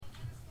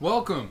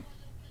Welcome.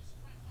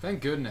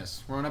 Thank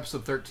goodness. We're on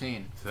episode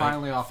 13.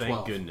 Finally off 12.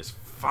 Thank goodness.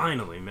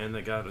 Finally, man.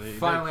 They got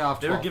Finally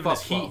off 12. They were giving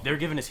us 12. heat. They were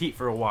giving us heat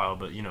for a while,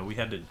 but we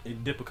had to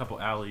dip a couple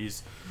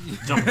alleys,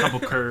 jump a couple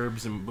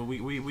curbs, but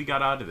we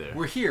got out of there.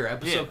 We're here,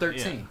 episode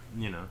 13.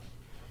 Yeah,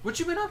 What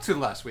you been up to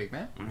last week,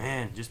 man?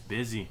 Man, just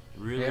busy.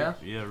 Really,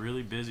 yeah,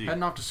 really busy.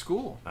 Heading off to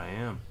school. I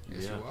am.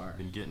 Yes, yeah. you are.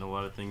 Been getting a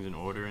lot of things in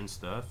order and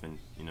stuff, and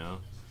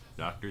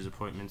doctor's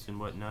appointments and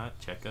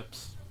whatnot,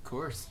 checkups, Of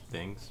course.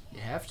 things,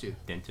 You have to.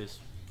 dentist,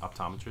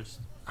 optometrist,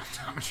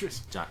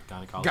 Optometrist.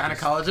 gynecologist.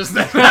 Gynecologist.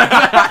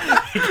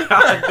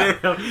 God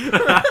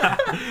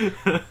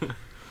damn.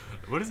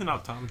 What does an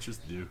optometrist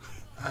do?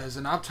 Is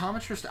an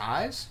optometrist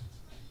eyes?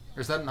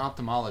 Or is that an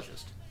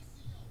ophthalmologist?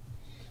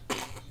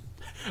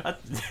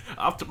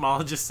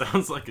 Ophthalmologist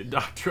sounds like a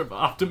doctor of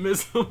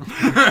optimism.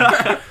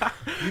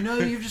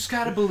 You've just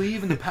got to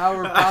believe in the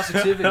power of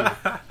positivity.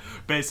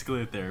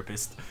 Basically a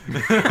therapist.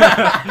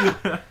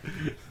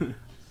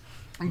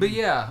 But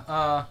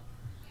yeah,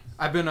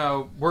 I've been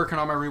working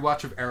on my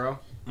rewatch of Arrow.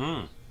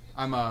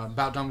 I'm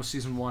about done with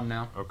season 1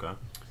 now. Okay.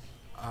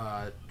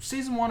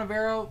 Season 1 of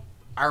Arrow,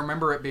 I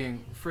remember it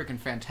being freaking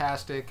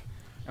fantastic.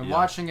 And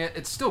watching it,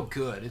 it's still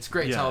good. It's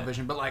great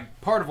television. But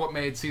part of what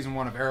made season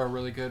 1 of Arrow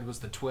really good was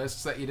the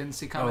twists that you didn't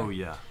see coming. Oh,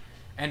 yeah.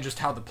 And just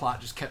how the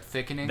plot just kept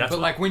thickening. That's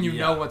when you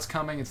know what's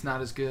coming, it's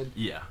not as good.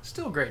 Yeah.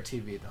 Still great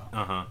TV, though.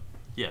 Uh-huh.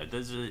 Yeah,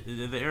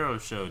 the Arrow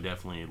show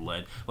definitely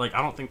led. I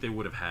don't think they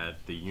would have had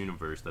the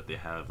universe that they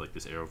have,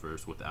 this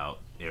Arrowverse, without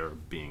Arrow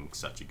being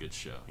such a good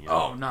show.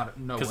 No way.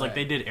 Because,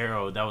 they did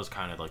Arrow, that was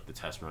kind of the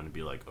test run to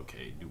be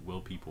okay,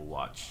 will people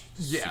watch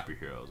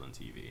superheroes on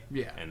TV?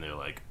 Yeah. And they're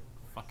like,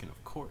 fucking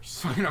of course.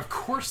 Fucking of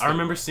course. I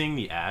remember seeing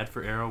the ad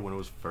for Arrow when it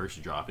was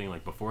first dropping,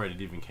 before it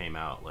even came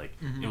out.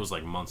 It was,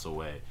 months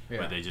away. Yeah.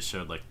 But they just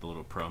showed, the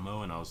little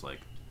promo, and I was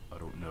like, I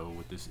don't know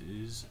what this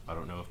is. I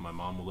don't know if my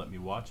mom will let me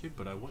watch it,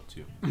 but I want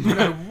to. But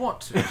I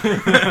want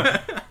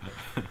to.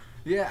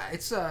 Yeah,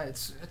 it's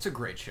a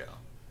great show.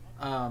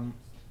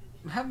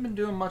 Haven't been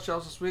doing much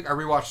else this week. I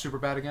rewatched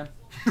Superbad again.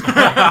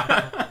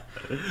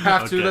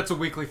 Have to. Okay. That's a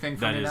weekly thing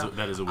for me now.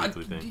 That is a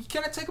weekly thing.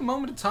 Can I take a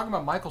moment to talk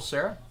about Michael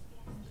Cera?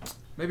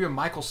 Maybe a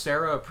Michael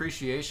Cera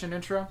appreciation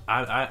intro?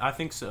 I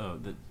think so.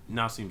 That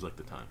now seems like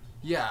the time.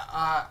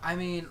 Yeah,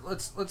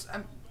 let's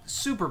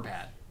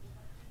Superbad.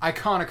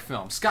 Iconic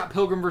film. Scott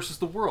Pilgrim versus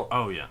the World.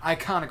 Oh, yeah.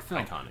 Iconic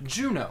film. Iconic.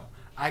 Juno.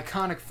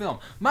 Iconic film.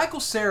 Michael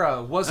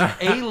Cera was an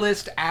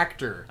A-list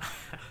actor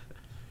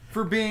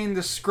for being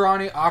the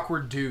scrawny,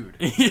 awkward dude.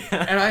 Yeah.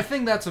 And I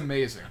think that's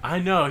amazing. I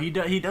know. He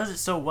does it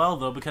so well,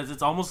 though, because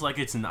it's almost like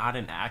it's not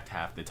an act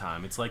half the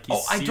time. It's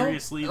he's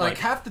seriously...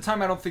 half the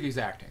time I don't think he's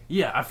acting.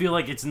 Yeah, I feel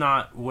like it's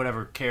not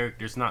whatever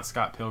character. It's not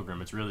Scott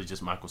Pilgrim. It's really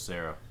just Michael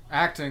Cera.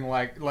 Acting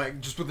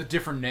just with a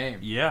different name.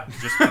 Yeah,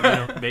 just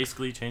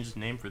basically changed his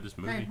name for this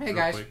movie. Hey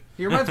guys, quick.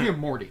 he reminds me of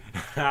Morty.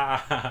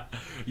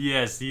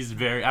 Yes, he's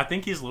very... I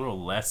think he's a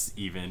little less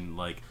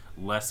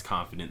less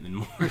confident than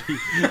Morty.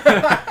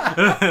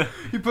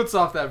 He puts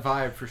off that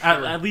vibe for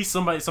sure. At least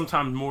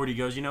sometimes Morty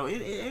goes,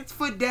 it's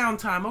foot down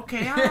time.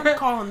 Okay, I'm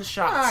calling the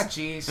shots.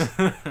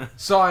 Jeez.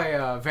 Saw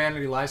a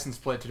vanity license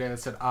plate today that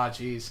said,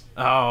 jeez.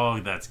 Oh,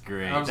 that's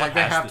great. I was they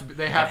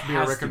have to be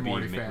a Rick and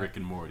Morty fan. Rick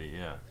and Morty,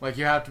 yeah.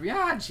 You have to be,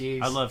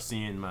 jeez. I love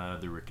seeing my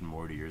other Rick and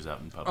Mortyers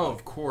out in public. Oh,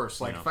 of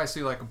course. If I see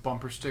a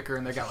bumper sticker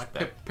and they got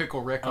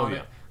Pickle Rick on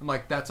it, I'm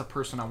like, that's a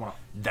person I want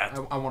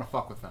to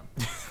fuck with them.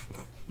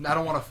 I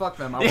don't want to fuck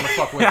them. I want to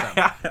fuck with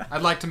them.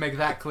 I'd like to make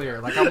that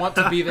clear. I want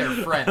to be their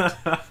friend.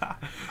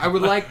 I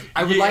would like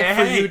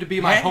for you to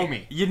be my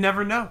homie. You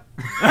never know.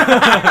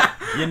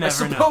 You never know. I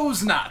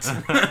suppose not.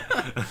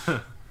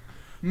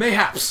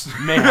 Mayhaps.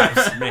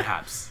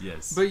 Mayhaps.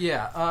 Yes. But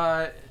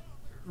yeah,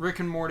 Rick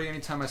and Morty.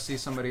 Anytime I see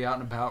somebody out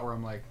and about, where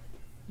I'm like,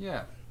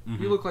 yeah,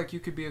 you look like you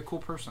could be a cool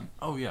person.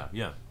 Oh yeah.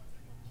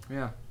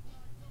 Yeah.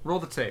 Roll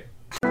the tape.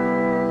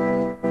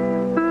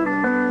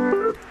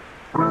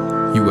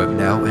 You have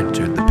now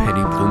entered the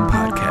Penny Bloom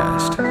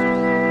Podcast,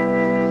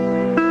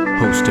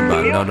 hosted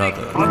by none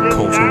other than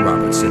Colton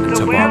Robertson and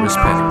Tavares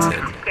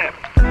Pennington.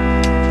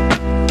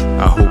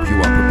 I hope you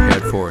are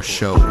prepared for a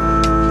show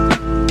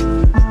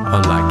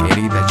unlike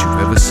any that you've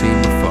ever seen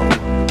before.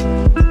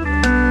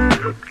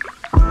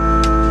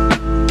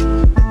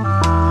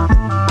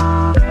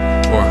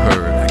 Or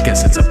heard, I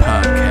guess it's a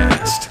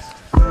podcast.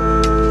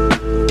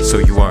 So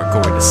you aren't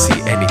going to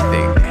see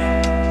anything.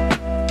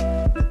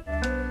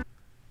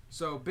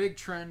 So, big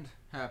trend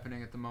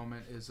happening at the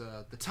moment is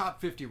the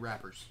top 50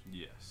 rappers.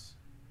 Yes.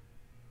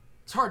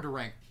 It's hard to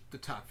rank the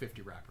top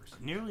 50 rappers.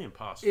 Nearly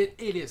impossible. It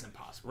is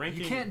impossible.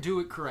 Ranking, you can't do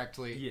it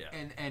correctly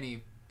in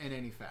any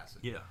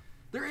facet. Yeah.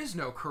 There is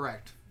no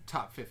correct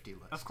top 50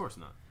 list. Of course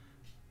not.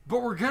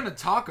 But we're going to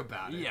talk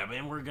about it. Yeah,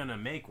 and we're going to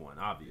make one,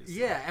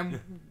 obviously. Yeah, and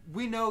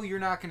we know you're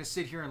not going to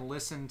sit here and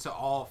listen to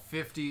all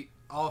 50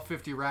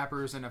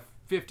 rappers and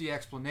 50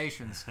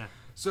 explanations.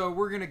 So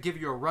we're going to give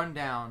you a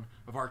rundown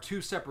of our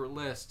two separate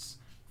lists,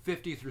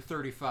 50 through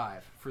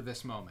 35, for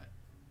this moment.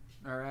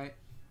 All right?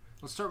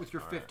 Let's start with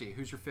your 50. Right.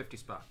 Who's your 50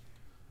 spot?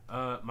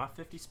 My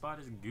 50 spot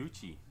is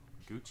Gucci.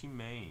 Gucci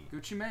Mane.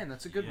 Gucci Mane,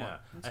 that's a good one.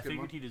 That's I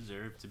figured he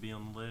deserved to be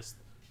on the list.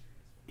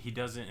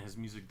 His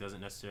music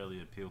doesn't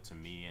necessarily appeal to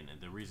me, and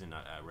the reason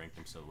I ranked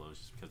him so low is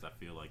just because I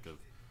feel like of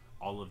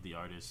all of the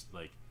artists,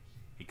 like,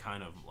 he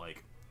kind of,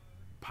 like,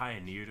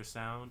 pioneered a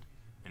sound,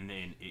 and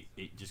then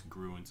it just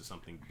grew into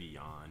something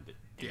beyond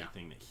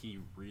anything that he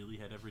really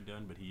had ever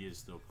done, but he is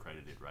still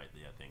credited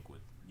rightly, I think,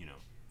 with,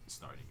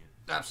 starting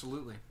it.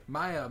 Absolutely.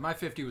 My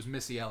 50 was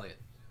Missy Elliott.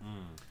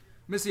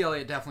 Missy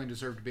Elliott definitely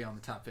deserved to be on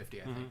the top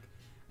 50, I think.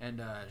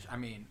 And, I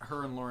mean,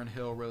 her and Lauryn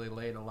Hill really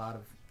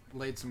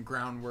laid some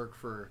groundwork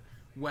for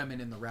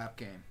women in the rap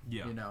game,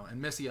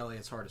 and Missy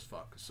Elliott's hard as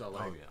fuck. So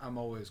like, I'm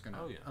always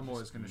gonna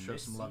show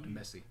some love to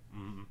Missy.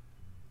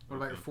 What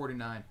about your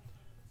 49?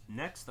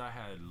 Next, I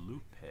had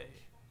Lupe Fiasco.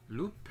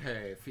 Lupe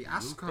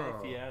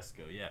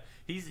Fiasco, yeah.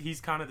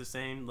 He's kind of the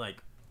same.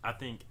 Like, I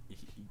think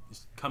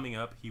coming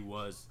up, he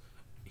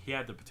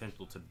had the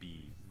potential to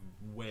be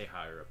way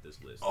higher up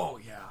this list. Oh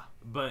yeah,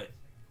 but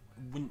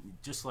when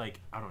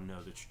I don't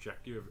know,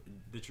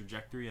 the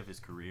trajectory of his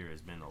career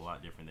has been a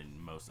lot different than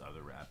most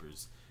other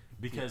rappers.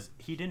 Because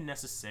he didn't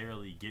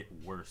necessarily get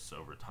worse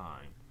over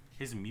time.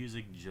 His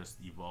music just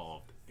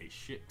evolved a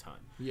shit ton.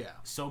 Yeah.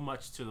 So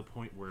much to the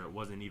point where it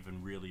wasn't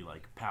even really,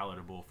 like,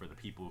 palatable for the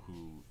people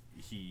who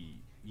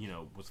he,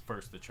 was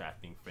first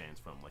attracting fans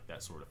from, like,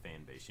 that sort of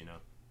fan base,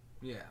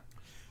 Yeah.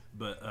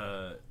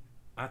 But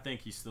I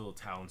think he's still a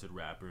talented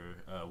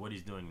rapper. What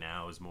he's doing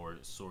now is more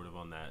sort of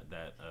on that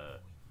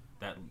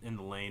in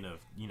the lane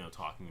of,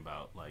 talking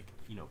about, like,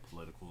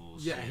 political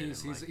shit. Yeah,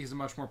 he's a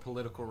much more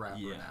political rapper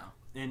now.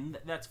 And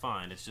that's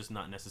fine. It's just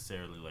not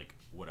necessarily, like,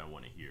 what I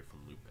want to hear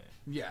from Lupe.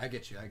 Yeah, I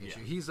get you.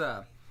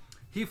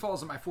 He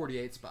falls at my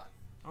 48 spot.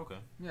 Okay.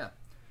 Yeah.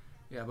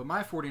 Yeah, but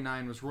my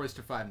 49 was Royce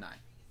da 5'9".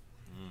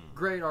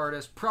 Great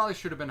artist. Probably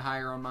should have been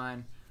higher on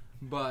mine,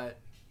 but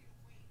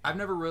I've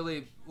never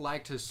really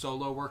liked his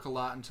solo work a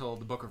lot until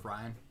The Book of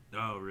Ryan.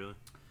 Oh, really?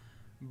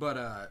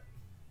 But,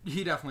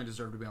 he definitely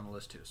deserved to be on the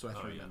list, too, so I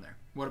threw him in there.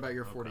 What about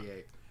your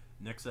 48?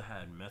 Next, I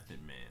had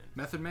Method Man.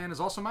 Method Man is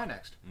also my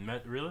next.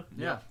 Really?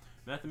 Yeah.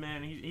 Method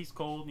Man, he's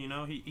cold, he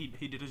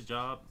did his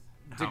job.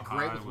 Did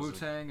great with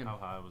Wu-Tang. How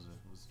High was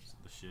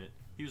the shit?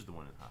 He was the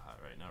one in How High,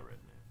 right? Not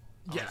Redman.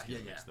 Yeah.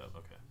 Mixed up.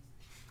 Okay.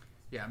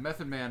 Yeah,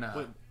 Method Man...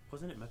 Wait,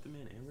 wasn't it Method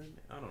Man and Redman?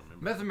 I don't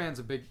remember. Method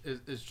Man's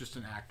is just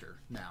an actor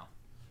now.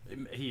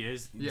 He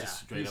is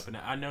just straight up, and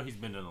I know he's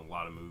been in a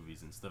lot of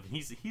movies and stuff.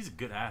 He's a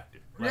good actor.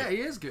 Like,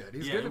 he is good.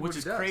 He's good at what he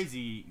does. Which is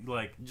crazy.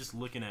 Like, just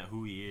looking at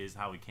who he is,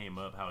 how he came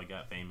up, how he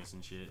got famous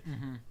and shit.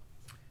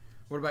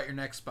 What about your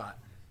next spot?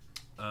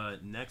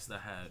 Next, I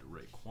had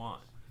Raekwon.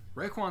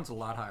 Raekwon's a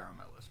lot higher on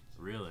my list.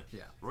 Really?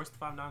 Yeah. Royce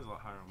da 5'9" is a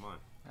lot higher on mine.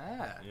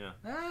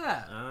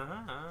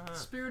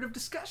 Spirit of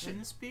discussion. In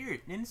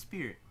the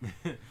spirit.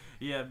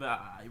 Yeah, but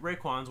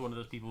Raekwon's one of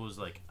those people who's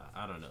like,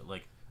 I don't know,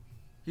 like,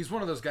 he's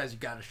one of those guys you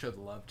gotta show the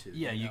love to.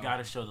 Yeah, you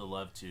gotta show the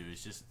love to.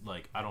 It's just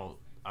like,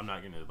 I'm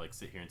not gonna like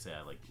sit here and say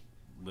I like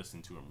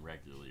listen to him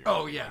regularly.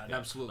 Oh yeah,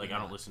 absolutely. Like, I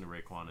don't listen to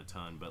Raekwon a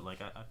ton, but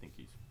like I think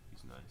he's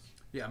nice.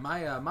 Yeah,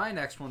 my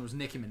next one was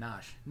Nicki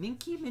Minaj.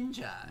 Nicki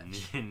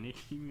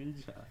Minaj.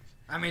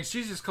 I mean,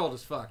 she's just cold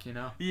as fuck,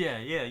 Yeah,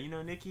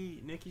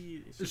 Nicki.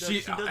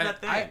 She does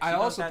that thing. I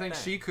also think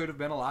she could have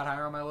been a lot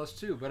higher on my list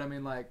too. But I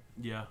mean, like,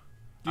 yeah,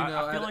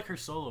 I feel like her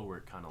solo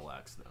work kind of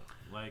lacks though.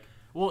 Like,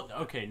 well,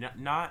 okay,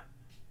 not.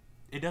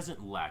 It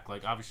doesn't lack.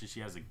 Like, obviously,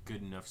 she has a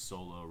good enough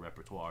solo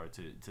repertoire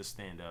to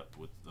stand up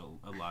with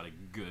a lot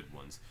of good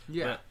ones.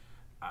 Yeah.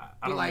 But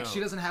I don't like, know.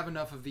 She doesn't have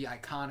enough of the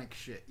iconic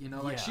shit,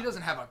 Like, she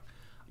doesn't have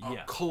a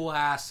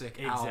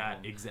classic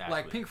album. Exactly.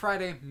 Like, Pink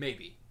Friday,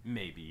 maybe.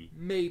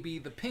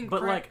 The Pink but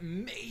Friday, like,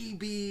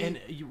 maybe. And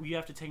you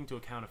have to take into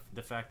account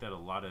the fact that a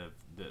lot of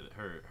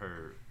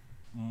her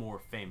more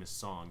famous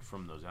songs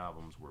from those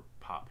albums were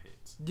pop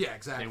hits. Yeah,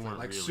 exactly.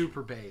 Like really,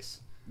 Super Bass.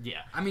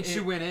 Yeah, I mean, she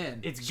went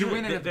in. She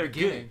went in at the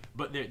beginning, good,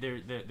 but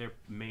they're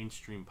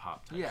mainstream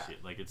pop type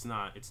shit. Like, it's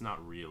not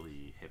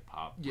really hip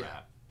hop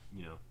rap,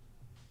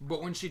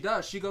 But when she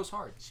does, she goes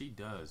hard. She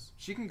does.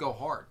 She can go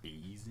hard.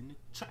 Bees in the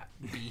trap.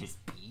 Bees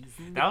in the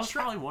trap. That was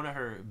probably one of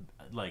her,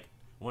 like,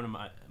 one of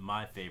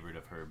my favorite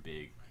of her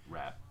big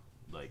rap,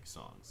 like,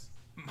 songs.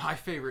 My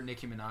favorite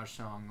Nicki Minaj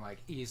song, like,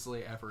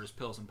 easily ever, is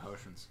Pills and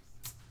Potions.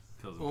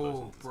 Pills and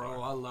Potions. Oh,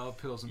 bro, I love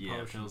Pills and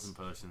Potions. Yeah, Pills and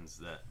Potions.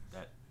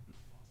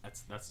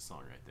 That's the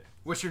song right there.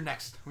 What's your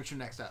next?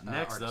 Next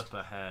artist? Up,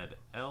 I had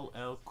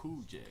LL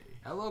Cool J.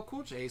 LL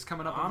Cool J is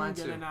coming up on mine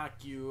too. I'm gonna knock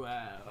you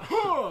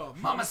out.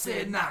 Mama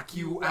said knock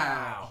you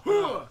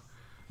out.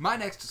 My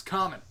next is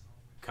Common.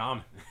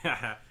 Common.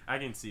 I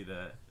can see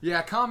that.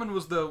 Yeah, Common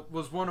was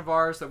one of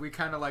ours that we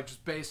kind of like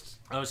just based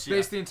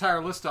the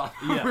entire list off.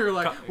 Yeah. We were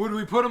like, would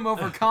we put him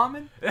over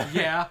Common?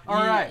 Yeah.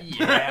 All right.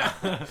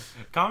 Yeah.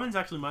 Common's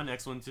actually my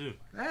next one too.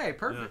 Hey,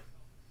 perfect.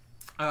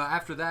 Yeah.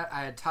 After that,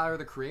 I had Tyler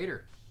the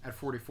Creator at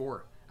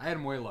 44. I had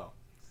him way low.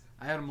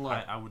 I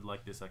would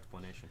like this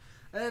explanation.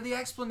 The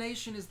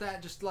explanation is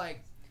that just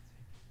like,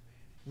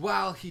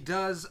 while he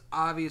does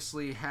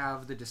obviously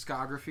have the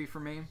discography for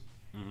me,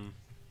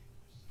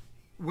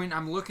 when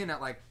I'm looking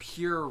at like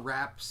pure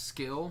rap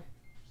skill,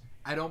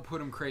 I don't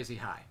put him crazy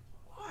high.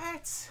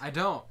 What? I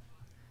don't.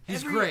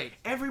 He's great.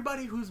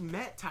 Everybody who's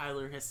met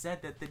Tyler has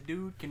said that the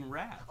dude can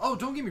rap. Oh,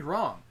 don't get me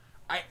wrong.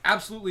 I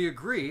absolutely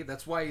agree.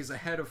 That's why he's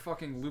ahead of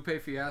fucking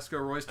Lupe Fiasco,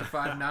 Royce da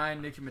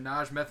 5'9", Nicki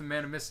Minaj, Method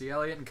Man, and Missy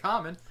Elliott in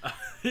Common.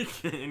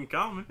 In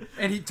Common.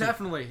 And he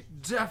definitely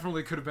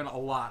could have been a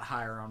lot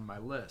higher on my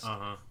list.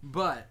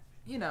 But,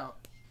 you know,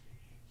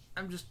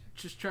 I'm just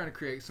trying to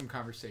create some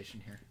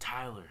conversation here.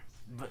 Tyler,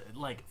 but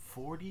like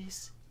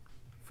 40s?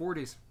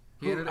 40s.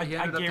 He ended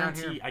up down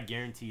here. I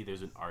guarantee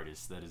there's an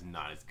artist that is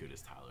not as good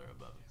as Tyler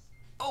above him.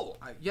 Oh,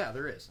 yeah,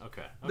 there is.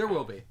 Okay. There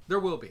will be.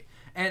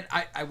 And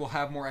I will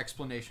have more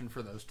explanation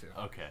for those two.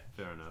 Okay,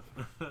 fair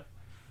enough.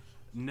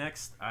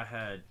 Next, I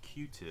had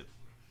Q-Tip.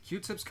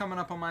 Q-Tip's coming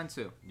up on mine,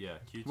 too. Yeah,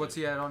 Q-Tip. What's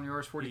he at on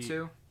yours,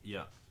 42?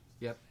 Yeah.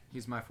 Yep,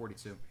 he's my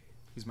 42.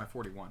 He's my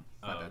 41.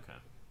 Oh, okay.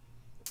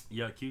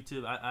 Yeah,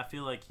 Q-Tip, I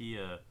feel like he,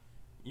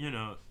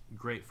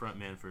 great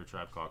frontman for A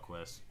Tribe Called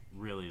Quest.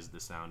 Really is the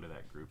sound of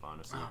that group,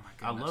 honestly. Oh, my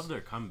goodness. I love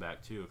their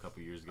comeback, too, a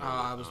couple years ago.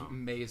 It was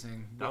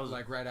amazing. That was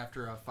like right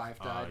after Fife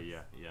died. Oh,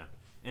 yeah.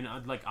 And,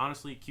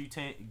 honestly,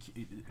 Q-Tip...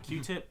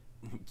 Q-Tank.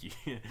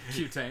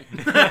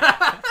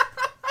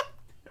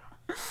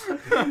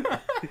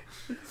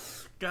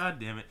 God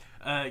damn it.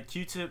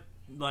 Q-Tip,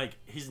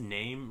 his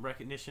name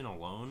recognition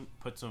alone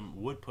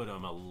would put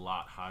him a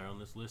lot higher on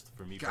this list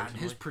for me personally.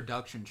 His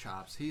production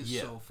chops.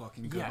 He's so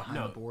fucking good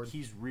behind the board.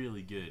 He's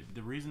really good.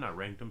 The reason I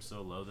ranked him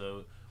so low,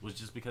 though, was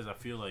just because I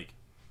feel like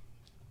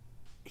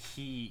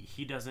he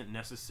doesn't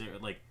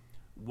necessarily...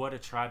 what A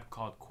Tribe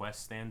Called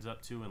Quest stands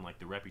up to and,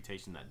 the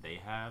reputation that they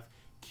have,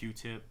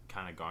 Q-Tip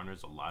kind of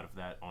garners a lot of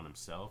that on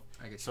himself.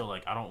 So,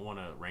 I don't want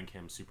to rank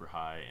him super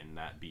high and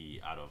that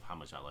be out of how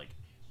much I like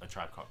A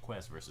Tribe Called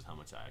Quest versus how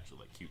much I actually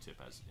like Q-Tip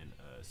as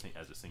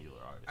a singular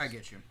artist. I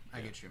get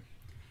you.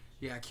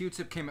 Yeah,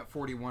 Q-Tip came at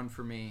 41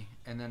 for me,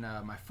 and then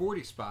my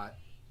 40 spot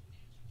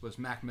was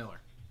Mac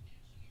Miller.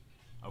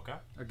 Okay.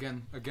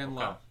 Again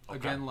low. Okay.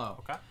 Again low.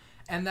 Okay.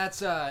 And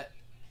that's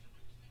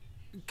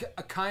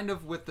kind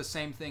of with the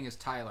same thing as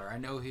Tyler. I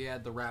know he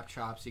had the rap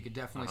chops. He could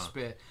definitely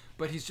spit,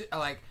 but he's just,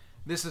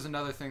 this is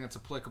another thing that's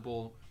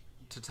applicable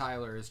to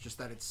Tyler is just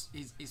that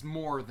he's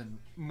more than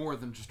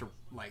just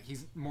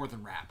he's more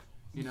than rap.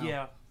 You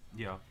know?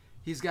 Yeah.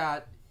 He's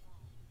got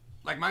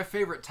my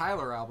favorite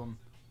Tyler album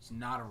is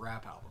not a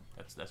rap album.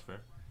 That's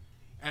fair.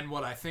 And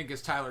what I think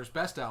is Tyler's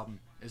best album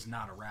is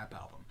not a rap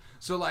album.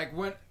 So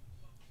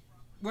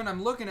when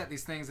I'm looking at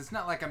these things, it's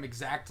not like I'm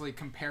exactly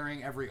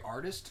comparing every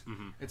artist.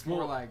 Mm-hmm. It's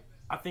more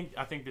I think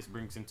this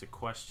brings into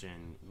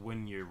question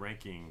when you're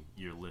ranking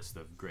your list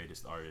of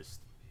greatest artists.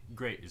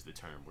 Great is the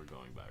term we're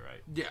going by,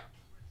 right? Yeah.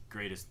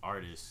 Greatest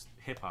artists,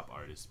 hip-hop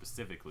artists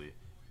specifically,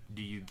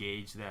 do you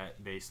gauge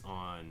that based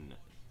on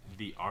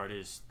the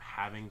artist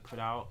having put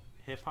out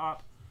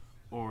hip-hop,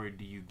 or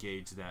do you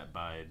gauge that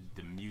by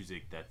the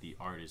music that the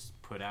artist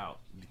put out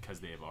because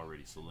they have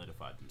already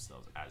solidified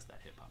themselves as that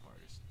hip-hop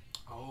artist?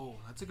 Oh,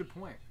 that's a good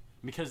point.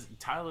 Because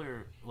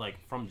Tyler,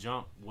 from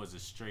jump, was a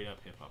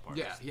straight-up hip-hop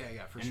artist.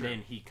 Yeah, for and sure. And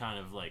then he kind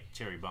of,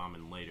 Cherry Bomb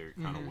and later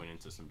kind of went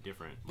into some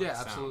different sounds.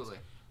 Absolutely.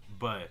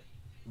 But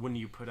when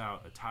you put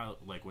out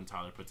when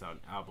Tyler puts out an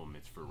album,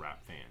 it's for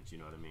rap fans. You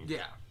know what I mean?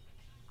 Yeah.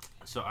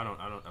 So I don't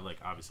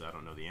obviously I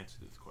don't know the answer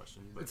to this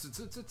question. But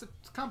it's a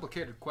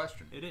complicated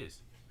question. It is.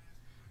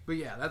 But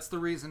yeah, that's the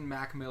reason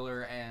Mac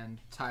Miller and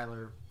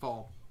Tyler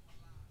fall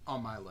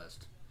on my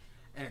list,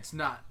 and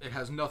it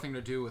has nothing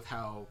to do with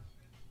how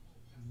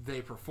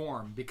they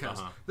perform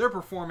because their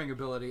performing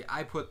ability,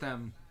 I put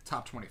them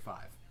top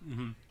 25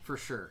 for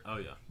sure. Oh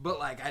yeah.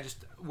 But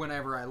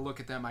whenever I look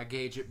at them, I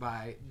gauge it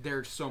by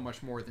they're so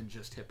much more than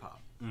just hip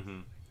hop.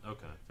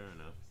 Okay, fair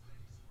enough.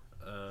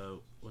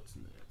 What's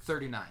next?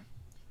 39.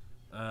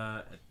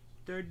 At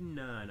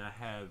 39, I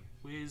have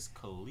Wiz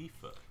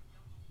Khalifa.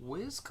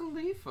 Wiz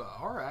Khalifa.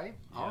 All right.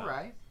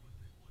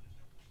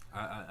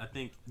 I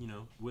think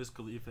Wiz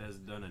Khalifa has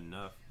done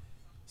enough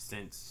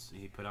since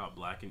he put out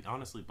Black and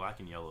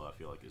Yellow. I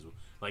feel is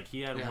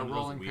he had one of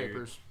those weird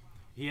Papers.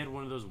 He had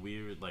one of those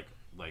weird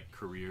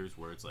careers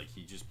where it's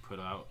he just put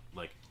out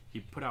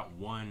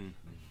one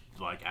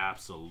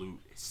absolute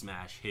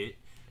smash hit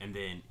and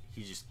then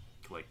he just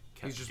kept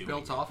he's just doing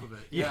built it. off of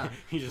it. Yeah,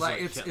 he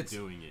just kept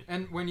doing it.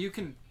 And when you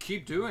can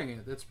keep doing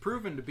it, it's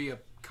proven to be a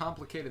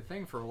complicated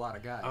thing for a lot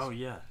of guys. Oh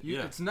yeah,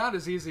 It's not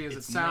as easy as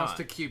it sounds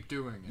to keep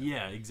doing it.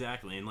 Yeah,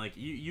 exactly. And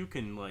you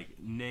can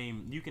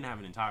you can have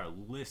an entire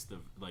list of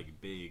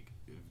big,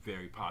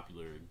 very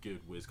popular,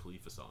 good Wiz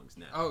Khalifa songs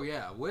now. Oh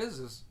yeah, Wiz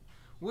is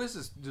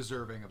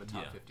deserving of a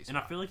top 50 spot. And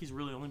I feel like he's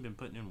really only been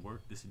putting in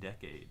work this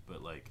decade,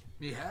 but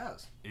he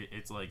has.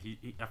 It's I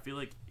feel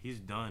like he's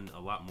done a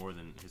lot more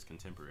than his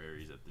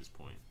contemporaries at this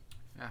point.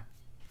 Yeah.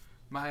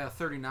 My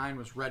 39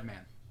 was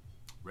Redman.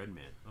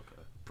 Redman,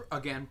 okay.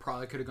 Again,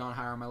 probably could have gone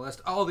higher on my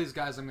list. All these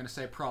guys I'm going to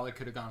say probably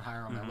could have gone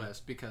higher on my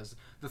list because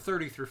the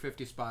 30 through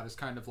 50 spot is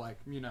kind of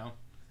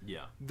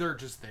yeah, they're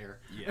just there.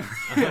 Yeah.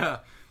 Yeah.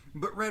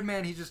 But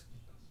Redman,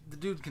 the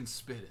dude can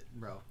spit it,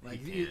 bro.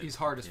 He's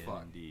hard as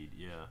fuck. Indeed,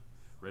 yeah.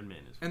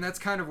 Redman is. And that's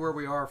kind of where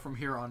we are from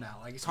here on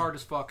out. Like, he's hard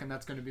as fuck, and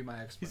that's going to be my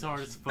explanation. He's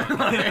hard as fuck.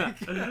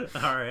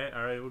 All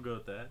right, we'll go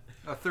with that.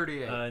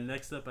 38.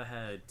 Next up, I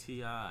had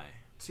T.I.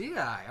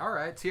 T.I., all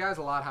right. T.I.'s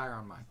a lot higher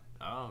on mine.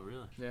 Oh,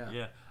 really?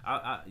 Yeah.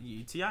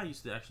 T.I.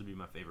 used to actually be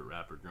my favorite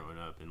rapper growing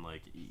up, and,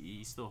 like,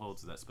 he still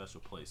holds that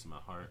special place in my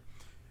heart.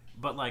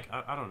 But, like,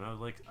 I don't know,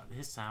 like,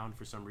 his sound,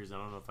 for some reason, I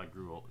don't know if I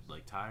grew,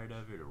 like, tired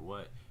of it or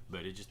what,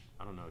 but it just,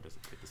 I don't know, it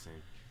doesn't fit the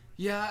same.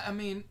 Yeah, I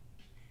mean,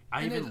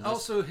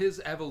 also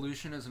his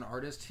evolution as an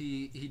artist,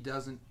 he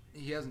hasn't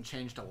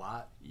changed a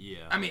lot. Yeah.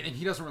 I mean, and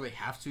he doesn't really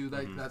have to.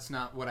 Like, that's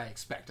not what I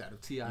expect out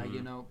of T.I.,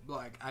 you know?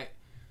 Like,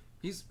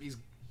 he's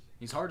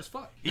hard as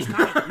fuck. He's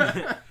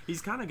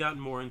kind of gotten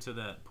more into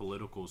that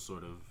political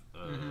sort of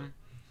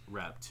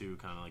rap too,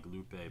 kind of like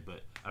Lupe,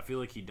 but I feel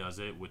like he does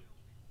it with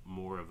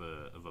more of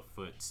a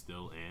foot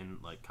still in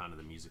like kind of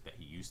the music that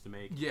he used to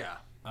make. Yeah.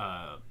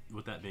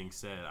 With that being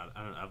said,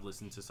 I've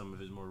listened to some of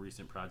his more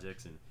recent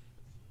projects and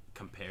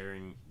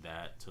comparing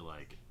that to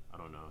like I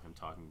don't know him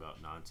talking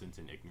about nonsense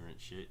and ignorant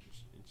shit.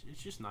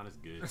 It's just not as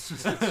good. It's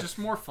just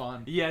more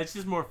fun. Yeah, it's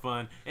just more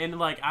fun. And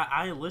like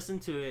I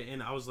listened to it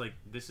and I was like,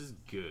 this is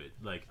good.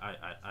 Like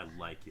I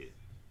like it,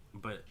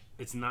 but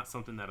it's not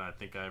something that I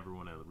think I ever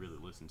want to really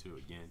listen to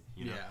again.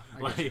 You know?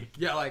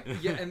 Yeah,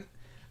 and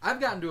I've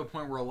gotten to a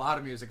point where a lot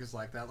of music is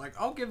like that. Like,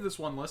 I'll give this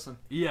one listen.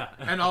 Yeah.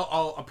 And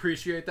I'll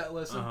appreciate that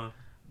listen.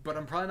 But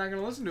I'm probably not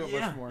going to listen to it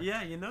much more.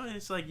 Yeah, you know,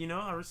 it's like, you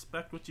know, I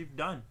respect what you've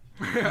done.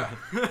 Yeah.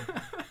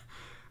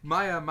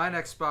 My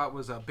next spot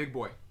was Big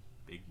Boy.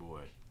 Big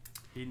Boy.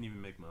 He didn't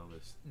even make my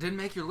list. Didn't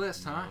make your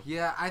list, huh? No.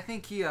 Yeah, I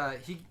think he a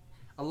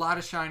lot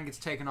of shine gets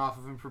taken off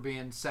of him for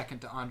being second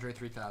to Andre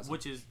 3000.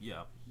 Which is,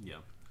 yeah.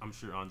 I'm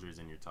sure Andre's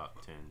in your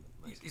top 10.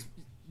 Like,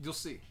 you'll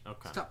see.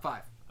 Okay. It's top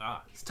 5.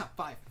 It's top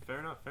 5. Fair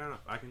enough.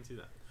 I can see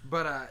that.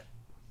 But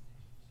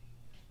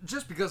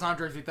just because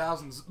Andre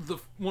 3000's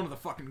one of the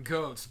fucking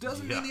goats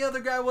doesn't mean the other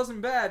guy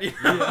wasn't bad. You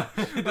know?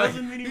 Yeah. It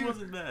doesn't mean he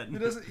wasn't bad. It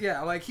doesn't.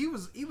 Yeah, like he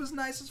was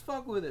nice as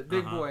fuck with it,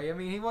 Big Boy. I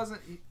mean, he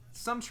wasn't.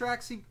 Some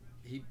tracks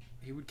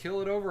he would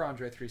kill it over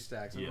Andre 3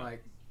 Stacks, and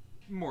like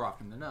more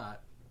often than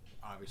not,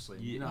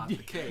 obviously not the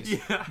case.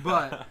 Yeah.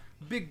 But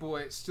Big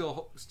Boy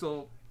still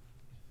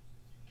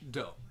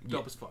dope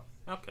as fuck.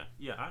 Okay,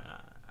 yeah,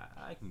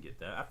 I can get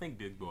that. I think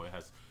Big Boy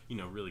has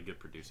really good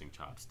producing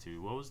chops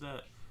too. What was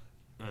that?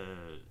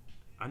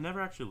 I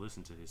never actually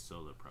listened to his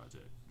solo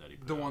project that he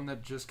put The out. one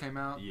that just came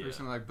out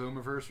recently, like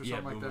Boomiverse or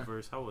something like that? Yeah,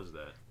 Boomiverse. How was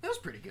that? It was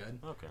pretty good.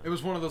 Okay. It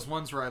was one of those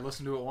ones where I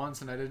listened to it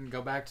once and I didn't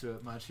go back to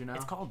it much, you know?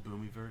 It's called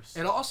Boomiverse.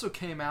 It also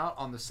came out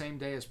on the same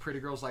day as Pretty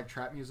Girls Like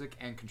Trap Music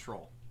and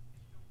Control.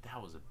 That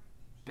was a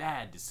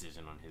bad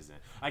decision on his end.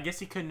 I guess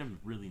he couldn't have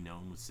really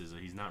known with SZA.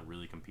 He's not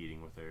really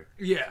competing with her.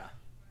 Yeah.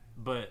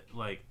 But,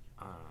 like,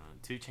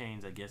 2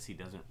 Chainz, I guess he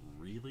doesn't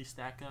really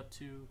stack up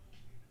to...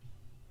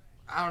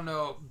 I don't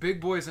know. Big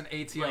Boy's an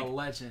ATL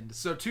legend,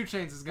 so 2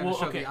 Chainz is going to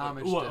show the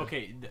homage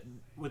to...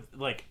 with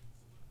like,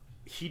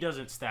 he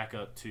doesn't stack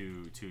up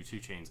to 2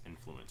 Chainz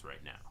influence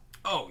right now.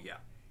 Oh yeah.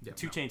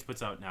 2 Chainz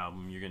puts out an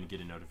album, you're going to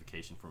get a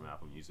notification from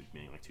Apple Music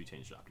being like 2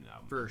 Chainz dropped an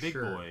album. For Big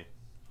sure. Boy,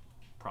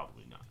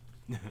 probably not.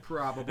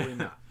 Probably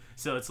not.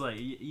 So it's like,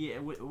 yeah,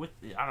 with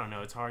I don't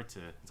know. It's hard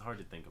to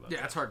think about.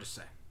 Yeah, it's hard to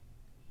say.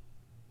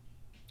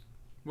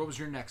 What was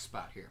your next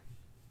spot here?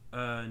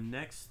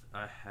 Next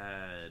I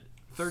had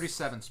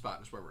 37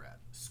 spot is where we're at.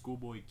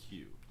 Schoolboy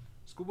Q.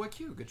 Schoolboy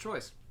Q, good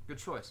choice. Good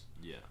choice.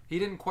 Yeah. He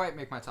didn't quite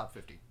make my top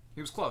 50.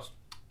 He was close.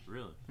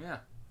 Really? Yeah.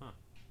 Huh.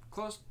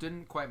 Close,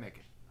 didn't quite make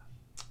it.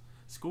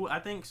 I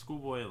think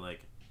Schoolboy,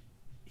 like,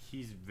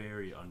 he's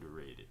very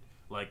underrated.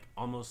 Like,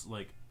 almost,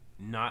 like,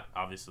 not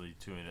obviously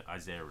to an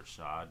Isaiah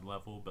Rashad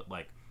level, but,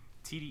 like,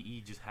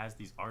 TDE just has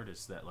these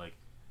artists that, like,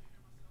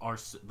 are,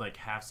 like,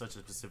 have such a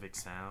specific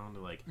sound.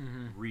 Like,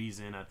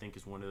 Reason, I think,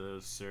 is one of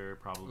those. Sir,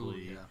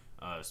 probably. Ooh,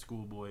 yeah.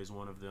 Schoolboy is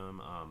one of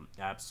them.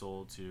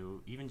 Absol,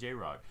 too. Even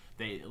J-Rock.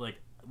 They, like,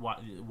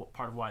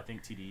 part of why I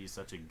think TDE is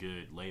such a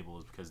good label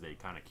is because they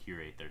kind of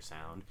curate their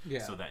sound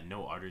so that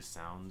no artist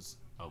sounds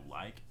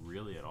alike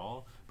really at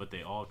all, but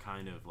they all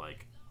kind of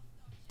like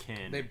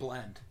they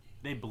blend.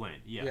 They blend,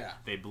 yeah.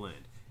 They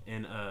blend.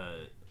 And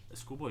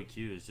Schoolboy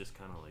Q is just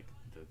kind of like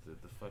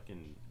the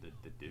fucking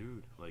the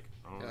dude. Like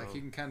I don't know. Like he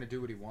can kind of do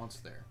what he wants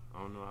there. I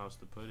don't know how else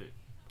to put it.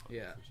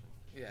 100%.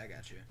 Yeah, I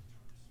got you.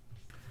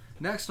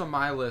 Next on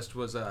my list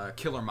was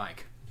Killer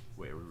Mike.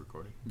 Wait, are we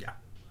recording? Yeah.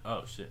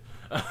 Oh shit.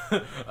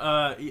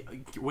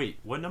 Wait,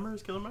 what number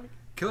is Killer Mike?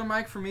 Killer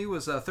Mike for me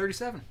was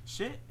 37.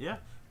 Shit, yeah.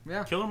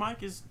 Yeah. Killer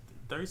Mike is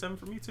 37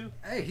 for me too.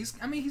 Hey, he's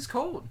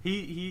cold.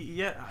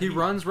 He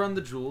runs Run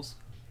the Jewels.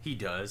 He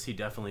does. He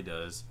definitely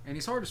does. And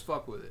he's hard as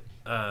fuck with it.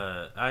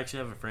 I actually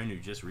have a friend who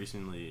just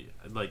recently,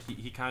 like,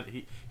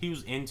 he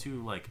was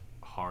into like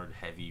hard,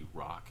 heavy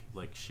rock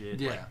like shit.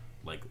 Yeah.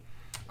 Like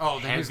Oh,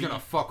 then he's gonna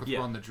fuck with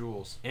Run the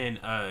Jewels. And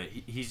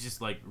he's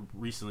just like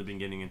recently been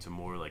getting into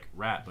more like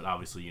rap, but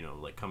obviously, you know,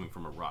 like coming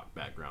from a rock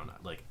background,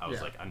 like I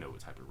was like, I know what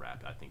type of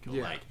rap I think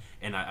he'll like.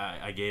 And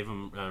I gave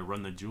him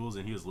Run the Jewels,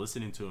 and he was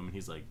listening to him, and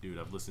he's like, dude,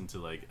 I've listened to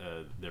like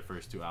their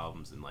first 2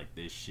 albums, and like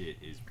this shit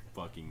is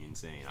fucking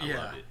insane. I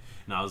love it.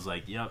 And I was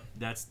like, yep,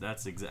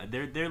 that's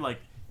exactly. They're like,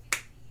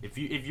 if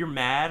you're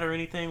mad or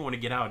anything, want to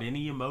get out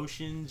any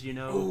emotions, you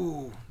know,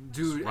 ooh,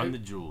 dude, Run the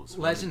Jewels.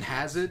 Legend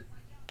has it.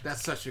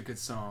 That's such a good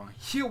song.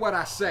 Hear what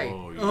I say.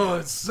 Oh,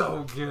 it's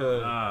so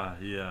good.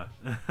 Yeah.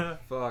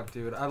 Fuck,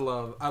 dude. I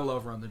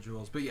love Run the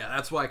Jewels. But yeah,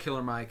 that's why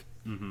Killer Mike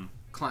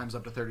climbs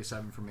up to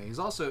 37 for me. He's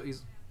also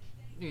he's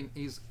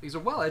a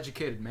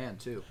well-educated man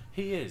too.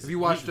 He is. Have you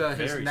watched his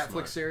Netflix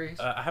smart. Series?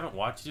 I haven't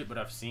watched it, but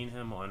I've seen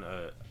him on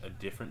a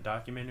different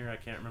documentary. I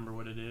can't remember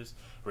what it is,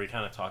 where he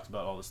kind of talks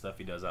about all the stuff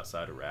he does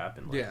outside of rap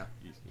and like,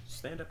 he's a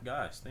stand-up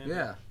guy.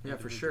 Yeah,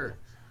 for sure.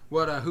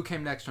 What? Who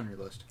came next on your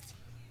list?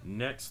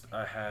 Next,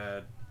 I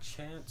had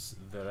Chance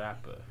the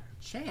Rapper.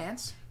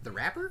 Chance the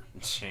Rapper?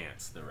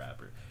 Chance the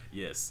Rapper.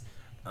 Yes.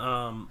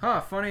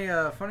 Funny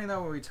that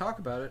when we talk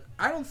about it,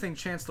 I don't think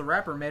Chance the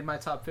Rapper made my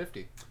top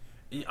 50.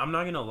 I'm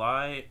not gonna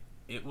lie,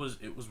 it was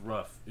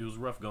rough. It was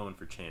rough going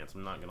for Chance.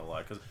 I'm not gonna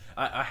lie, because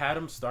I had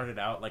him started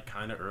out like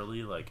kind of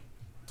early, like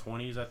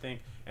 20s, I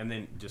think, and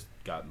then just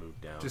got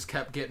moved down. Just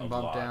kept getting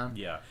bumped down.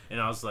 Yeah, and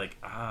I was like,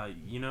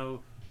 you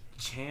know,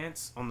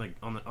 Chance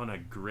on a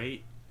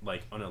great,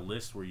 like on a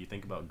list where you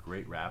think about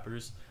great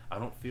rappers, I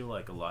don't feel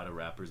like a lot of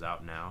rappers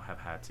out now have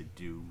had to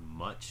do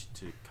much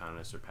to kind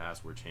of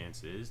surpass where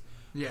Chance is.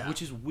 Yeah,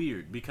 which is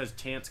weird because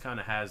Chance kind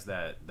of has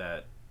that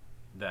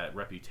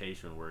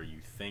reputation where you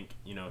think,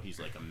 you know, he's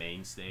like a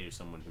mainstay or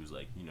someone who's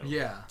like, you know,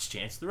 it's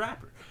Chance the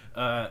Rapper,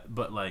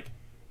 but like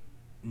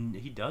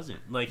he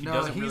doesn't, like, he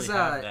doesn't really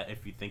have that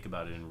if you think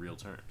about it in real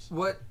terms.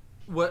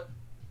 What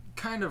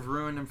kind of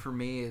ruined him for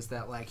me is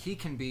that like he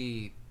can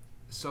be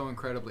so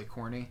incredibly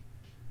corny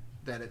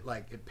that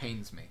it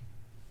pains me.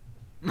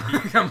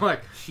 I'm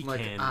like,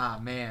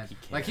 man.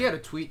 Like, he had a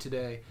tweet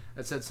today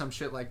that said some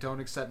shit like, don't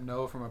accept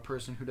no from a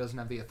person who doesn't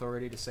have the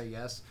authority to say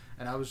yes.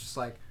 And I was just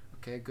like,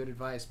 okay, good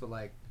advice, but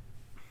like,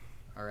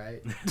 all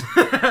right.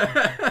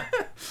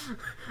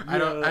 I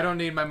don't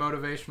need my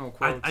motivational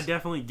quotes. I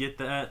definitely get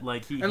that.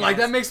 Like,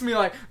 that makes me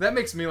like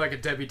a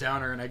Debbie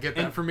Downer, and I get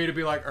that for me to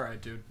be like, all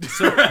right, dude.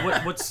 So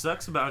what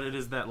sucks about it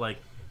is that, like,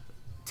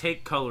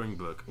 take Coloring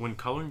Book. When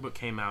Coloring Book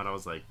came out, I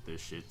was like,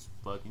 this shit's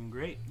fucking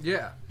great.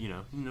 Yeah. You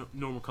know,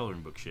 normal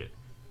Coloring Book shit.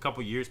 A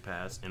couple years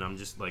passed, and I'm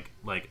just like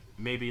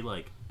maybe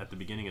like at the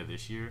beginning of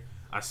this year,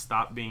 I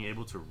stopped being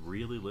able to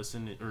really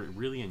listen or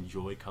really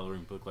enjoy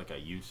Coloring Book like I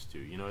used to.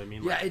 You know what I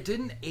mean? Yeah, it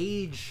didn't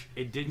age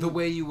the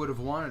way you would have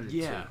wanted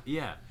it to.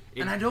 Yeah.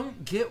 And I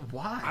don't get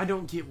why. I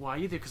don't get why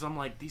either, because I'm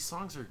like, these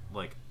songs are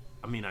like,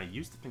 I mean, I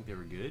used to think they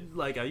were good.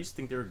 Like, I used to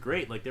think they were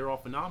great. Like, they were all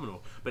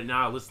phenomenal. But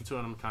now I listen to it,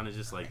 and I'm kind of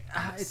just like,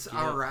 it's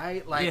all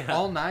right. Like,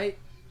 All Night.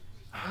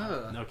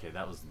 Okay,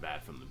 that was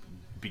bad from the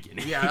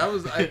beginning. Yeah, that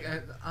was like,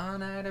 all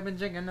night I've been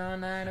drinking, all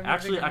night I've been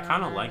Actually, drinking, I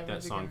kind of liked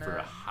that song for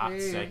a hot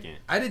second.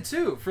 I did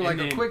too, for like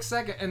a quick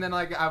second, and then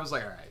like I was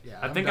like, all right, yeah.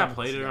 I think I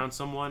played it on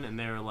someone, and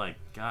they were like,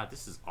 God,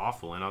 this is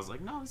awful. And I was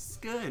like, no, this is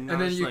good. And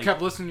then you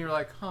kept listening, you're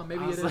like, huh,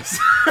 maybe it is.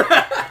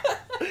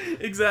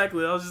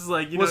 Exactly. I was just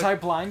like, was I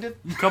blinded?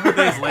 A couple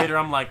days later,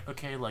 I'm like,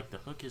 okay, like the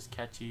hook is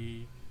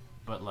catchy,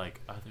 but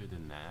like other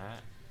than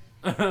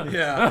that,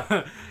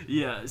 yeah.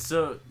 Yeah.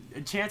 So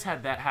Chance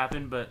had that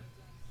happen, but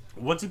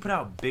once he put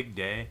out Big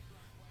Day,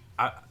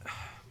 I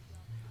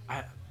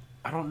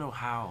don't know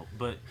how,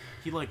 but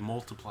he like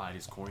multiplied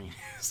his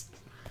corniness.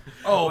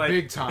 Oh, like,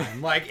 big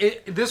time!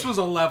 Like this was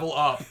a level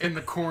up in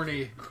the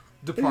corny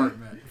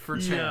department for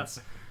Chance.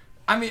 Yeah.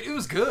 I mean, it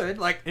was good.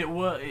 Like it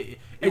was.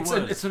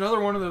 It's another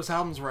one of those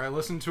albums where I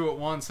listened to it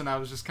once and I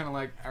was just kind of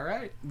like, all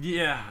right.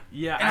 Yeah.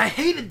 And I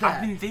hated that.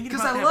 I've been thinking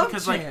about that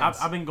because Chance.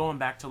 Like I've been going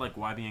back to like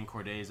YBN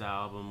Corday's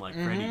album, like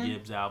Freddie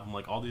Gibbs' album,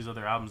 like all these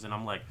other albums, and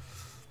I'm like,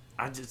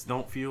 I just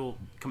don't feel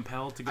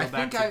compelled to go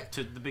back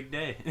to the Big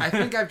Day. I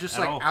think I've just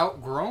like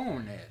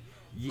outgrown it.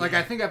 Yeah, like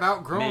I think I've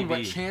outgrown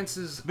what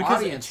Chance's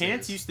audience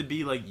Chance used to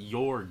be like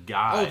your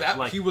guy. Oh, that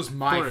like, he was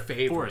my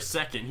favorite. For a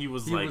second, you were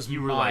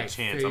like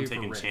Chance. I'm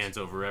taking Chance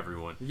over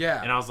everyone.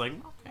 Yeah, and I was like,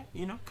 okay,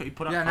 you know, could you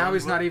put up? Yeah, now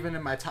he's not even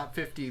in my top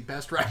 50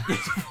 best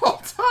rappers of all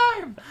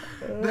time.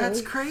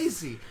 That's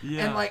crazy.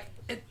 Yeah, and like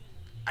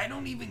I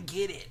don't even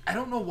get it. I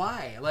don't know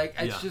why. Like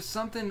it's just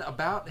something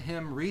about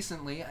him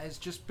recently.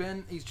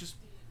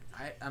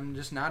 I'm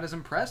just not as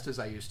impressed as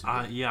I used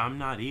to be. Yeah, I'm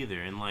not either,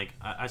 and like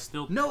I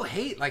still no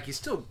hate. Like he's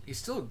still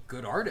a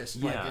good artist.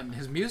 Yeah, like, and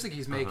his music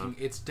he's making,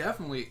 it's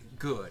definitely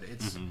good.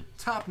 It's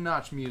top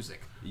notch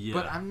music. Yeah,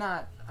 but I'm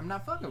not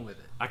fucking with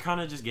it. I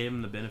kind of just gave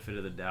him the benefit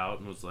of the doubt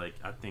and was like,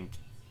 I think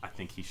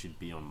he should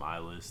be on my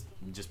list,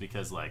 just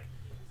because like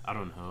I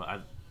don't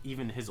know.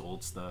 even his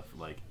old stuff,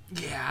 like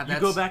yeah, you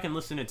go back and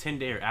listen to 10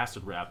 Day or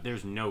Acid Rap,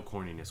 there's no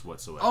corniness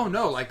whatsoever. Oh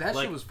no, like that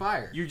shit was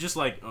fire. You're just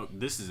like, oh,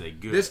 this is a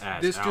good this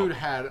album. dude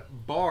had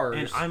bars,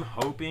 and I'm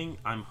hoping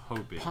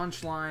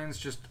punchlines,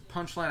 just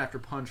punchline after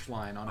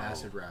punchline on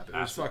Acid Rap. It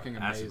was fucking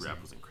amazing. Acid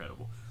Rap was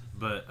incredible,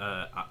 but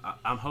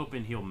I'm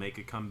hoping he'll make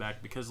a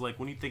comeback because like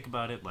when you think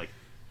about it, like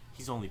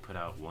he's only put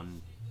out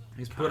one.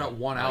 He's put out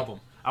one album.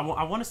 I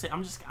want to say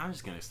I'm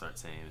just gonna start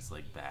saying it's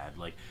like bad,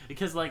 like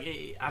because like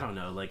I don't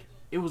know, like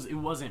it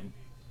wasn't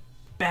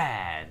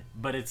bad,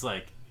 but it's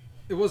like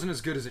it wasn't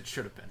as good as it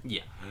should have been.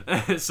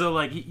 Yeah. So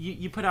like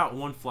you put out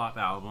one flop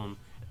album.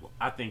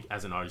 I think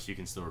as an artist you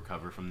can still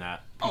recover from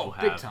that. People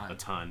big have time. a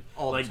ton.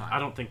 All like the time. I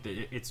don't think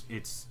that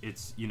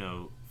it's you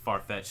know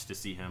far-fetched to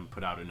see him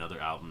put out another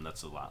album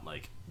that's a lot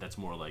like that's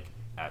more like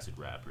Acid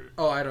Rap or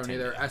oh I don't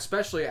either,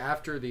 especially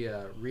after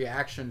the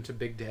reaction to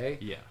Big Day.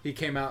 Yeah, he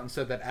came out and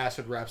said that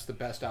Acid Rap's the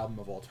best album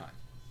of all time.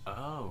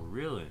 Oh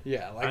really?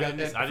 Yeah, like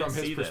from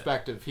his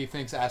perspective, he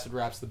thinks Acid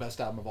Rap's the best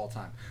album of all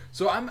time.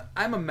 So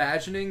I'm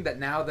imagining that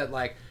now that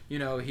like you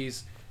know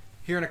he's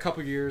here in a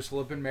couple years, he'll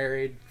have been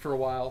married for a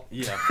while.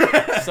 Yeah,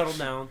 settle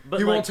down. But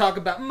he won't talk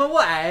about my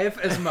wife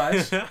as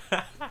much.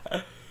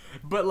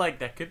 But like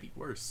that could be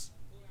worse.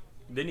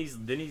 Then he's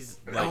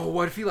like, oh,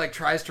 what if he like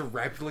tries to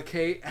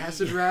replicate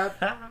Acid Rap?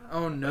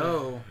 Oh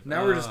no!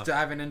 Now we're just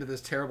diving into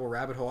this terrible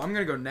rabbit hole. I'm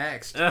gonna go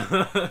next,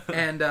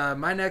 and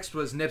my next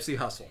was Nipsey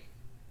Hussle.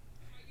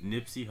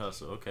 Nipsey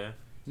Hussle, okay.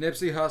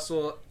 Nipsey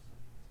Hussle,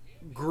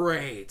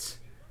 great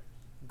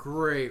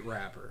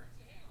rapper,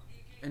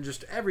 and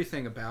just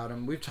everything about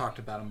him. We've talked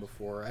about him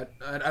before.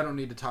 I don't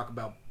need to talk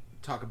about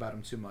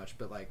him too much,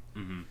 but like,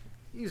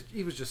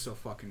 he was just so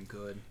fucking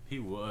good. He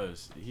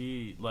was.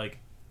 He like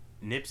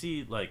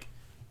Nipsey like.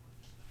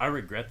 I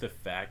regret the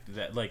fact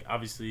that, like,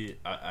 obviously,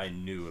 I've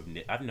known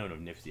of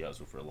Nipsey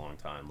Hussle for a long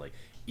time. Like,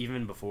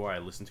 even before I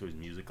listened to his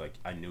music, like,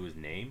 I knew his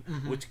name,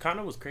 which kind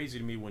of was crazy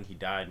to me when he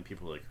died, and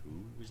people were like,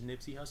 "Who was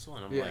Nipsey Hussle?"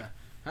 And I'm like,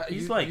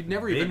 "He's you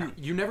never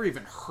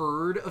even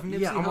heard of Nipsey Hussle?"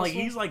 Yeah, I'm like,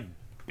 he's like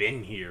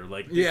been here.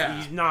 Like, he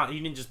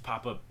didn't just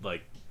pop up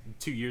like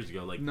 2 years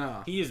ago. Like,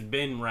 no, he has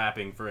been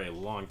rapping for a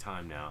long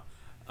time now.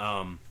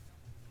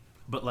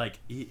 But like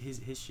his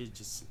shit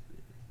just.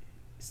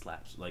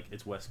 Slaps. Like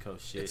it's West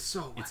Coast shit. It's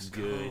so West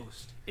good.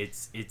 Coast.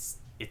 It's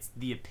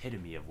the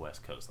epitome of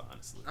West Coast,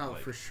 honestly. Oh,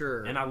 like, for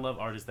sure. And I love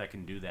artists that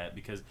can do that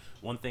because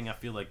one thing I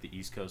feel like the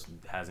East Coast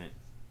hasn't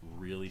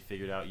really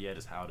figured out yet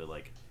is how to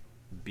like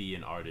be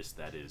an artist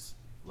that is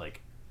like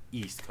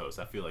East Coast.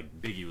 I feel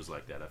like Biggie was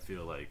like that. I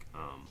feel like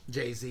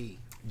Jay-Z,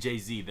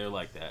 they're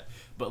like that.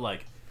 But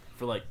like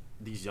for like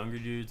these younger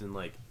dudes and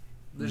like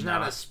there's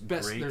not a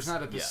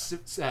specific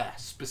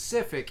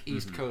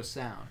East Coast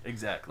sound.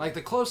 Exactly. Like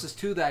the closest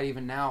to that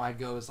even now I'd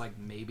go is like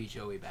maybe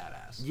Joey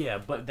Badass. Yeah,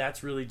 but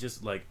that's really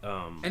just like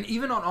and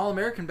even on All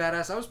American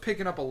Badass I was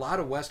picking up a lot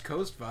of West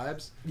Coast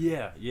vibes.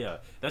 Yeah.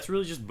 That's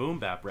really just boom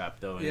bap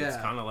rap though. And it's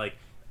kind of like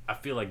I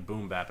feel like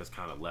boom bap has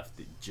kind of left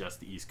just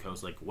the East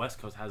Coast. Like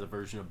West Coast has a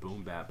version of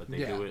boom bap, but they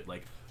do it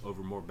like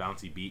over more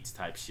bouncy beats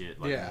type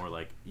shit, like more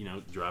like, you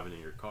know, driving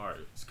in your car.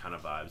 It's kind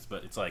of vibes,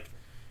 but it's like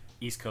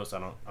East Coast, I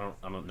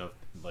don't know if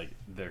like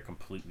they're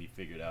completely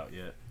figured out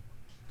yet.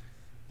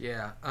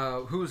 Yeah.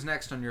 Who's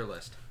next on your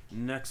list?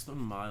 Next on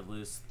my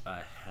list,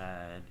 I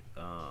had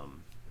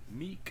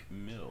Meek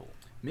Mill.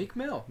 Meek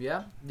Mill,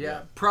 yeah.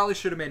 Probably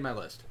should have made my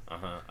list.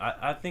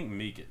 I think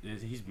Meek,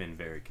 he's been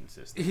very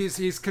consistent.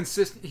 He's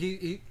consistent.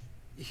 He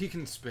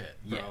can spit,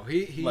 bro.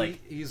 Yeah.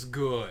 He's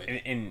good.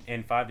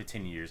 In 5 to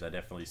 10 years, I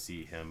definitely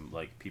see him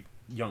like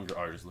younger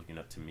artists looking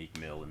up to Meek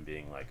Mill and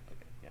being like.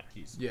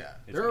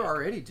 There are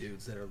already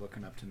dudes that are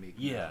looking up to Meek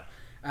Mill. Yeah.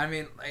 I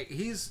mean, like,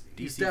 he's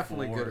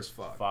definitely good as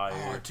fuck. Fire.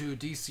 Oh, dude,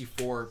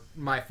 DC4,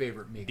 my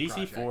favorite Meek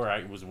project.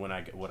 DC4 was when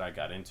I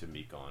got into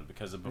Meek on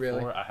because before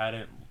really?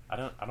 I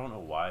don't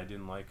know why I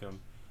didn't like him.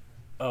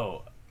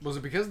 Oh, was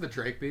it because of the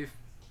Drake beef?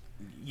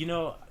 You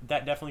know,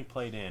 that definitely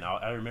played in.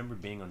 I remember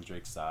being on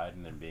Drake's side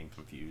and then being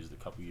confused a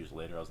couple years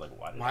later. I was like,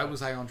 why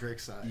was I on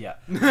Drake's side? Yeah.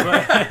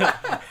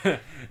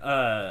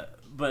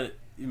 But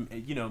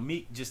you know,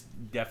 Meek just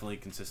definitely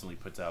consistently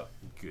puts out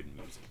good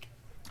music.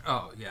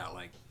 Oh, yeah,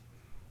 like,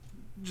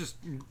 just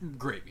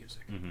great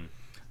music.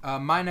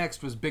 My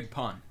next was Big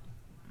Pun.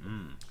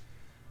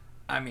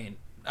 I mean,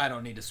 I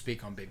don't need to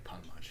speak on Big Pun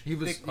much. He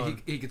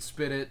could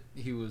spit it.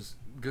 He was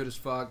good as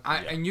fuck.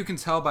 And you can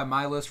tell by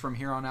my list from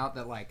here on out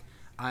that, like,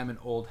 I'm an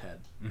old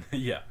head.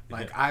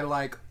 I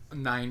like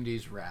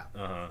 90s rap.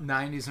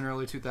 90s and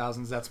early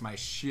 2000s, that's my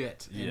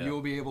shit. And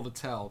you'll be able to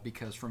tell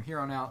because from here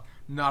on out,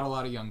 not a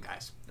lot of young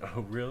guys.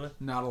 Oh, really?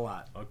 Not a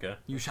lot. Okay.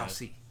 You shall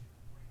see.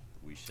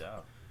 We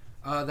shall.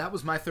 That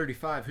was my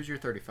 35. Who's your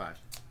 35?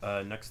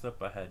 Next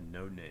up, I had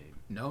No Name.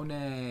 No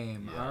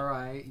Name. Yeah. All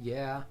right.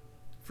 Yeah,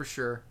 for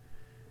sure.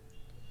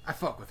 I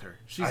fuck with her.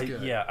 She's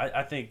good. Yeah,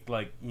 I think,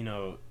 like, you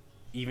know,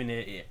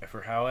 even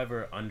for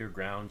however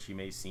underground she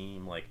may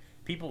seem, like,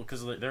 people,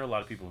 because there are a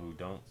lot of people who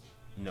don't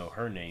know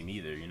her name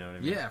either, you know what I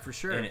mean? Yeah, for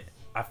sure. And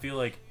I feel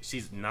like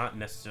she's not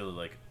necessarily,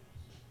 like,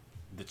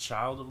 the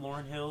child of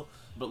Lauryn Hill,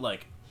 but,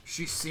 like,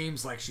 She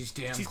seems like she's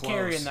damn she's close.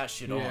 carrying that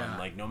shit on,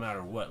 like, no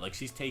matter what. Like,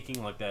 she's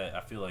taking, like, that,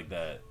 I feel like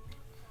that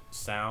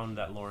sound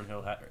that Lauryn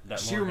Hill had.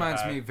 She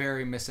reminds me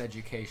very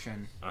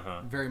Miseducation.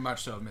 Very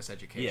much so of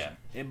Miseducation.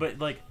 Yeah. But,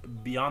 like,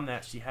 beyond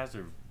that, she has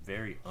her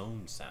very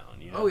own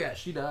sound, you know? Oh, yeah,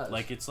 she does.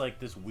 Like, it's like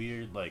this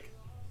weird, like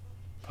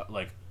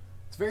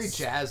it's very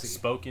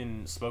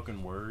jazzy.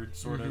 Spoken word,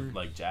 sort of,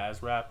 like,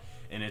 jazz rap.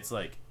 And it's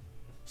like,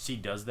 she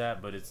does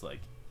that, but it's, like,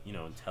 you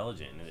know,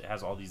 intelligent. And it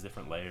has all these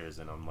different layers.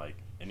 And I'm like,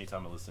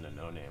 anytime I listen to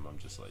No Name, I'm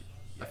just like,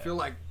 yeah. I feel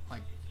like,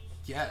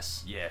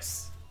 yes.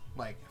 Yes.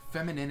 Like,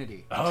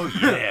 femininity. Oh,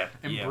 yeah.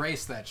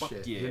 Embrace that Fuck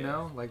shit, yeah. you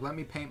know? Like, let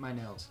me paint my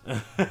nails.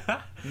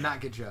 Not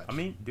get judged. I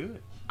mean, do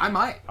it. I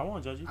might. I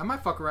won't judge you. I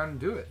might fuck around and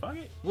do it. Fuck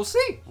it. We'll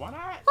see. Why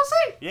not? We'll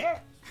see. Yeah.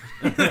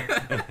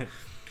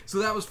 So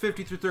that was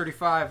 50 through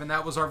 35, and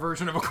that was our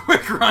version of a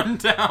quick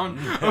rundown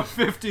of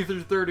 50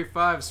 through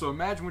 35. So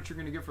imagine what you're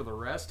going to get for the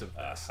rest of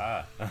this.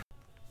 In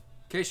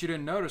case you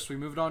didn't notice, we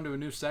moved on to a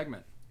new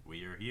segment.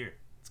 We are here.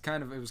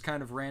 It was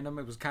kind of random.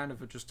 It was kind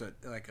of just a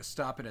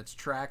stop in its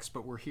tracks,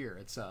 but we're here.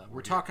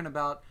 We're talking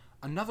about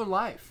another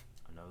life.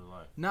 Another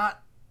life.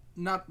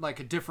 Not like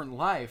a different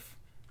life.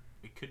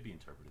 It could be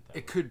interpreted that way.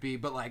 It could be,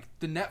 but like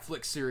the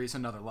Netflix series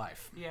Another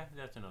Life. Yeah,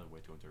 that's another way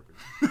to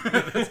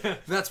interpret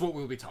it. That's what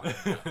we'll be talking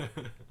about.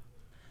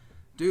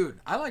 Dude,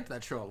 I liked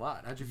that show a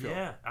lot. How'd you feel?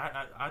 Yeah,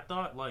 I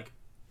thought, like,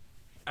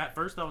 at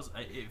first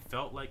it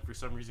felt like for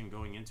some reason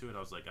going into it,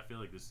 I was like, I feel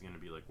like this is going to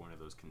be like one of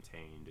those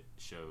contained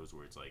shows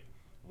where it's like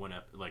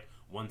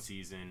one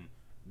season,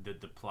 the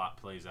plot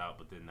plays out,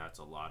 but then that's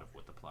a lot of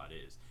what the plot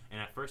is. And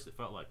at first it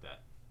felt like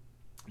that.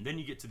 And then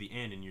you get to the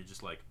end and you're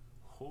just like,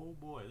 oh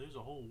boy, there's a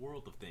whole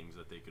world of things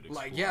that they could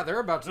explore. Like, yeah, they're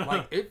about to,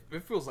 like, it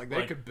feels like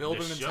they could build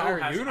an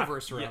entire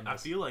universe around this. I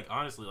feel like,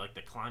 honestly, like,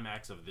 the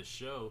climax of this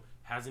show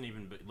hasn't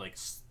even, like,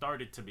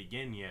 started to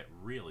begin yet,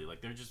 really.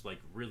 Like, they're just, like,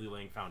 really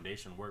laying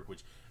foundation work,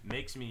 which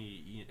makes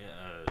me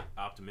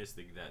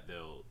optimistic that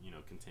they'll, you know,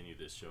 continue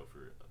this show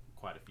for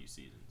quite a few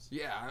seasons.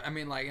 Yeah, I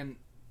mean, like, and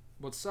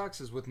what sucks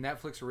is with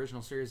Netflix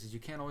original series is you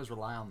can't always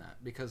rely on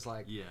that because,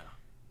 like... Yeah.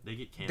 They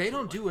get canceled. They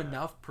don't do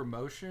enough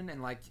promotion,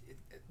 and, like...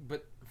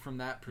 But from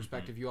that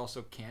perspective, you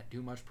also can't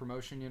do much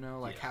promotion, you know?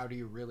 Like, how do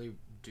you really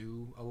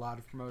do a lot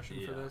of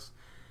promotion for this?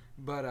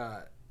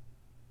 But,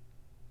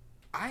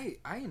 I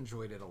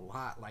enjoyed it a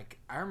lot. Like,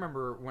 I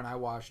remember when I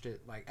watched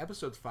it, like,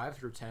 episodes 5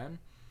 through 10,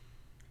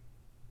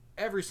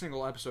 every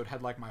single episode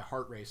had, like, my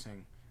heart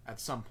racing at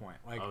some point.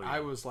 Like,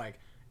 I was, like,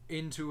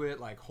 into it,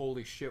 like,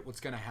 holy shit, what's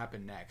gonna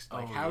happen next?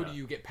 Like, how do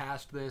you get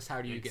past this?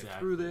 How do you get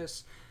through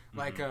this?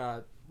 Like,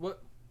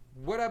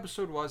 what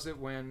episode was it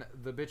when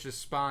the bitch's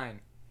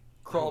spine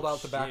crawled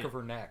out the back of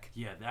her neck?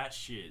 Yeah, that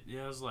shit.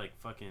 Yeah, it was like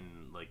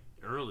fucking like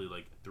early,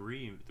 like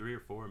three or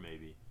four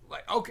maybe.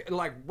 Like, okay,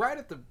 like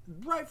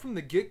right from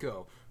the get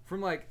go,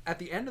 from like at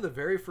the end of the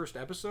very first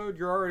episode,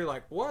 you're already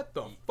like, what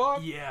the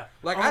fuck? Yeah.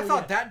 Like I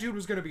thought that dude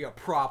was gonna be a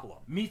problem.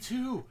 Me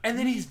too. And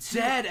then he's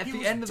dead at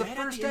the end of the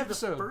first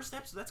episode.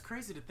 That's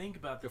crazy to think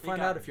about. You'll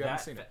find out if you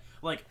haven't seen it.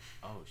 Like,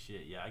 oh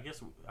shit, yeah. I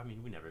guess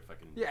we never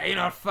fucking. Yeah, you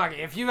know, fuck it.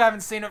 If you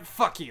haven't seen it,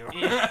 fuck you.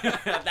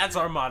 That's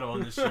our motto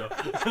on this show.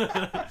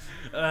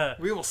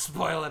 We will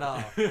spoil it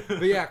all.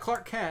 But yeah,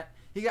 Clark Kent.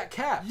 He got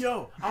capped.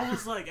 Yo, I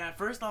was like, at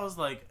first I was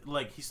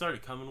like he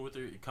started coming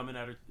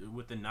at her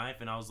with the knife,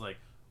 and I was like,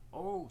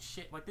 oh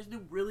shit, like this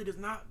dude really does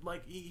not,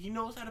 like, he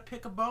knows how to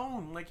pick a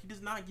bone, like he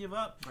does not give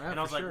up. Yeah, and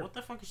I was like, what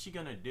the fuck is she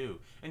gonna do?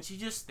 And she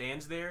just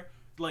stands there,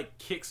 like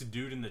kicks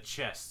dude in the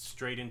chest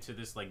straight into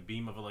this like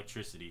beam of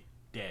electricity,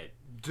 dead.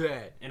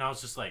 And I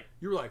was just like,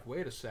 you were like,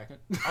 wait a second.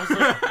 I was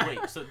like,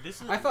 wait, so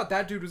this is, I thought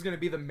that dude was gonna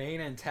be the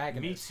main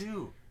antagonist.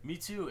 Me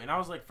too. And I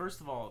was like,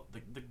 first of all,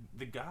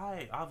 the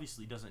guy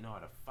obviously doesn't know how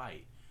to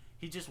fight.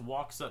 He just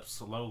walks up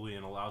slowly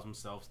and allows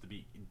himself to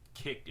be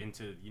kicked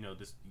into, you know,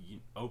 this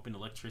open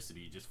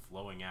electricity just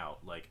flowing out.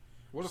 Like,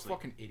 what a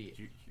fucking idiot.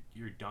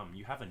 You're dumb.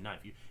 You have a knife.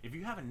 If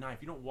you have a knife,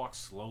 you don't walk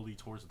slowly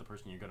towards the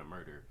person you're gonna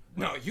murder.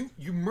 No,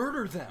 you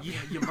murder them. Yeah,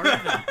 you murder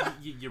them.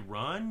 You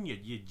run.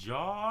 You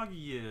jog.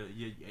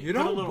 You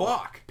don't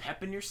walk.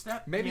 Pep in your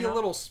step. Maybe a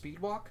little speed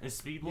walk. A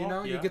speed walk. You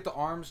know, you get the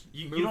arms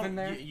moving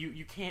there.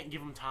 You can't give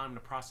them time to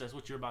process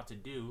what you're about to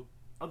do.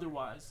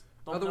 Otherwise,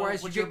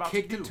 you get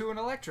kicked into an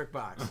electric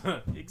box.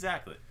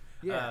 Exactly.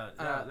 Yeah.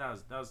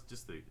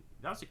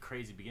 That was a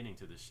crazy beginning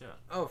to this show.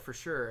 Oh, for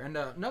sure. And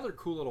another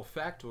cool little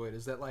factoid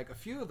is that like a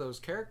few of those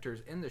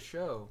characters in the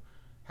show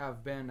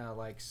have been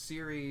like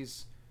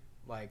series,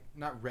 like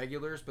not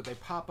regulars, but they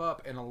pop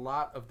up in a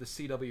lot of the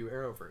CW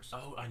Arrowverse.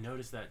 Oh, I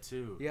noticed that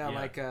too. Yeah.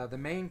 Like the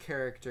main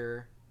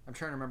character, I'm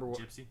trying to remember what.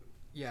 Gypsy.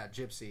 Yeah,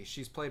 Gypsy.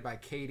 She's played by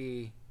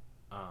Katie.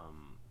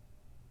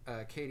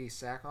 Katie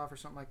Sackhoff or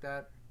something like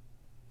that.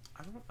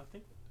 I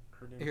think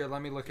her name. Here,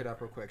 let me look it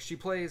up real quick. She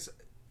plays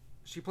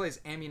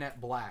Amunet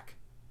Black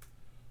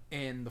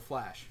in The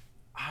Flash.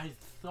 I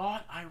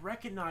thought I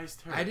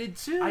recognized her. I did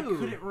too.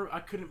 I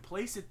couldn't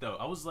place it though.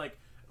 I was like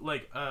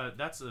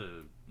that's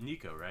a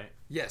Nico, right?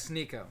 Yes,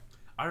 Nico.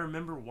 I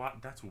remember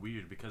that's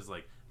weird because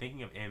like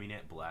thinking of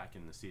Amunet Black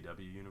in the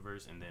CW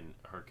universe and then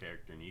her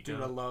character Nico.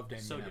 Dude, I loved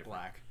Amunet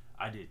Black.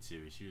 I did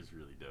too. She was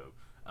really dope.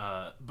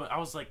 But I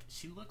was like,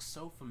 she looks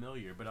so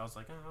familiar. But I was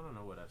like, I don't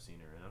know what I've seen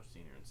her in. I've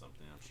seen her in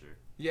something, I'm sure.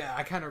 Yeah,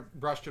 I kind of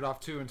brushed it off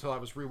too until I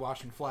was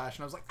rewatching Flash,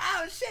 and I was like,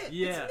 oh shit,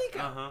 Yeah. it's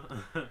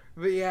Nico.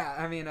 But yeah,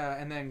 I mean,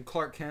 and then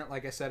Clark Kent,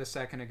 like I said a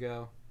second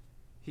ago,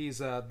 he's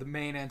the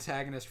main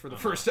antagonist for the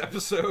first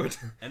episode.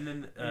 And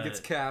then he gets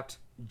capped.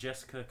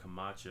 Jessica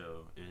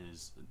Camacho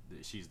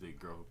she's the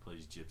girl who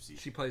plays Gypsy.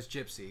 She plays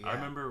Gypsy. Yeah. I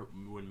remember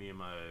when me and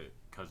my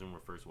cousin were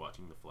first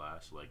watching The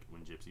Flash, like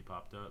when Gypsy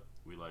popped up,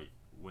 we like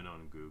went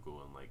on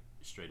Google and like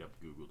straight up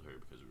Googled her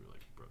because we were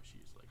like, bro,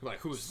 she's like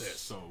who is this?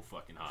 So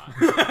fucking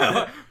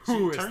hot.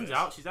 Turns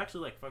out she's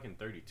actually like fucking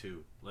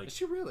 32. Like, is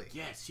she really?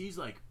 Yeah, she's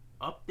like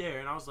up there,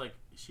 and I was like,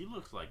 she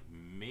looks like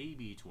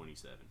maybe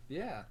 27.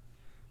 Yeah.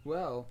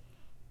 Well,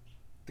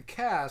 the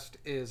cast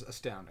is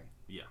astounding.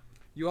 Yeah.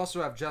 You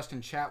also have Justin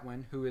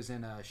Chatwin, who is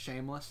in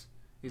Shameless.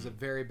 He's a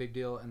very big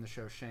deal in the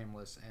show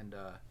Shameless, and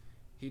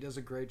he does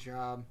a great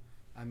job.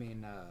 I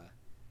mean,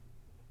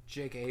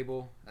 Jake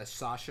Abel as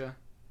Sasha.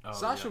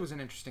 Sasha was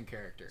an interesting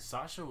character.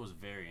 Sasha was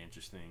very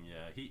interesting.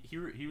 Yeah,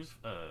 he was.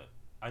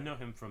 I know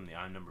him from the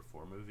I'm Number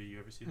 4 movie. You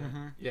ever see that?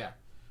 Mm-hmm. Yeah.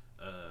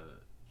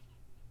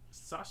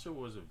 Sasha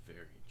was a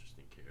very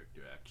interesting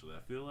character. Actually,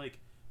 I feel like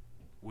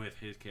with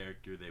his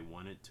character, they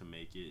wanted to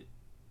make it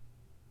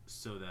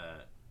so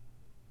that.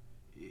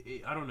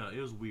 I don't know. It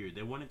was weird.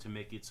 They wanted to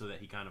make it so that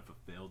he kind of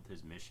fulfilled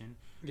his mission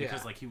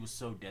because like he was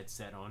so dead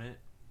set on it.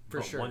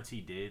 For sure. Once he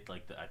did,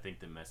 like I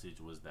think the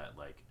message was that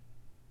like,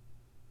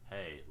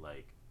 hey,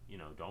 like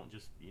don't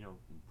just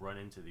run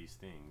into these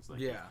things.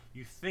 Like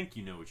you think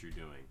you know what you're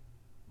doing,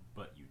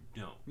 but you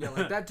don't. Yeah,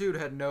 like that dude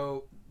had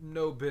no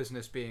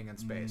business being in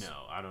space.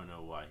 No, I don't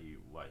know why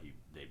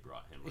they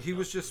brought him. He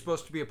was just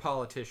supposed to be a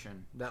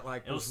politician that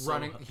like was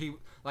running. He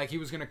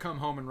was gonna come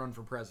home and run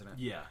for president.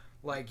 Yeah.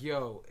 Like,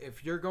 yo,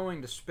 if you're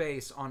going to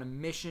space on a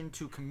mission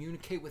to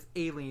communicate with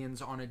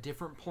aliens on a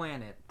different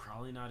planet...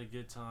 Probably not a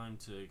good time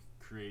to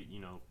create,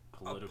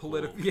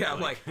 political... Yeah,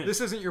 like,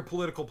 this isn't your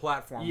political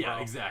platform, yeah,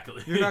 bro.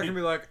 Exactly. You're not going to be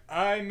like,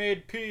 I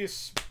made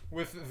peace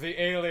with the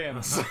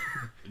aliens.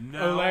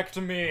 No. Elect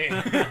me.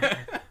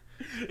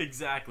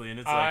 Exactly,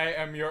 and it's I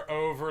am your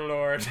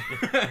overlord.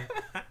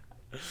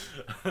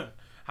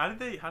 How did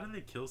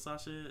they kill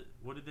Sasha?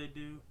 What did they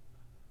do?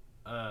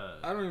 I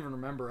don't even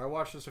remember. I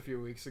watched this a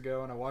few weeks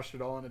ago, and I watched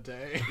it all in a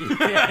day.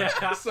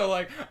 Yeah. So,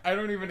 like, I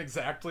don't even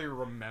exactly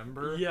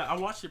remember. Yeah, I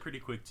watched it pretty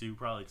quick, too.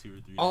 Probably 2 or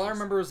 3 All days. I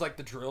remember is, like,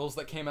 the drills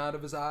that came out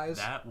of his eyes.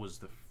 That was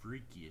the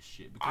freakiest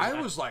shit. I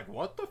was like,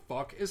 what the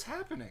fuck is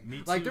happening? Me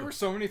too. Like, there were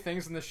so many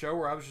things in the show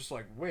where I was just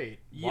like, wait,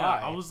 yeah, why?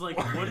 I was like,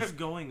 what is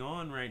going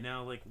on right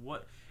now? Like,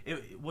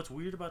 what's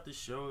weird about this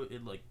show,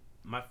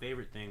 my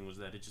favorite thing was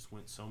that it just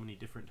went so many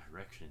different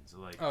directions.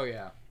 Like, oh,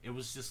 yeah. It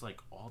was just,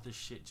 like, all this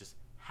shit just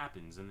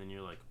happens, and then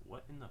you're like,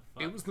 what in the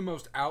fuck? It was the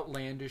most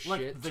outlandish like,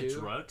 shit, the too.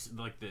 drugs,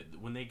 like,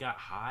 when they got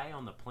high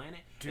on the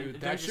planet. Dude,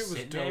 and that shit was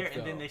dope, there, though.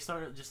 And then they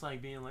started just,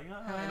 like, being like,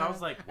 and I was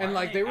like, and,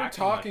 like, they were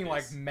talking,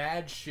 like,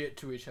 mad shit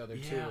to each other,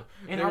 too.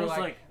 And I was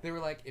like... They were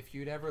like, if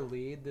you'd ever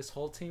lead, this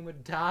whole team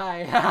would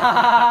die.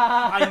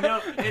 I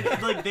know.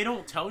 And, like, they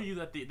don't tell you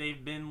that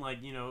they've been, like,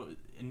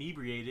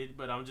 inebriated,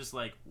 but I'm just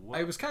like, what?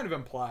 It was kind of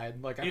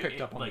implied. Like, I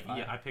picked up on the vibe.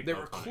 Yeah, I picked they up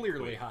were on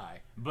clearly it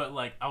high. But,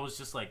 like, I was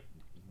just like,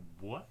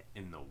 what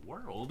in the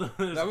world?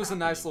 That was a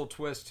nice little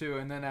twist, too.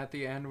 And then at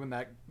the end, when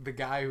the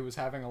guy who was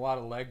having a lot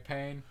of leg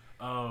pain...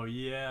 Oh,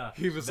 yeah.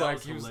 He was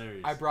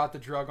hilarious. I brought the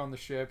drug on the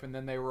ship, and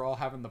then they were all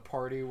having the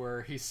party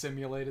where he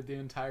simulated the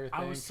entire thing.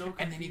 I was so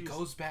confused. And then he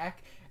goes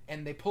back,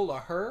 and they pull a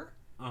her.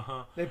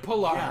 Uh-huh. They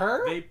pull a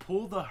her? They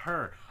pull the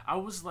her. I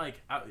was like,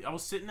 I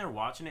was sitting there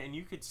watching it, and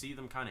you could see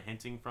them kind of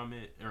hinting it from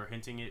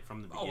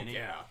the beginning. Oh,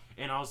 yeah.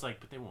 And I was like,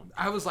 but they won't.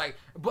 I was like,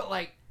 but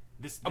like,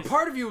 this a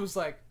part of you was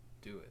like,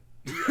 do it.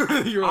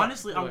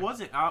 Honestly, I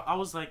wasn't. I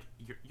was like,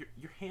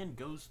 your hand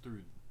goes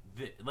through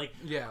this. Like,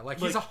 yeah, like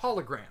he's a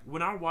hologram.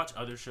 When I watch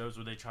other shows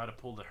where they try to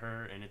pull the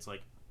her, and it's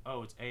like,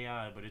 oh, it's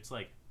AI, but it's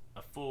like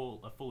a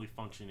fully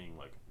functioning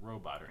like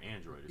robot or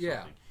android or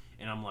something.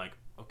 And I'm like,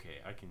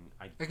 okay,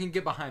 I can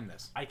get behind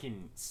this. I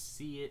can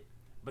see it,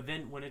 but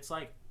then when it's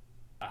like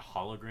a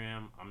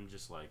hologram, I'm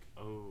just like,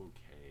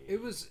 okay.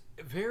 It was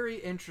very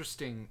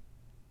interesting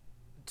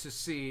to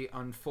see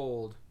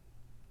unfold,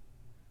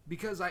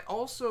 because I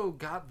also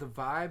got the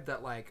vibe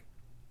that, like,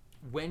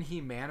 when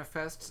he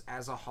manifests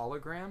as a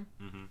hologram,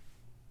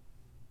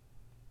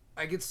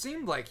 like, it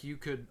seemed like you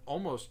could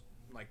almost,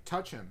 like,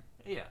 touch him.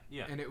 Yeah,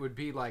 yeah. And it would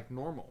be, like,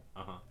 normal.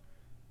 Uh-huh.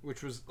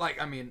 Which was,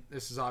 like, I mean,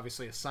 this is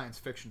obviously a science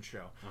fiction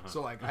show,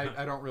 so, like,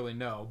 I don't really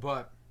know,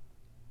 but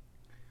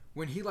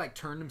when he, like,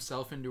 turned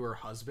himself into her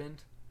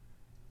husband...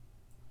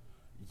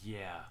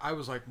 Yeah. I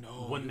was like,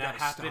 no, when that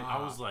happened,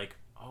 stop. I was like,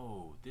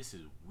 oh, this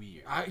is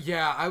weird.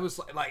 I was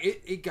like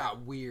it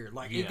got weird.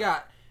 Like, it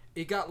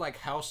got like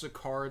House of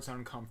Cards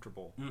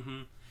uncomfortable.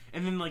 Mm-hmm.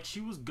 And then, like, she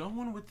was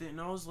going with it,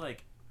 and I was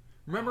like...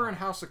 Remember in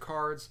House of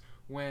Cards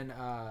when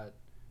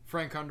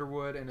Frank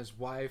Underwood and his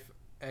wife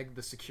egged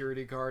the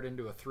security guard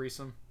into a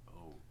threesome?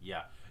 Oh,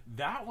 yeah.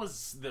 That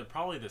was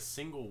probably the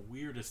single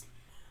weirdest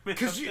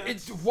Because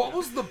what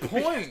was the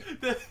point?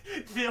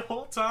 the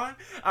whole time?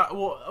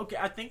 Well, okay,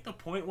 I think the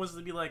point was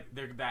to be like,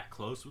 they're that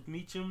close with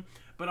Meachum.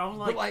 But I was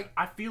like,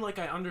 I feel like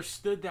I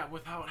understood that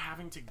without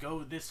having to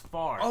go this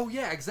far. Oh,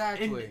 yeah,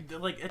 exactly.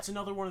 And, like, it's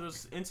another one of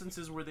those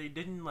instances where they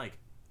didn't, like,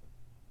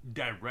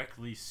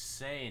 directly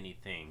say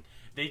anything.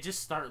 They just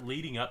start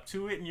leading up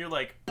to it, and you're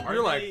like, you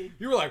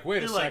were like,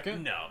 wait a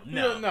second. No.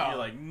 No. You're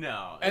like,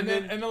 no. And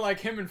then like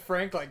him and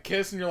Frank like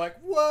kiss, and you're like,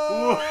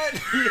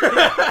 what?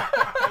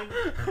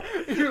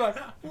 You're like,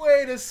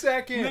 wait a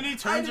second. And then he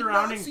turns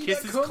around and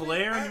kisses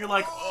Claire, and you're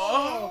like,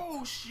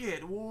 oh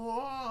shit,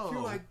 whoa.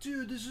 You're like,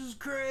 dude, this is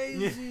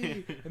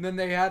crazy. And then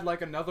they had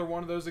like another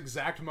one of those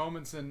exact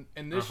moments in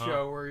this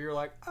show where you're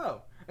like,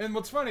 oh. And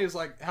what's funny is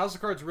like House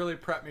of Cards really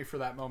prepped me for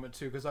that moment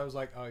too, because I was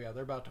like, oh yeah,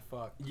 they're about to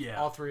fuck.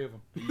 Yeah, all three of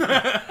them.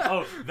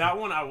 Oh, that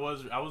one I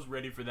was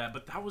ready for that,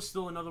 but that was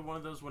still another one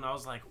of those when I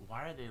was like,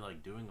 why are they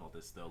like doing all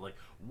this though? Like,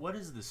 what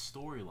is the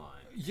storyline?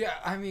 Yeah,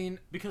 I mean,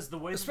 because the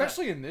way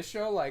especially in this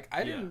show, like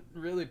I didn't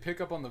really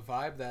pick up on the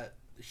vibe that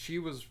she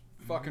was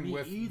fucking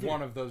with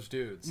one of those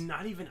dudes.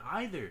 Not even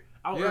either.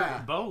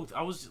 Both.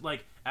 I was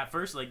like, at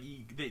first, like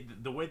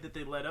the way that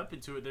they led up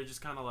into it, they're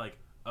just kind of like,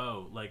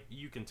 oh, like,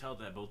 you can tell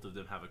that both of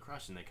them have a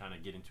crush, and they kind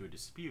of get into a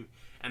dispute.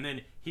 And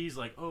then he's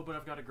like, oh, but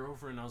I've got a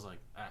girlfriend. And I was like,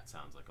 that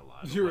sounds like a lie.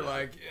 You were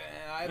like,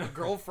 yeah, I have a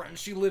girlfriend.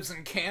 She lives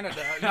in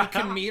Canada. You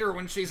can meet her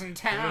when she's in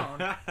town.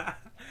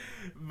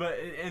 But,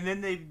 and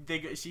then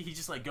he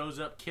just, like, goes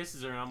up,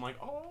 kisses her, and I'm like,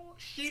 oh,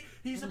 shit,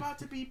 he's about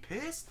to be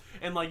pissed.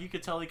 And, like, you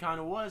could tell he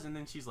kind of was. And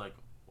then she's like,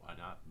 why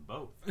not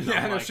both? And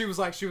yeah, no, like, she was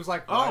like,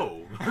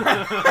 oh.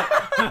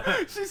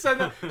 She said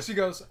that. She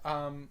goes,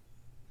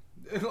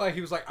 like,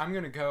 he was like, I'm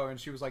gonna go, and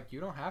she was like,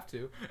 you don't have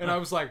to. And I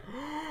was like,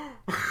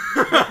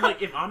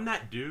 like, if I'm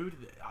that dude,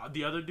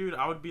 the other dude,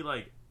 I would be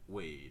like,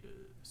 wait a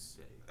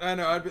second. I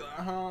know, I'd be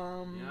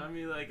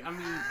like, Yeah,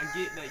 I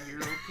get that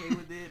you're okay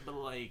with it, but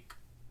like,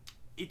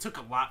 it took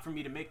a lot for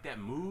me to make that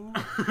move,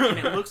 and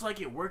it looks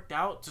like it worked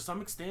out to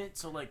some extent.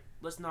 So like,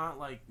 let's not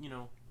like, you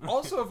know.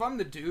 Also, if I'm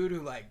the dude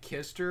who like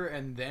kissed her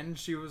and then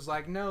she was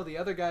like, no, the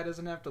other guy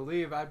doesn't have to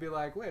leave, I'd be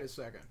like, wait a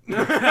second.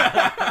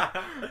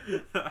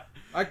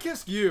 I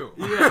kissed you.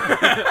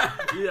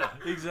 Yeah,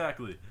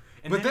 exactly.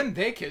 And but then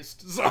they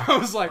kissed, so I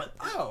was like,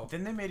 oh.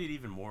 Then they made it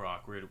even more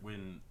awkward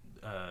when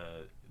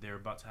they were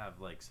about to have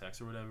like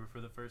sex or whatever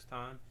for the first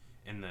time,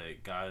 and the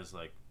guy's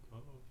like, oh,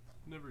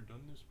 I've never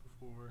done this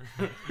before.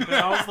 And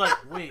I was like,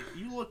 wait,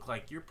 you look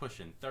like you're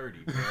pushing 30,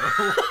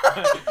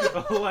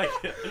 bro.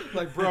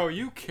 like, bro,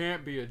 you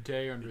can't be a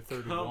day under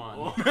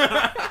 31.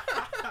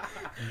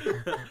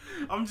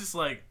 I'm just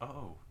like,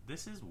 oh,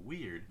 this is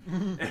weird.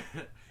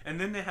 And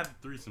then they had the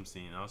threesome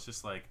scene. I was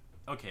just like,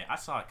 okay, I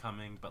saw it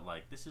coming, but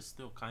like, this is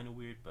still kind of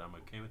weird, but I'm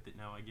okay with it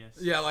now, I guess.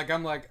 Yeah, like,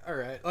 I'm like, all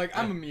right, like,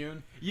 I'm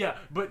immune. Yeah,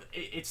 but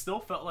it still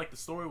felt like the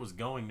story was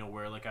going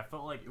nowhere. Like, I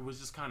felt like it was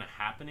just kind of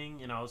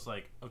happening, and I was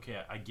like,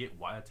 okay, I get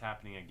why it's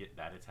happening, I get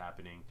that it's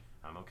happening,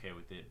 I'm okay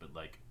with it, but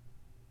like,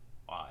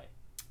 why?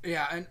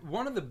 Yeah, and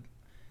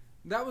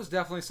that was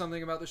definitely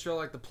something about the show.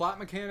 Like, the plot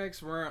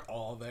mechanics weren't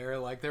all there.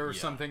 Like, there were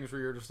some things where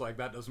you're just like,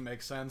 that doesn't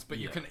make sense, but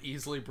you can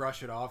easily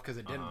brush it off because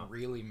it didn't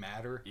really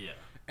matter. Yeah.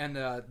 And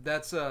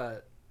that's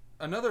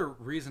another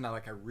reason I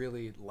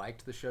really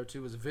liked the show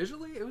too was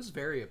visually it was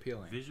very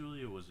appealing.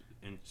 Visually, it was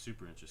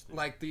super interesting.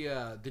 Like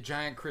the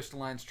giant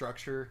crystalline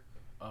structure.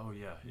 Oh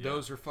yeah.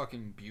 Those are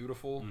fucking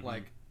beautiful. Mm-hmm.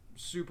 Like,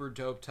 super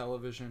dope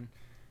television.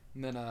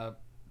 And then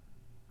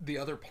the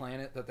other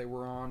planet that they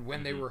were on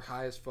when they were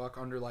high as fuck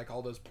under like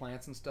all those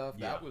plants and stuff.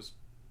 Yeah. That was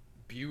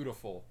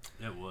beautiful.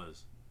 It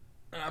was.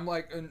 And I'm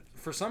like, and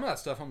for some of that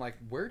stuff, I'm like,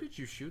 where did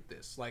you shoot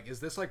this? Like, is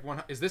this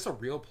a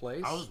real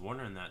place? I was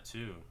wondering that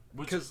too.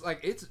 Because like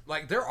it's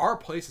like there are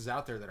places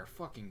out there that are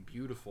fucking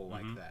beautiful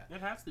like that. It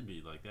has to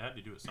be like they had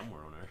to do it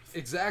somewhere on Earth.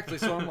 Exactly.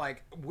 So I'm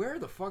like, where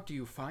the fuck do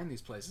you find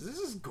these places? This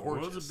is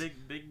gorgeous. The world's a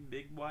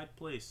big wide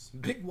place.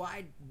 Big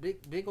wide,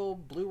 big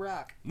old blue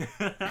rock.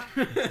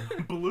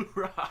 Blue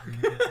rock.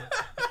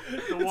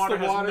 The water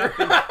has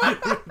nothing to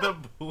do with the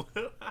blue.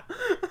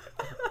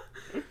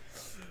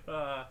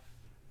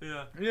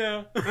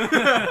 Yeah.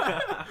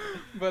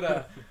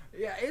 But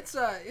yeah, it's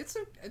a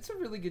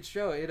really good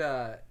show. It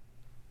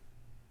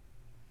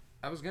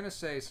I was gonna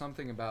say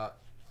something about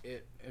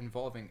it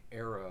involving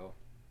Arrow.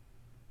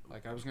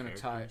 Like I was gonna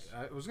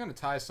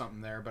tie something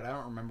there, but I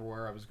don't remember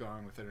where I was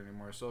going with it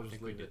anymore. So I'll just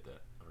leave it.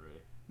 That already.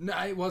 No,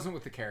 it wasn't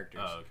with the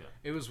characters. Oh, okay.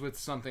 It was with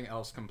something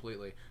else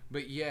completely.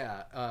 But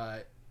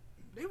yeah,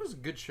 it was a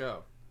good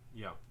show.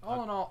 Yeah.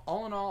 All in all,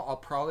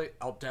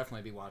 I'll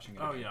definitely be watching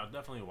it. Oh again. yeah, I'll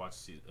definitely watch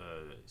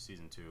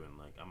season 2, and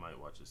like I might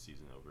watch this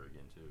season over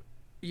again too.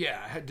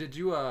 Yeah. Did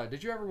you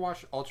ever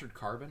watch Altered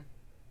Carbon?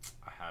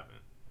 I haven't.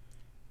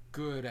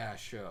 Good ass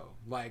show.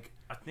 Like,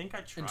 I think I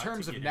tried. In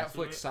terms of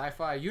Netflix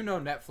sci-fi,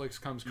 Netflix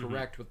comes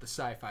correct with the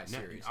sci-fi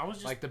series. I was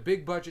just, like the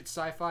big budget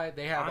sci-fi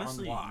they have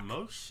honestly, on lock.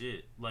 Most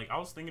shit. Like I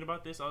was thinking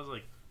about this, I was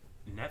like,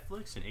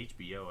 Netflix and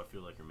HBO, I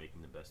feel like, are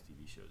making the best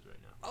TV shows right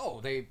now.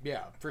 Oh,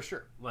 for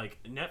sure. Like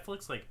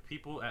Netflix, like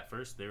people at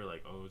first they were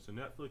like, "Oh, it's a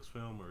Netflix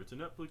film or it's a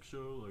Netflix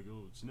show." Like,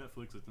 "Oh, it's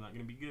Netflix, it's not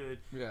gonna be good."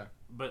 Yeah.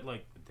 But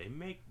like they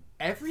make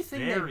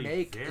everything they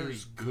make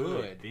is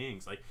good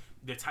things. Like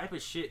the type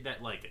of shit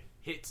that like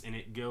hits and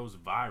it goes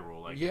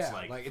viral. Like it's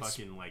like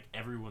fucking like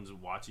everyone's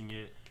watching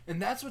it.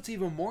 And that's what's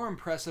even more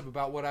impressive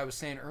about what I was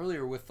saying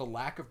earlier with the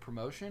lack of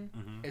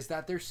promotion is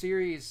that their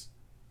series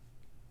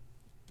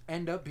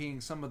end up being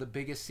some of the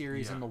biggest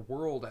series in the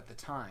world at the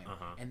time,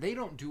 and they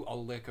don't do a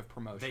lick of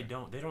promotion.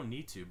 They don't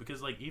need to,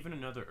 because like even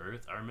Another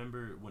Earth, I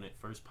remember when it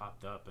first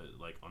popped up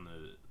like on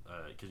the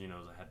because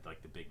I had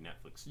like the big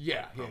Netflix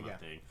promo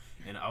thing,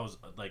 and I was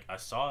like, I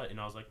saw it and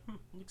I was like,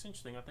 looks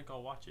interesting, I think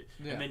I'll watch it.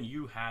 And then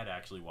you had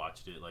actually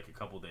watched it like a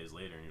couple days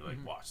later and you're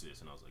like, watch this,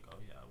 and I was like, oh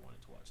yeah, I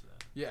wanted to watch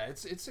that. Yeah,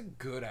 it's a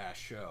good ass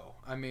show.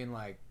 I mean,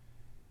 like,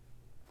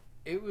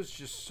 it was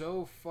just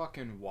so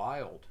fucking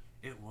wild.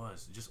 It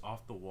was just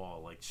off the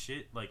wall, like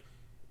shit. Like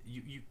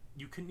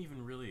you couldn't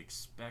even really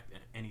expect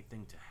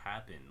anything to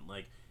happen.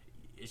 Like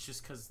it's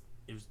just because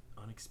it was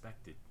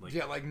unexpected. Like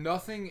like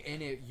nothing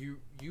in it.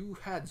 You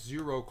had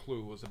zero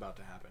clue was about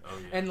to happen. Oh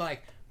yeah. And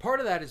like part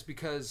of that is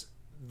because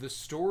the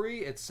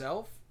story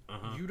itself,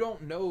 you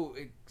don't know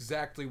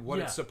exactly what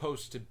it's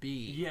supposed to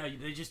be. Yeah,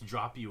 they just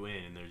drop you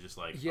in, and they're just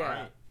like, all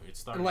right,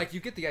 it's starting. And like you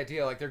get the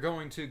idea, like they're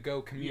going to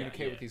go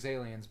communicate with these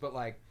aliens, but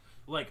like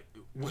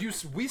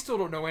we still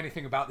don't know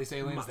anything about these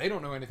aliens. They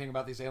don't know anything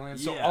about these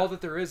aliens. So all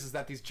that there is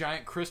that these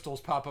giant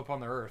crystals pop up on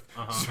the Earth.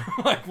 So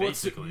like,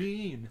 what's it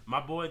mean? My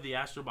boy, the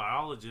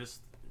astrobiologist,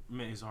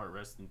 may his heart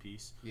rest in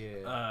peace.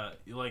 Yeah.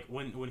 Like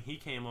when he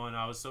came on,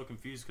 I was so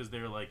confused because they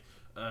were like,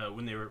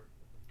 when they were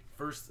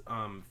first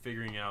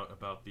figuring out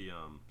about the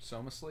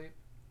Soma sleep.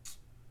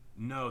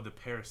 No, the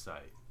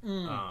parasite.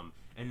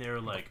 And they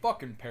were like,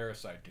 fucking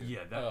parasite, dude.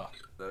 Yeah,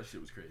 that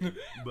shit was crazy.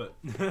 But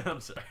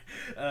I'm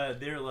sorry.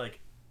 They were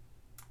like.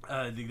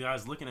 The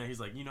guy's looking at it, he's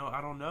like,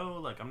 I don't know,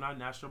 like I'm not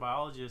an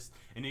astrobiologist,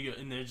 and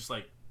they're just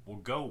like, well,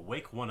 go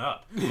wake one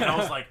up. And I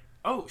was like,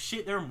 oh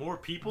shit, there are more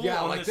people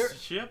on like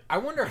this ship. I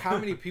wonder how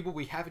many people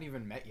we haven't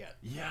even met yet.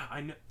 Yeah,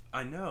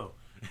 I know.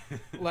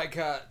 Like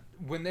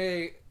when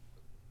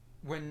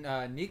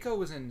Nico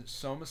was in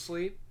Soma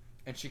sleep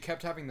and she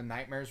kept having the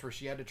nightmares where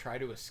she had to try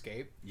to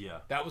escape. Yeah,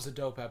 that was a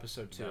dope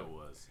episode too. That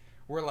was.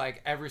 Where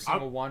like every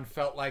single one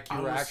felt like you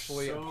were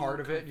actually a part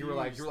of it. And you were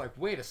like,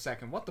 wait a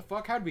second, what the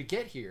fuck? How'd we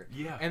get here?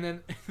 Yeah. And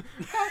then,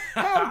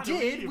 how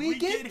did we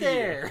get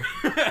there?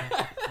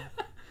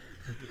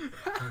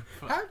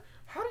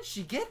 how did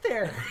she get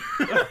there?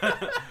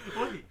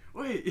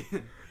 Wait.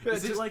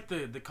 Is it like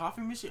the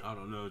coffee machine? I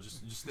don't know.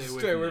 Just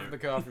stay away from the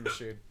coffee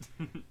machine.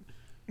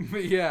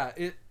 But yeah,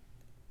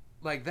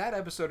 like that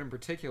episode in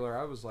particular,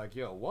 I was like,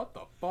 yo, what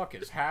the fuck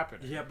is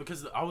happening? Yeah,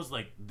 because I was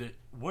like,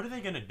 what are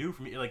they gonna do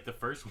for me? Like the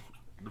first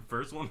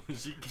one when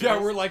she kills. Yeah,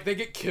 where like they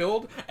get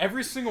killed,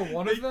 every single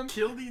one of them.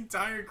 Kill the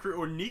entire crew,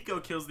 or Nico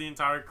kills the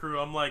entire crew.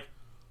 I'm like,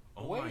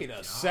 oh wait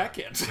a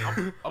second.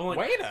 I'm like,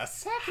 wait a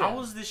second.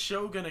 How is this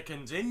show gonna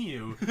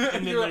continue? And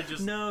then they're like,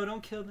 just no,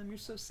 don't kill them. You're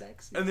so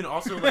sexy. And then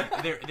also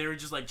like they were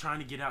just like trying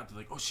to get out. They're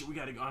like, oh shit, we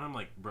gotta go. And I'm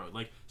like, bro,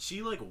 like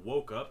she like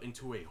woke up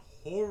into a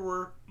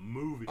horror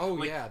movie. Oh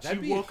like, yeah, she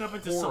woke up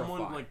into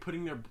someone like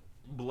putting their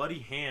bloody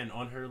hand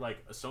on her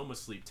like a Soma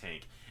sleep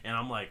tank, and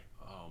I'm like,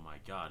 oh my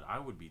god, I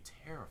would be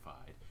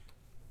terrified.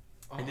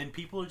 And then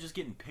people are just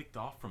getting picked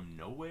off from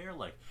nowhere.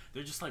 Like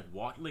they're just like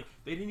walking. Like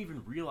they didn't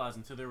even realize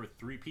until there were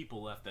 3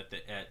 people left at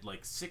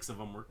like 6 of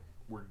them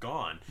were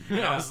gone.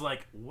 And I was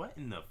like, what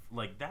in the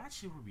like that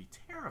shit would be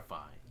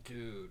terrifying,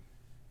 dude.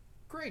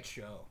 Great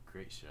show.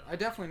 Great show. I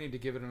definitely need to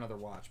give it another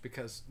watch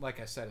because, like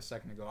I said a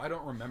second ago, I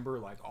don't remember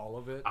like all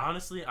of it.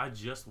 Honestly, I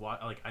just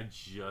watched. Like I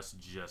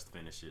just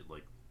finished it.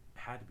 Like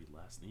had to be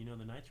last. The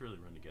nights really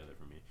run together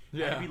for me.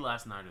 Yeah. Had to be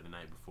last night or the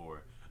night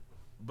before,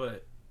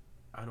 but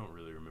I don't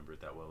really remember it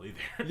that well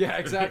either. Yeah,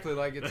 exactly.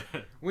 Like it's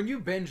when you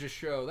binge a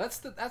show, that's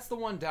the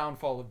one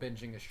downfall of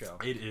binging a show.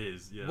 It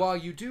is. Yeah. While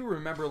you do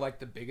remember like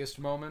the biggest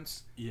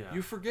moments,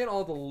 you forget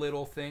all the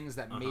little things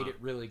that made it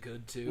really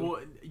good too.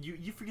 Well,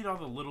 you forget all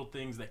the little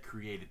things that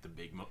created the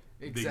big moments.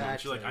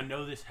 Exactly. You're like, I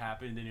know this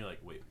happened, and you're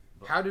like, wait,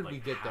 how did we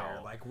get there?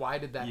 Like, why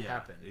did that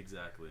happen?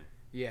 Exactly.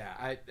 Yeah,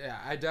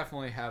 I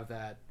definitely have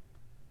that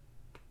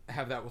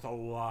with a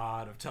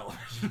lot of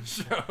television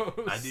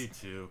shows. I do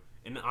too.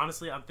 And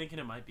honestly, I'm thinking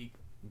it might be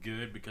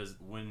good because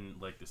when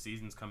like the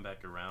seasons come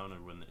back around or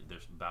when they're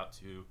about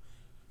to,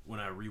 when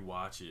I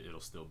rewatch it,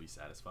 it'll still be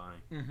satisfying.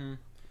 Mm-hmm.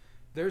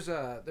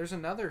 There's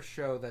another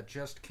show that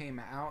just came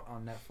out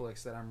on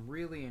Netflix that I'm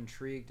really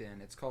intrigued in.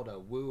 It's called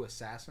Wu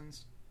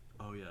Assassins.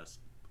 Oh yes,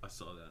 I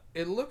saw that.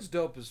 It looks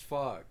dope as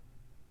fuck.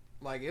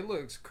 Like it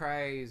looks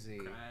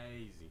crazy.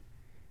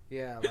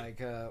 Yeah, like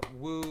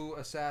Wu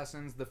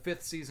Assassins. The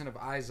 5th season of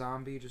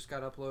iZombie just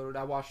got uploaded.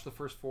 I watched the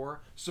first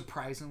 4.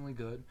 Surprisingly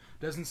good.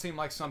 Doesn't seem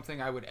like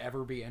something I would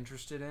ever be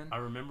interested in. I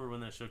remember when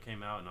that show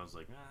came out and I was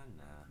like, nah.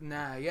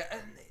 Nah, yeah.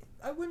 And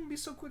I wouldn't be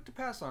so quick to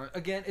pass on it.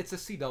 Again, it's a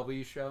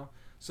CW show.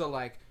 So,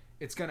 like,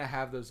 it's gonna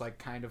have those like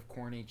kind of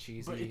corny,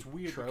 cheesy. But it's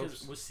weird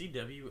tropes. because with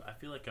CW, I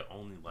feel like I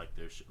only like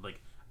their like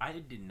I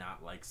did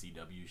not like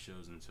CW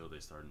shows until they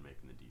started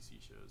making the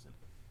DC shows, and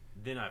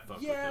then I fucked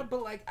with them. Yeah,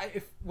 but like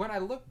when I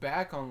look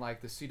back on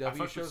like the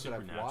CW shows that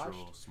I've watched,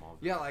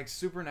 Smallville. like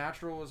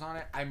Supernatural was on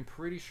it. I'm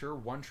pretty sure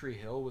One Tree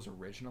Hill was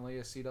originally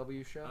a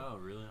CW show. Oh,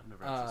 really? I've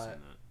never actually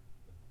seen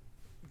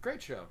that.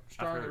 Great show.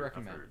 Strongly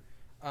recommend.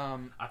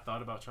 I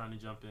thought about trying to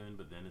jump in,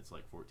 but then it's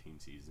like 14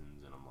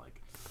 seasons, and I'm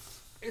like,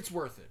 it's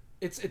worth it.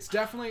 It's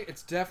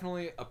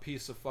definitely a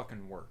piece of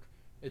fucking work.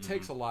 It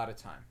takes a lot of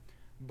time,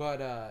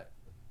 but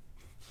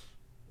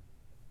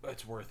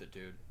it's worth it,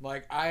 dude.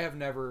 Like I have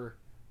never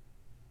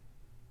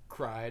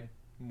cried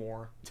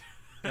more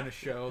in a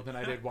show than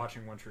I did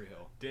watching One Tree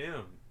Hill.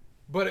 Damn.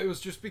 But it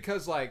was just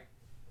because, like,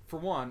 for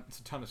one, it's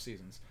a ton of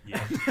seasons.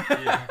 Yeah.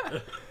 Yeah.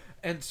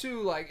 And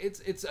two, like,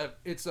 it's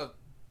a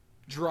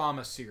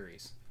drama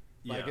series.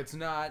 Like, it's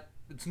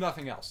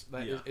nothing else.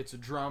 Like, Yeah. It's a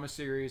drama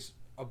series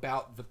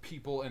about the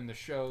people in the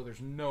show.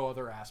 There's no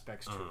other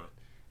aspects to it,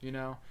 you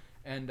know?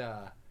 And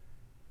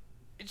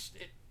it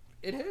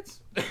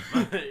hits.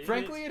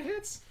 Frankly, it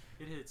hits.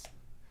 It hits.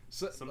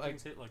 So, some like,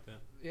 things hit like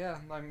that. Yeah,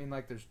 I mean,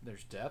 like,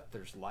 there's death,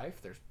 there's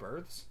life, there's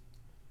births.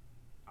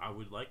 I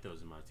would like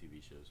those in my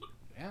TV shows.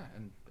 Yeah,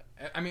 and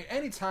I mean,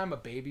 anytime a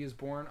baby is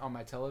born on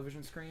my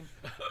television screen,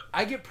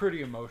 I get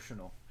pretty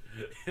emotional.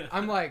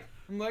 I'm like,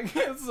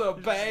 it's a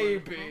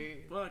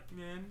baby. Fuck,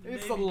 man.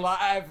 It's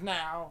alive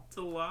now. It's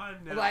alive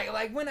now.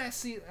 Like when I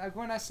see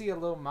a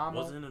little mama.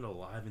 Wasn't it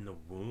alive in the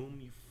womb?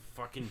 You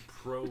fucking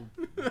pro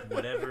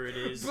whatever it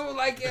is. But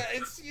like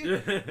it's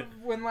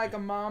when like a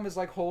mom is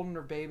like holding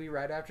her baby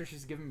right after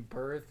she's giving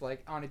birth,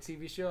 like on a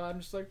TV show,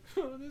 I'm just like,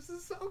 oh, this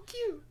is so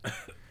cute.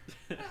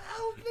 I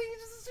don't think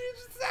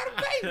it's not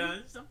a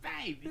baby. It's a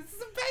baby. This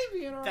is a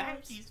baby in her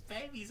arms.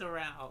 Babies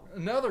around.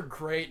 Another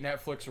great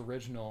Netflix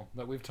original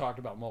that we've talked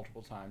about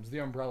multiple times, The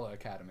Umbrella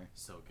Academy.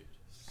 So good.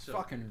 So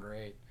fucking good.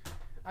 Great.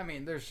 I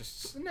mean, there's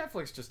just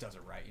Netflix just does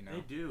it right, you know.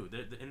 They do.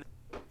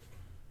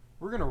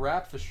 We're gonna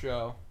wrap the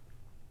show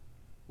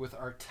with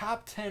our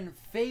top 10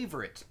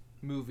 favorite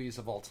movies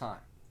of all time.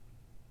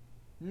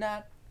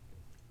 Not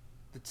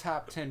the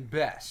top 10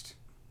 best.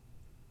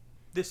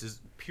 This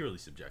is purely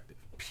subjective.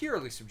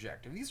 Purely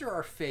subjective. These are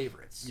our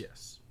favorites.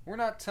 Yes. We're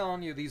not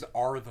telling you these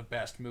are the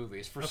best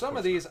movies. For some of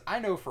course these, I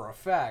know for a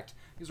fact,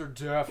 these are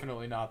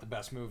definitely not the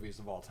best movies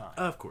of all time.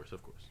 Of course.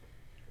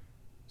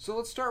 So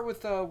let's start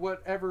with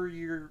whatever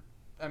you're...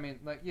 I mean,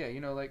 like, yeah,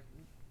 you know, like,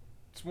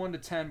 it's 1 to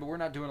 10, but we're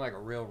not doing, like, a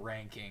real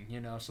ranking, you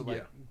know? So,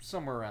 like,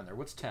 somewhere around there.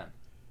 What's 10?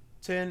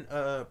 10,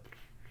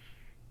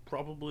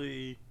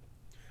 probably...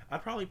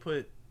 I'd probably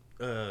put,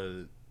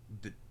 The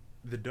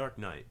Dark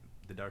Knight.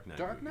 The Dark Knight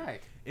Dark movie.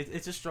 Knight.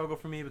 It's a struggle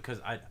for me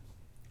because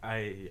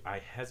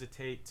I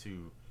hesitate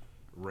to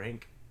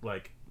rank,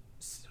 like,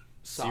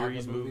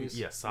 series movies.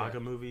 Yeah, saga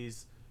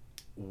movies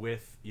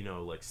with, you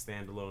know, like,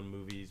 standalone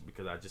movies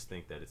because I just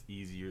think that it's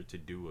easier to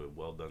do a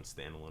well-done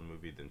standalone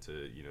movie than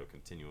to, you know,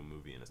 continue a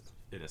movie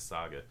in a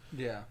saga.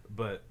 Yeah.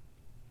 But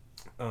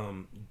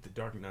The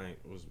Dark Knight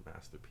was a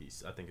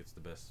masterpiece. I think it's the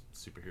best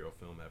superhero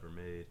film ever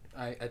made.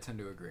 I tend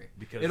to agree.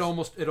 Because it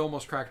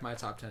almost cracked my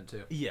top 10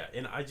 too. Yeah,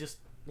 and I just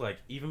like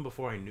even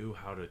before I knew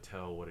how to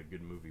tell what a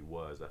good movie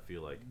was, I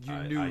feel like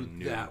I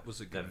knew that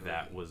was a good movie.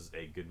 That was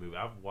a good movie.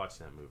 I've watched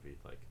that movie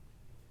like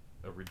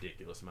a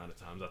ridiculous amount of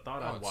times. I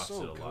thought I watched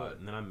it a lot,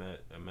 and then I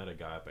met a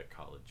guy up at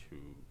college who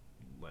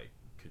like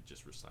could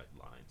just recite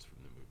lines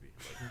from the movie.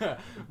 Like,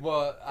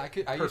 well,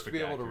 I used to be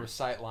able to actor.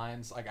 recite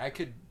lines. Like I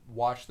could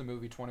watch the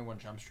movie 21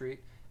 Jump Street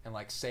and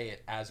like say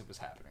it as it was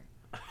happening.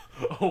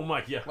 Oh my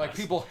god! Like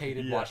people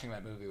hated watching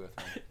that movie with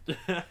me,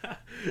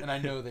 and I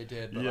know they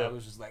did. But I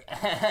was just like,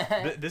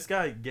 this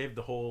guy gave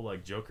the whole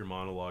like Joker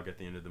monologue at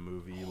the end of the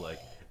movie. Like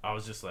I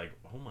was just like,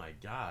 oh my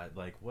god!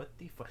 Like what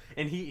the fuck?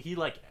 And he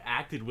like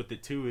acted with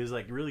it too. It was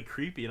like really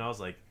creepy, and I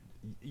was like,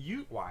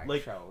 why?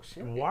 Like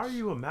why are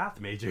you a math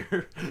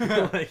major?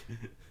 Like,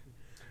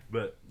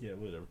 but yeah,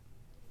 whatever.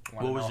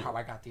 What was how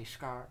I got these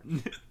scars?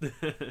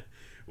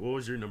 What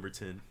was your number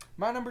 10?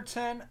 My number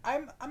 10,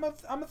 I'm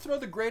gonna throw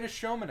The Greatest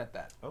Showman at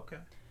that. Okay.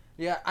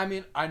 Yeah, I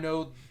mean, I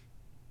know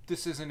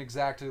this isn't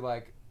exactly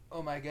like,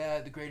 oh my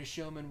god, The Greatest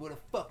Showman, what a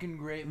fucking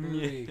great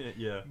movie.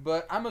 Yeah.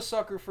 But I'm a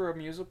sucker for a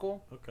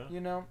musical. Okay.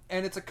 You know,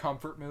 and it's a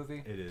comfort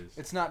movie. It is.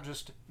 It's not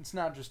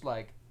just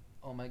like,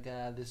 oh my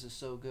god, this is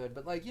so good.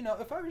 But like, you know,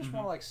 if I just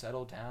want to like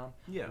settle down,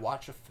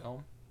 watch a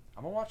film,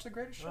 I'm gonna watch The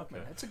Greatest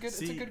Showman. Okay. It's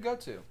a good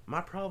go-to.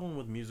 My problem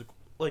with musical,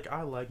 like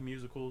I like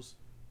musicals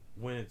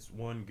when it's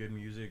good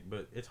music,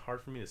 but it's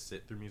hard for me to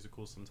sit through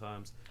musicals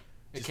sometimes.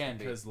 It can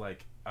be because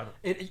like I don't.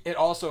 It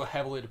also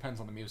heavily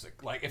depends on the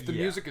music. Like if the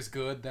music is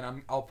good,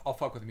 then I'll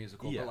fuck with the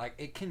musical. Yeah. But like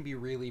it can be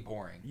really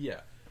boring. Yeah,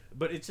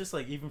 but it's just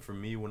like even for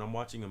me when I'm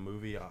watching a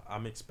movie,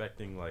 I'm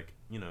expecting like,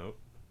 you know,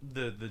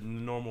 the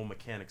normal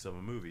mechanics of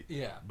a movie.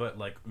 Yeah. But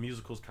like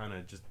musicals kind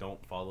of just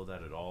don't follow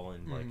that at all,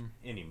 and like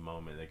any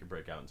moment they could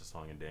break out into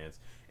song and dance.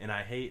 And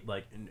I hate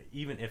like,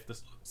 even if the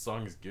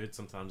song is good,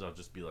 sometimes I'll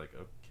just be like,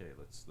 okay,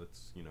 let's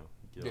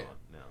get on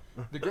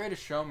now. The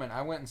Greatest Showman,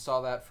 I went and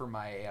saw that for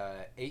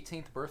my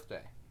 18th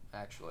birthday,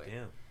 actually.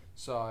 Yeah.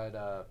 Saw it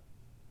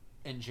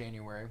in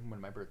January when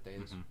my birthday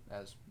is,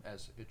 as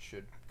it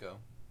should go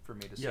for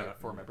me to see it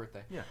for my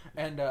birthday. Yeah.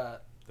 And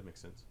that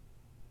makes sense.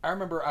 I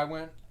remember I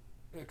went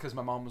because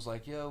my mom was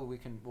like, "Yo,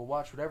 we'll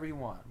watch whatever you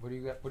want. What do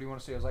you want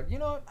to see?" I was like, "You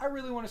know what? I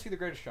really want to see The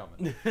Greatest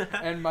Showman."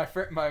 And my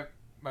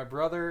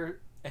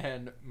brother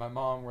and my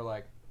mom were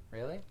like,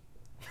 "Really?"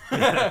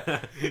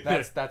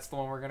 that's the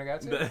one we're gonna go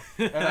to.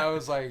 And I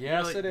was like,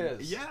 "Yes, like, it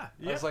is." Yeah.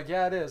 I was like,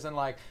 "Yeah, it is." And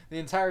like the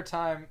entire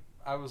time,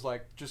 I was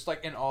like just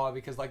like in awe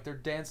because like their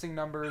dancing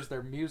numbers,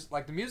 their music,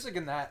 like the music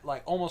in that,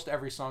 like almost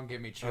every song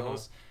gave me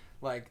chills.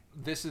 Like,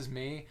 This Is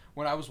Me,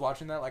 when I was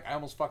watching that, like, I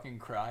almost fucking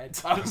cried.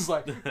 I was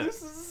like,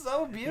 this is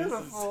so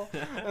beautiful.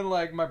 And,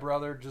 like, my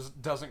brother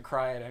just doesn't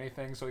cry at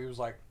anything, so he was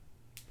like,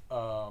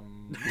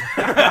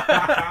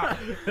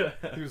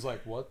 he was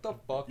like, what the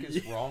fuck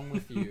is wrong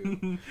with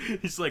you?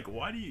 He's like,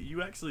 why do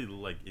you actually,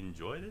 like,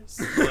 enjoy this?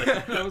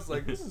 Like, I was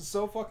like, this is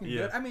so fucking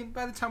good. I mean,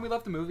 by the time we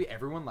left the movie,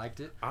 everyone liked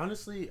it.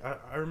 Honestly,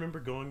 I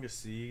remember going to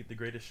see The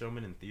Greatest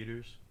Showman in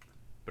theaters,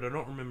 but I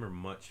don't remember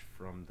much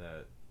from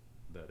that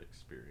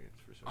experience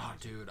for some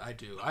reason. Dude, I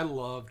do. I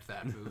loved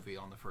that movie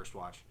on the first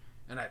watch,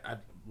 and I've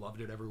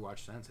loved it every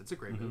watch since. It's a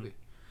great movie.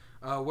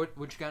 What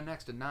you got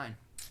next at 9?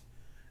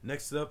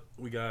 Next up,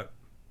 we got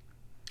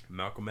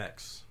Malcolm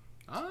X.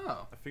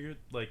 Oh, I figured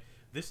like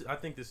this. I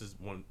think this is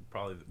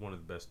probably one of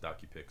the best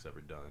docu picks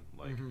ever done.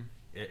 Like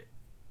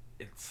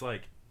it's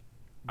like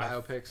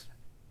biopics.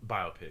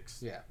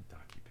 Yeah,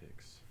 docu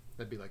picks.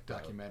 That'd be like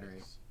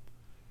documentary.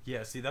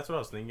 Yeah, see, that's what I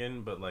was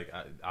thinking, but like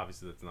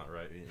obviously that's not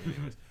right.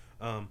 Anyways,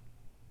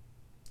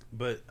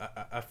 but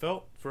I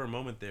felt for a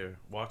moment there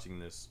watching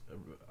this.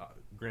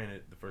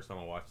 Granted, the first time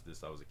I watched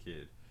this, I was a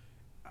kid.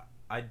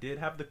 I did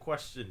have the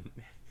question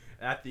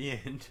at the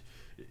end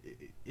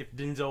if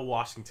Denzel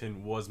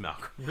Washington was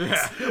Malcolm.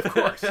 Yeah, of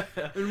course.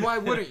 And why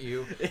wouldn't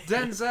you?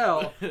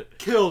 Denzel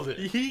killed it.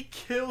 He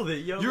killed it.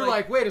 Yo, you're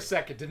like, wait a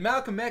second. Did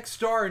Malcolm X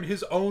star in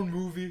his own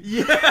movie?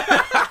 Yeah.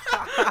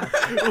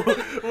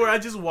 Where I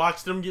just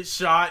watched him get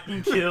shot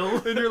and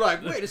killed. And you're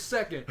like, wait a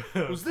second.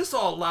 Was this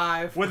all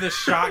live? With a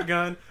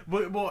shotgun.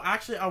 But well,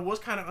 actually, I was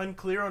kind of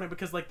unclear on it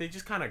because like they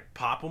just kind of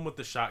pop him with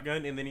the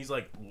shotgun, and then he's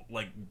like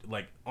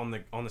on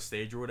the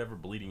stage or whatever,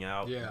 bleeding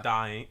out,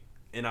 dying.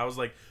 And I was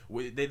like,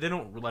 they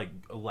don't like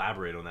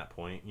elaborate on that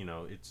point. You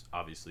know, it's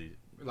obviously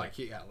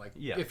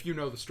if you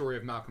know the story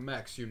of Malcolm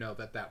X, you know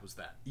that was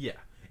that. Yeah,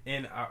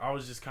 and I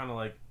was just kind of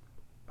like,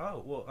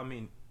 oh well, I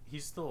mean,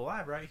 he's still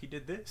alive, right? He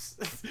did this,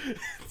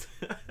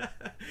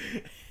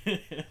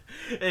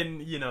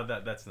 and you know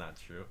that's not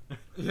true.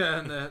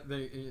 Yeah,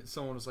 and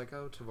someone was like,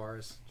 "Oh,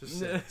 Tavares,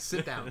 just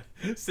sit down,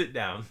 sit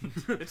down.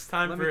 It's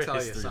time for a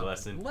history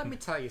lesson. Let me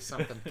tell you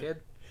something,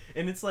 kid."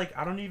 And it's like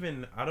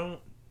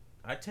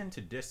I tend to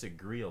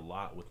disagree a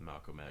lot with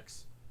Malcolm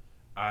X.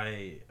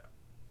 I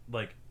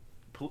like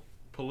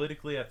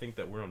politically, I think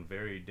that we're on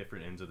very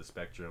different ends of the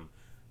spectrum,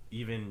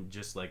 even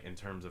just like in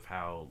terms of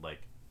how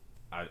like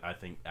I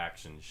think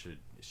action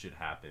should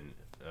happen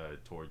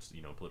towards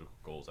political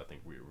goals. I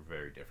think we're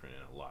very different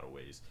in a lot of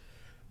ways,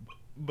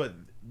 but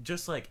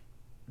just like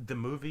the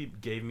movie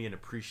gave me an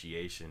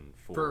appreciation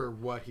for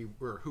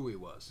who he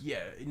was.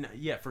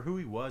 Yeah, for who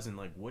he was and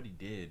like what he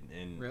did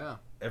and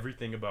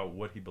everything about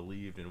what he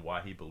believed and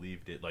why he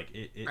believed it. Like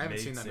it I haven't made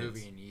seen that sense.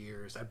 movie in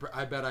years.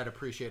 I bet I'd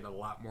appreciate it a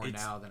lot more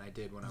now than I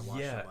did when I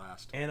watched it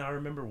last. And I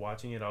remember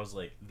watching it. I was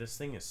like, this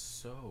thing is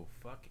so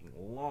fucking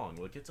long.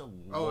 Like it's a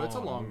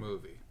long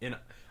movie. And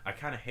I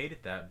kind of hated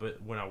that,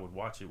 but when I would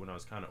watch it when I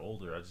was kind of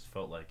older, I just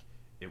felt like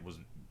it was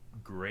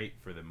great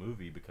for the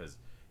movie because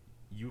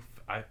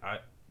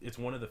it's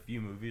one of the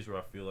few movies where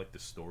I feel like the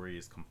story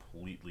is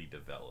completely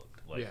developed.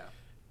 Like,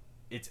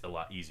 it's a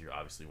lot easier,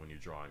 obviously, when you're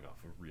drawing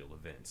off of real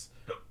events.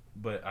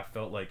 But I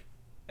felt like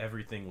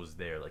everything was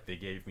there. Like, they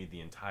gave me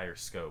the entire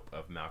scope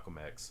of Malcolm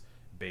X,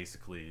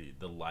 basically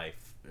the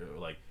life,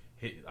 like,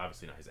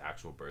 obviously not his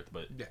actual birth,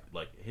 but,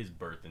 like, his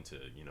birth into,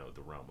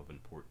 the realm of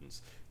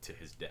importance to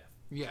his death.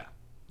 Yeah.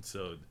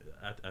 So,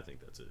 I think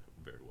that's a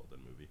very well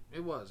done movie.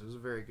 It was a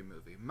very good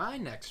movie. My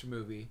next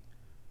movie...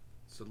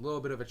 It's a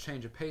little bit of a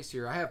change of pace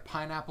here. I have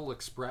Pineapple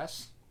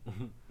Express.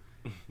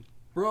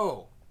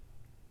 Bro,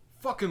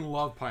 fucking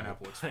love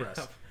Pineapple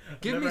Express.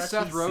 Give me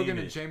Seth Rogen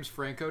and James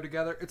Franco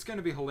together. It's going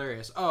to be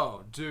hilarious.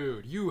 Oh,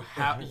 dude, you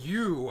have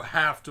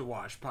to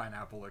watch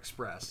Pineapple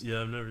Express.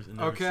 Yeah, I've never seen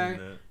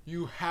that.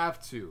 You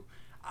have to.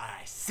 I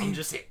seen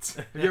it.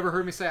 Have you ever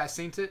heard me say I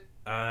seen it?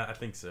 I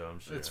think so. I'm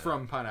sure. It's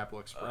from Pineapple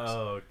Express.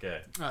 Oh,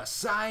 okay.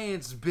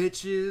 Science,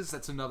 bitches.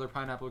 That's another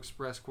Pineapple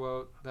Express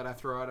quote that I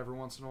throw out every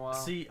once in a while.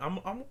 See, I'm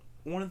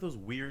one of those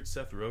weird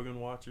Seth Rogen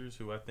watchers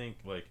who I think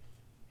like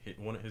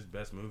one of his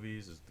best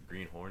movies is The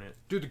Green Hornet.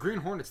 Dude, The Green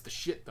Hornet's the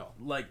shit though.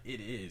 Like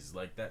it is.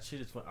 Like that shit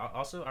is fun.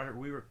 Also,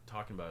 we were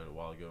talking about it a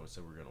while ago and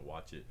said we were gonna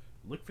watch it.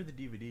 look for the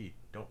DVD.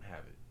 Don't have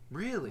it.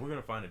 Really? We're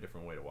gonna find a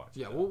different way to watch it.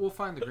 Yeah, we'll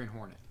find the Green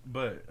Hornet.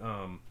 But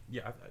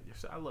yeah,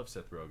 I love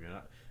Seth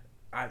Rogen.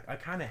 I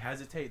kind of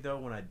hesitate though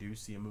when I do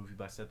see a movie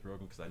by Seth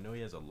Rogen because I know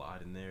he has a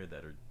lot in there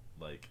that are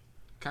like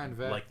kind of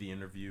like The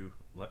Interview.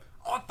 Oh,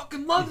 I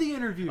fucking love The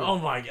Interview. Oh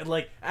my god!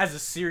 Like as a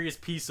serious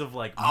piece of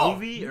like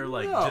movie or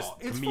like just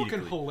it's comedically.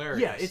 fucking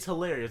hilarious. Yeah, it's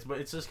hilarious, but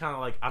it's just kind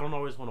of like I don't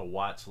always want to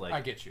watch like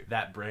I get you.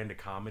 that brand of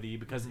comedy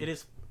because it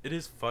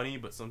is funny,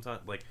 but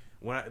sometimes like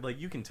when I like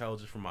you can tell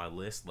just from my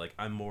list like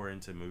I'm more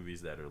into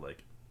movies that are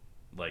like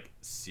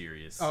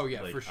serious. Oh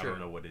yeah, like, for sure. I don't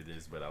know what it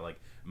is, but I like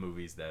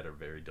movies that are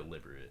very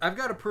deliberate. I've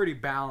got a pretty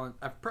balance.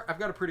 I've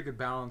got a pretty good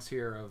balance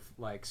here of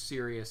like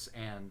serious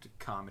and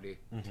comedy.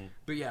 Mm-hmm.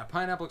 But yeah,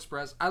 Pineapple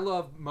Express. I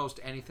love most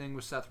anything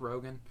with Seth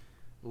Rogen.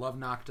 Love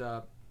Knocked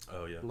Up.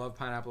 Oh yeah. Love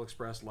Pineapple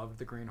Express. Love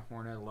The Green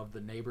Hornet. Love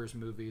the Neighbors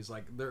movies.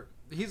 Like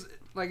he's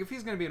like if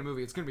he's gonna be in a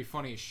movie, it's gonna be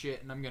funny as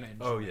shit, and I'm gonna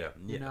enjoy. Oh yeah, it,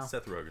 yeah. You know?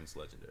 Seth Rogen's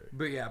legendary.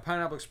 But yeah,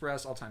 Pineapple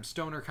Express, all time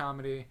stoner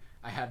comedy.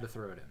 I had to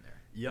throw it in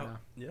there. Yep. You know?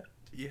 Yeah.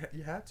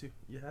 You had to.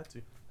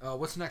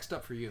 What's next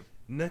up for you?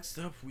 Next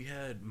up, we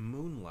had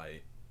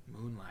Moonlight.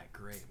 Moonlight,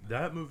 great. Man.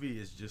 That movie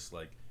is just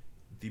like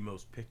the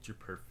most picture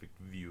perfect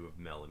view of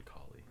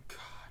melancholy.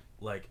 God,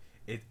 like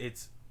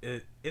it's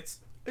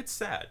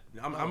sad.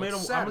 I'm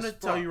sad gonna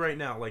tell you right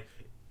now. Like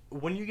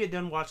when you get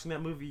done watching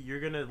that movie, you're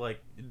gonna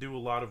like do a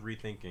lot of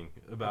rethinking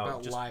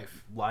about just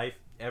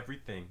life,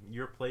 everything,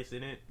 your place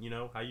in it. You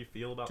know how you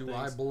feel about things. Do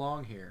I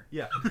belong here?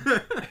 Yeah.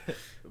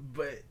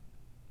 But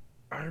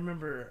I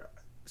remember.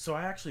 So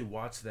I actually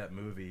watched that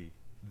movie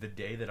the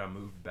day that I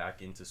moved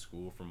back into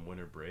school from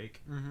winter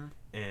break,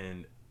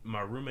 and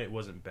my roommate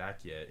wasn't back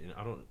yet, and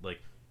I don't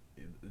like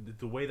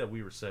the way that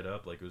we were set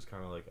up. Like it was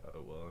kind of like,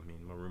 oh, well, I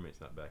mean, my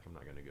roommate's not back. I'm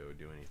not gonna go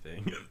do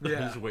anything.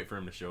 Just wait for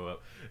him to show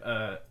up.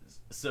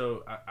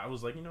 So I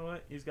was like, you know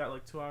what? He's got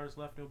like 2 hours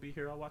left. And he'll be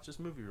here. I'll watch this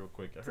movie real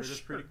quick. I heard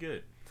it's pretty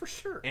good. For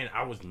sure. And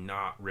I was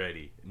not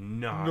ready.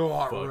 Not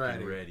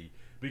fucking ready.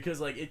 Because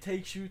like it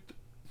takes you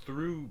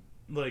through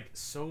like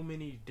so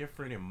many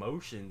different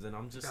emotions, and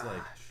I'm just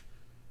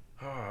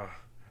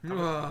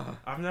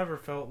I've never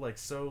felt like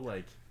so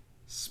like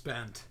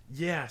spent.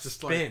 Yeah, just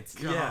spent.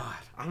 Like, God. Yeah,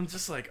 I'm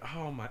just like,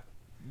 oh my,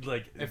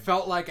 like it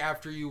felt like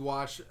after you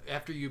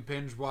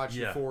binge watch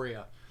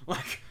Euphoria,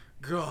 like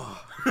God.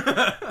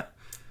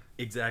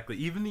 Exactly.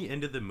 Even the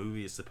end of the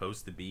movie is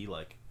supposed to be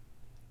like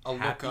a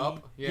happy. Look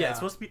up. Yeah, it's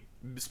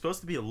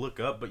supposed to be a look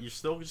up, but you're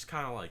still just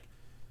kind of like.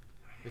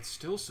 It's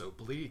still so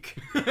bleak.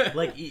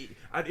 Like,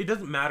 it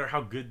doesn't matter how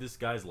good this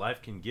guy's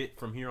life can get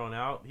from here on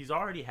out. He's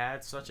already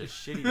had such a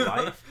shitty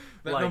life.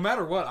 That like, no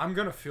matter what, I'm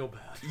going to feel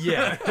bad.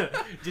 Yeah.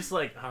 Just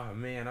like, oh,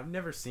 man, I've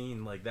never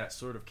seen, like, that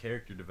sort of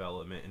character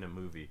development in a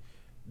movie.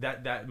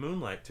 That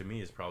Moonlight, to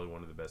me, is probably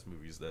one of the best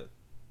movies that,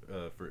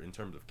 in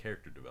terms of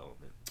character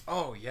development.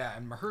 Oh, yeah,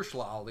 and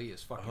Mahershala Ali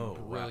is fucking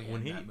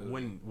brilliant in that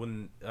movie.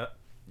 When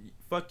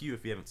fuck you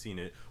if you haven't seen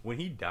it. When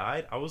he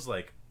died, I was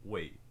like,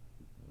 wait.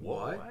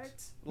 What?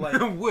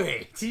 Like,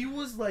 wait. He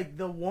was like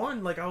the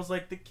one. Like I was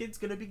like, the kid's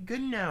gonna be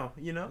good now.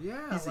 You know?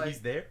 Yeah.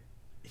 He's there.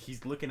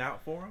 He's looking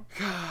out for him.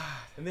 God.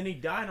 And then he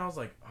died, and I was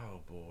like,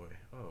 oh boy.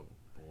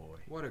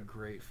 What a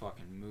great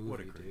fucking movie, what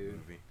a great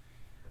movie.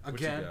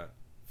 Again,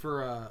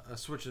 for a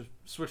switch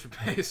of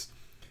pace,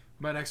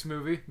 my next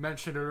movie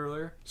mentioned it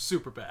earlier,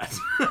 Superbad.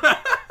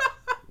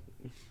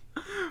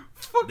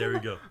 There we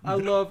go. I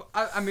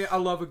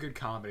love a good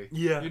comedy.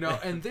 Yeah. You know,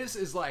 and this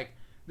is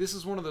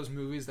one of those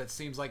movies that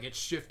seems like it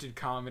shifted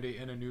comedy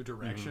in a new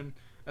direction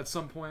at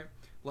some point.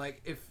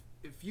 Like if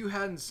you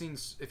haven't seen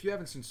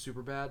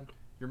Superbad,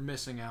 you're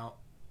missing out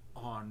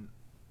on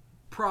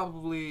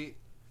probably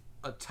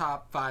a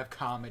top 5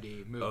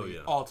 comedy movie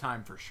all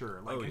time for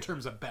sure. Like in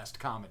terms of best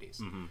comedies.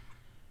 Mm-hmm.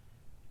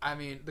 I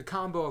mean, the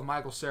combo of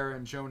Michael Cera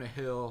and Jonah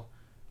Hill,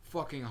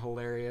 fucking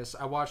hilarious.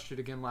 I watched it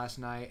again last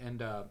night,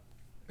 and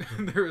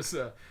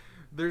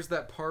there's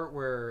that part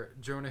where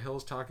Jonah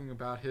Hill's talking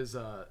about his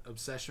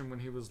obsession when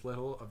he was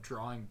little of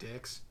drawing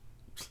dicks.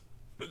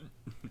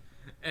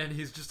 And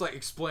he's just like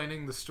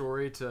explaining the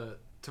story to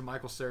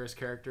Michael Cera's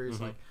character. He's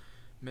like,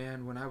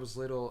 man, when I was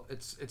little,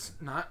 it's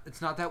not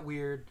that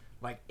weird.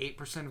 Like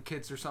 8% of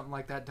kids or something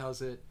like that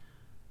does it.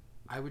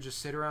 I would just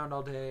sit around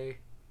all day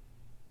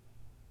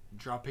and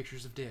draw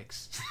pictures of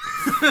dicks.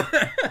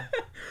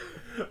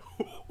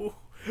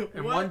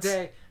 And one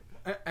day,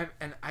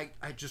 and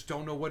I just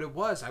don't know what it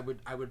was. I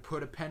would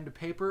put a pen to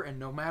paper, and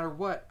no matter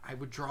what, I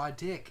would draw a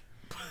dick.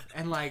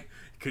 And like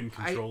couldn't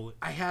control it.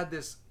 I had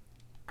this.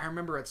 I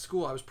remember at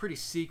school I was pretty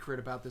secret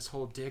about this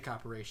whole dick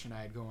operation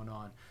I had going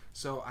on.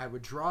 So I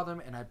would draw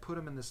them and I'd put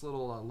them in this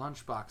little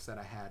lunchbox that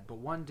I had. But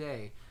one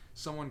day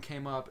someone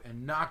came up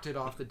and knocked it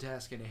off the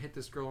desk, and it hit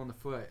this girl in the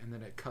foot, and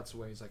then it cuts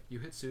away. He's like, "You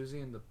hit Susie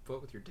in the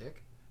foot with your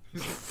dick?"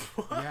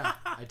 Yeah,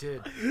 I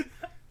did.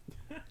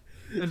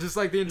 And just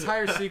like the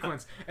entire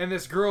sequence, and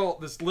this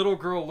little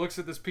girl looks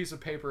at this piece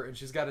of paper, and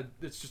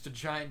it's just a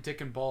giant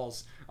dick and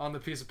balls on the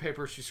piece of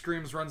paper. She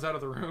screams, runs out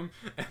of the room,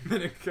 and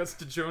then it cuts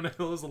to Jonah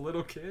Hill as a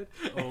little kid,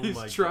 and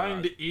he's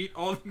trying to eat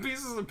all the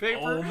pieces of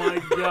paper. Oh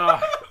my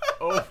god!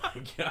 Oh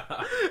my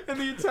god! And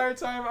the entire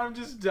time I'm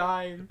just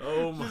dying.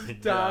 Oh my god!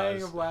 Just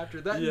dying of laughter.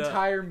 That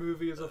entire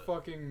movie is a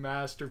fucking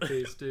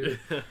masterpiece, dude.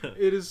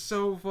 It is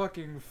so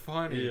fucking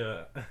funny.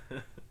 Yeah.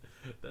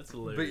 That's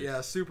hilarious. But yeah,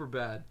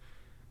 Superbad.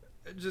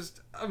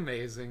 Just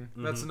amazing.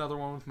 Mm-hmm. That's another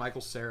one with Michael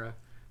Cera.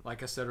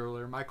 Like I said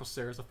earlier, Michael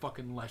Cera's a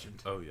fucking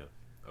legend. Oh yeah.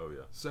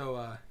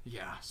 So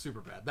yeah,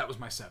 Superbad. That was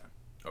my 7.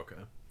 Okay.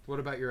 What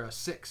about your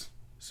 6?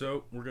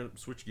 So we're gonna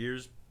switch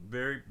gears,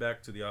 very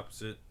back to the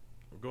opposite.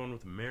 We're going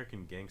with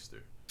American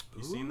Gangster.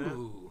 You seen that?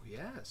 Ooh,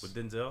 yes. With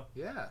Denzel?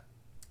 Yeah.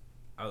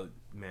 Oh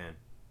man,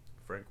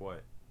 Frank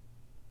White.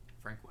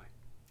 Frank White.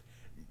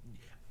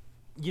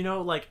 You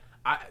know, like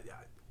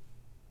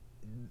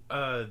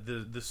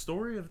the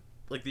story of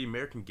like the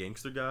American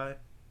Gangster guy,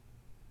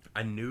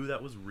 I knew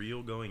that was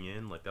real going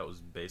in, like that was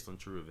based on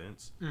true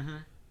events. Mm-hmm.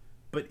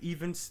 But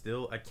even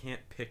still, I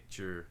can't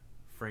picture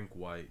Frank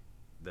White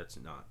that's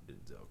not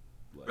Denzel.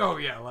 Like, oh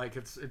yeah, like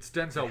it's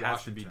Denzel Washington. It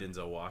has to be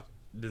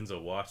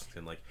Denzel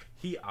Washington. Like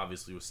he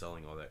obviously was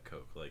selling all that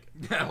coke. Like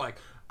yeah, like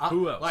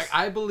who else? Like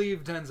I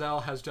believe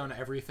Denzel has done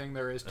everything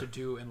there is to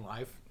do in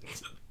life.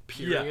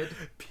 Period.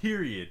 Yeah,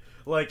 period.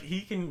 Like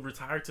he can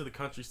retire to the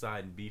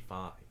countryside and be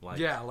fine. Like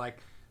yeah, like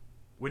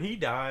when he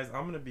dies,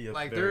 I'm gonna be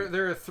like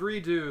there are 3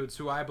 dudes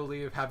who I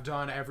believe have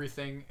done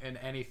everything and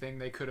anything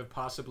they could have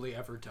possibly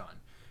ever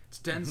done. It's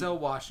Denzel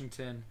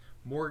Washington,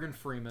 Morgan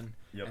Freeman,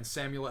 and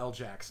Samuel L.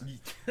 Jackson.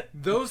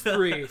 Those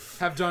 3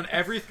 have done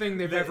everything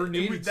they've ever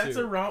needed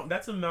to.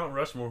 That's a Mount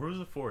Rushmore. Who's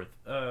the 4th?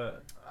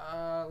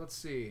 Let's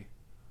see.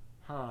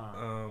 Huh.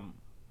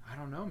 I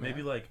don't know, man.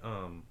 Maybe like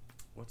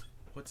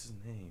what's his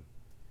name?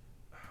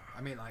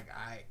 I mean, like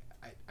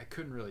I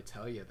couldn't really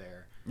tell you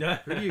there.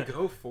 Who do you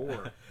go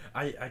for?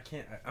 I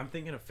can't. I'm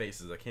thinking of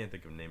faces. I can't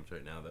think of names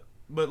right now.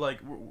 But like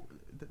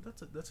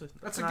that's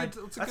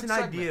an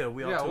idea.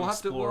 We'll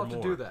have to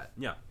do that.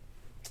 Yeah.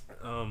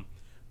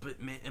 But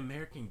man,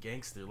 American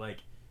Gangster. Like,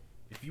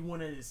 if you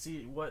want to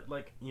see what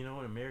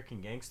an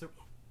American Gangster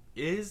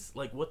is,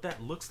 like what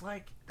that looks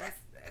like.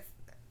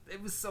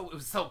 It was so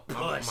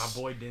push. My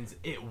boy Denzel.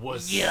 It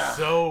was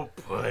so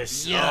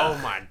push. Yeah. Oh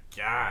my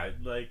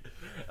god. Like,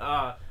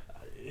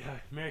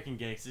 American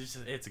Gangster.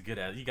 It's a good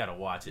ass. You gotta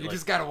watch it. You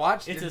just gotta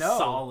watch it.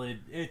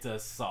 It's a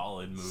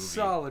solid movie.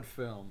 Solid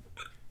film.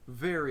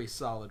 Very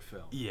solid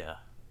film. Yeah.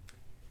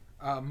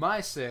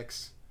 My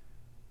 6,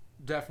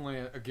 definitely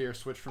a gear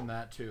switch from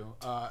that too.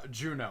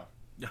 Juno.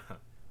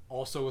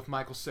 Also with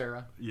Michael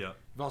Cera. Yeah.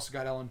 We've also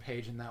got Ellen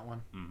Page in that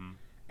one. Mm-hmm.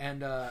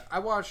 And I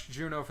watched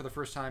Juno for the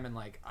first time in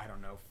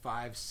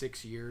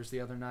 5-6 years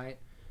the other night,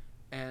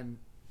 and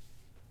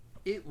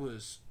it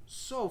was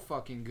so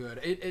fucking good.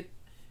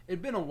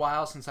 It'd been a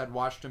while since I'd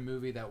watched a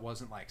movie that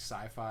wasn't like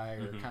sci-fi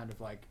or kind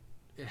of like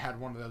it had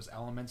one of those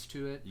elements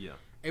to it. Yeah.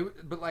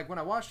 But like when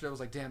I watched it, I was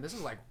like, damn, this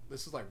is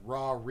like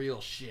raw, real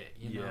shit.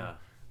 You know. Yeah.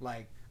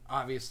 Like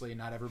obviously,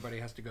 not everybody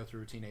has to go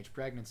through a teenage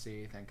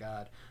pregnancy, thank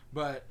God.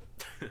 But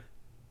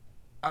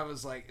I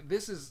was like,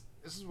 this is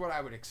what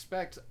I would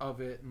expect of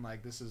it, and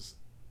like this is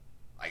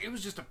like it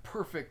was just a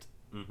perfect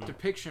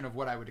depiction of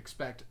what I would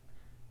expect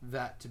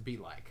that to be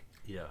like.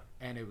 Yeah.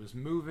 And it was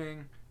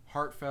moving,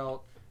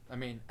 heartfelt. I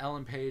mean,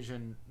 Ellen Page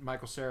and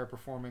Michael Cera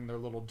performing their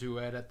little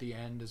duet at the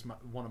end is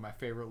one of my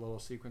favorite little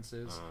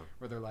sequences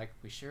where they're like,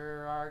 "We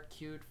sure are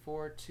cute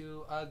for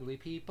 2 ugly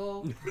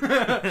people."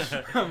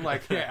 I'm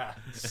like, yeah,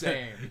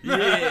 same.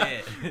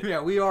 Yeah.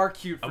 Yeah, we are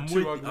cute for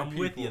 2 ugly people. I'm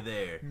with you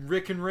there.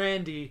 Rick and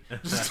Randy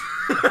just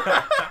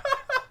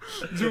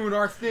doing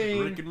our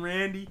thing. Rick and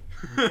Randy,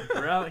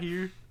 we're out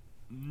here.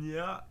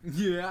 Yeah.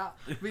 Yeah.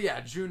 But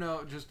yeah,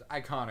 Juno, just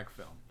iconic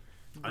film.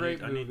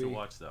 Great movie. I need to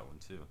watch that one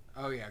too.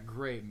 Oh yeah,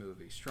 great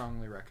movie.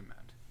 Strongly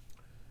recommend.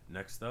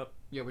 Next up.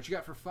 Yeah, what you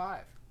got for 5?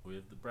 We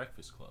have The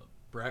Breakfast Club.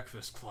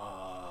 Breakfast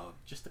Club.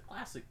 Just a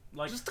classic.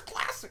 Just a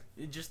classic.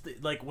 It just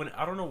like when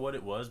I don't know what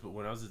it was, but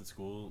when I was in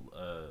school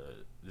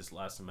this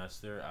last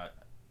semester,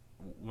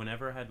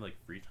 whenever I had like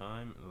free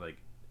time, like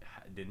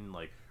didn't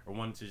like or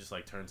wanted to just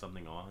like turn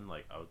something on,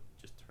 like I would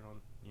just turn on,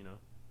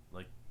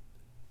 like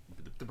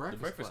The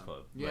Breakfast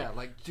Club. Yeah,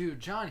 like dude,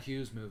 John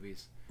Hughes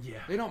movies. Yeah.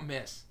 They don't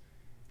miss.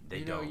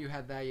 They don't. You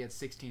had that. You had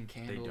 16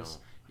 Candles. They don't.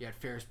 You had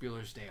Ferris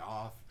Bueller's Day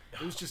Off.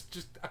 It was just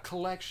a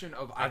collection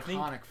of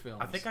iconic films.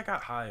 I think I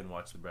got high and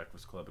watched The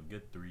Breakfast Club a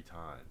good 3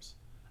 times.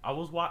 I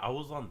was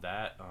on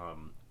that.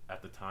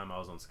 At the time, I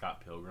was on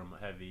Scott Pilgrim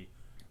heavy.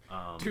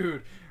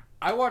 Dude,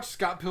 I watched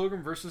Scott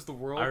Pilgrim versus the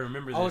World. I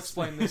remember this. I'll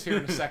explain this here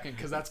in a second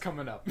because that's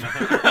coming up.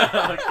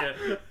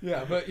 Okay.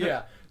 Yeah, but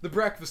yeah, The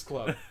Breakfast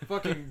Club.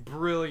 Fucking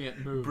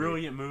brilliant movie.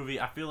 Brilliant movie.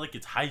 I feel like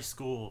it's high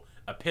school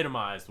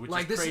epitomized, which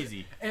is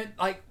crazy. And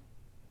like,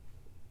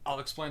 I'll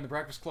explain The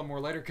Breakfast Club more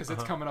later because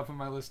it's coming up on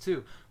my list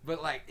too.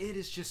 But like, it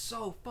is just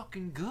so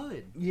fucking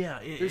good. Yeah,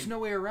 there's no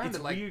way around it.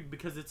 It's weird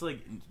because it's like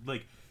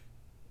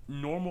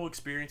normal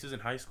experiences in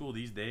high school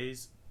these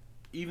days.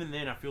 Even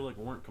then, I feel like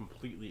weren't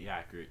completely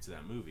accurate to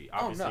that movie.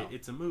 Obviously,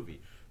 it's a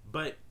movie.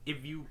 But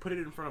if you put it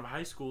in front of a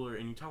high schooler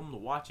and you tell them to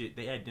watch it,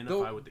 they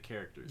identify with the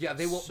characters. Yeah,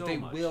 they will. They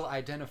will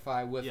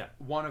identify with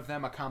one of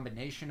them, a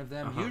combination of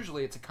them.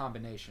 Usually, it's a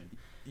combination.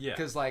 Yeah.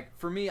 Because like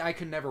for me, I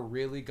could never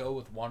really go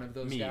with one of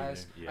those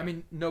guys. Either, yeah. I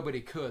mean,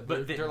 nobody could.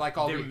 But they're like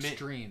all the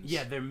extremes.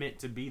 Yeah, they're meant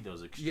to be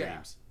those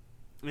extremes.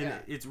 And Yeah.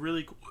 it's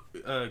really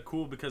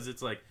cool because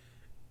it's like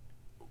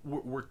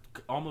we're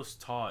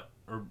almost taught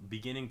or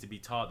beginning to be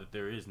taught that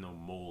there is no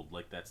mold.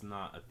 Like that's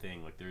not a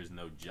thing. Like there is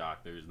no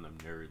jock. There is no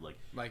nerd. Like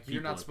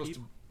you're not supposed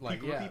to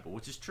like people are people,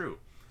 which is true.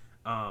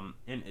 And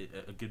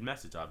a good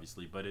message,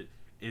 obviously, but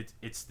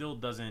it still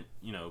doesn't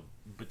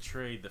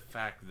betray the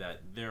fact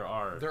that there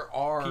are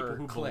people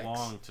who cliques.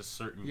 belong to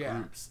certain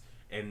groups,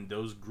 and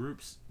those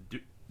groups do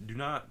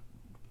not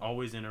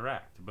always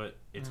interact. But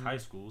it's high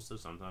school, so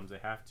sometimes they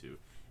have to.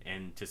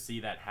 And to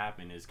see that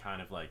happen is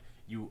kind of like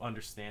you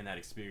understand that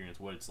experience,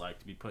 what it's like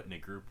to be put in a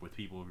group with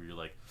people who you're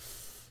like,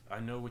 I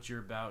know what you're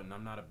about and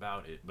I'm not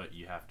about it, but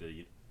you have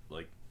to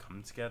like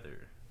come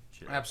together.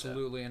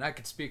 Absolutely, and I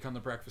could speak on the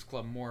Breakfast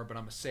Club more, but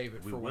I'm gonna save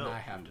it for when I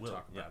have to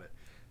talk about it.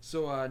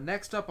 So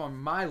next up on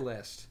my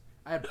list,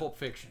 I had Pulp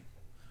Fiction.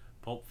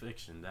 Pulp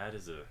Fiction, that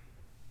is a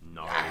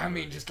I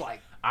mean, just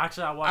like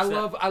actually,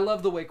 I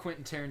love the way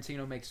Quentin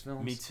Tarantino makes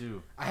films. Me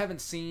too. I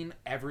haven't seen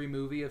every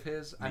movie of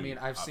his. I mean,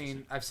 I've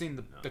seen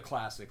the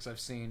classics. I've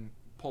seen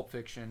Pulp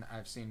Fiction.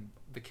 I've seen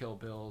the Kill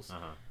Bills.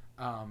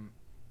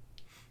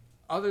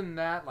 Other than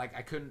that, like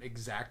I couldn't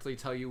exactly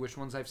tell you which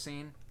ones I've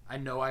seen. I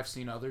know I've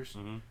seen others,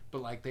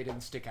 but like they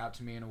didn't stick out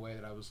to me in a way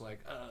that I was like,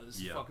 "Oh, this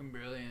is fucking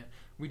brilliant."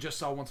 We just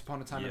saw Once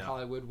Upon a Time in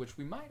Hollywood, which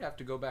we might have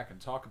to go back and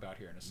talk about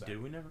here in a second.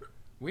 Did we never?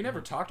 We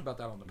never talked about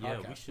that on the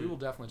podcast. We will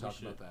definitely talk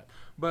about that.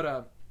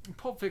 But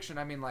Pulp Fiction,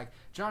 I mean, like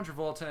John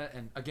Travolta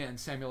and again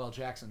Samuel L.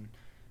 Jackson.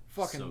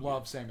 Fucking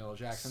love Samuel L.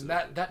 Jackson.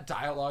 That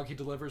dialogue he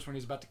delivers when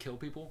he's about to kill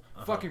people,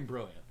 fucking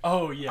brilliant.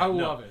 Oh yeah, I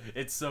love it.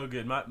 It's so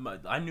good.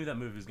 I knew that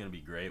movie was gonna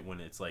be great when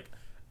it's like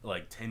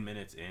 10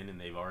 minutes in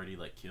and they've already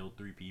like killed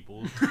 3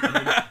 people.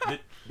 And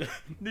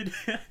then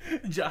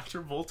John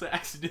Travolta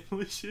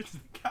accidentally shoots the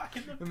guy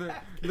in the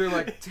back. They're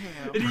like,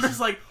 damn. And he's just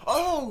like,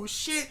 oh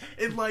shit.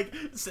 And like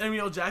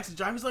Samuel L. Jackson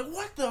driving's like,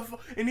 what the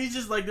fuck? And he's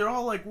just like, they're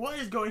all like, what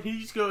is going?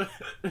 He just goes,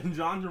 and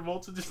John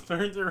Travolta just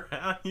turns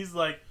around. He's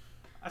like,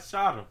 I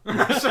shot him.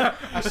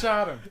 I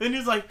shot him. And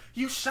he's like,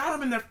 you shot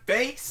him in the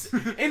face?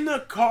 In the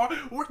car?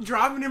 We're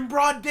driving in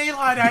broad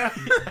daylight out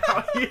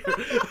here.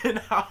 And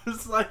I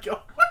was like,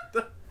 oh, what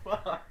the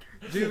fuck?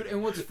 Dude,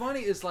 and what's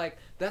funny is like,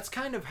 that's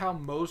kind of how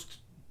most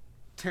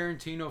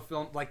Tarantino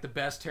film, like the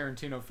best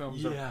Tarantino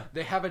films,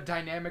 they have a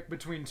dynamic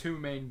between 2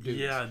 main dudes.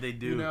 Yeah, they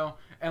do. You know?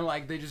 And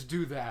like, they just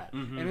do that.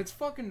 And it's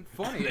fucking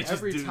funny they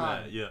every just do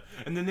time. That, yeah.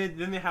 And then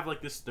they have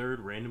like this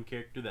third random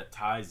character that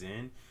ties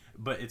in.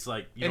 But it's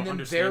like you and don't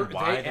then understand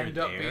why they they're end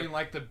up there. being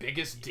like the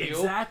biggest deal.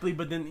 Exactly,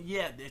 but then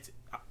it's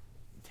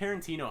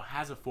Tarantino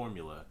has a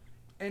formula,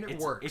 and it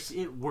works.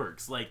 It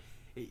works. Like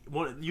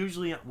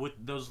usually with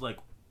those like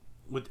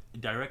with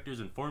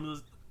directors and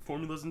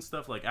formulas and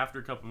stuff. Like after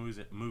a couple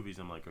movies,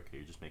 I'm like, okay,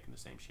 you're just making the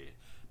same shit.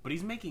 But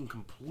he's making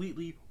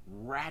completely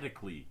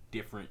radically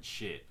different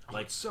shit.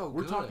 Like so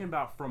we're good. talking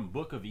about from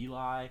Book of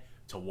Eli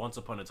to Once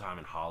Upon a Time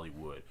in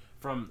Hollywood.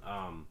 From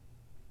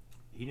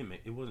he didn't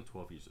make. It wasn't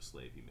 12 Years a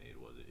Slave he made,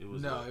 was it? It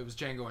was it was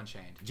Django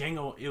Unchained.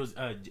 Django. It was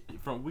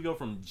we go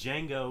from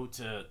Django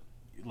to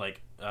like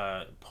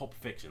Pulp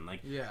Fiction.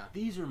 Like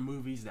these are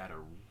movies that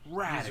are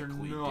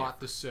radically these are not different.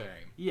 the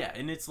same. Yeah,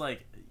 and it's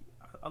like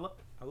I love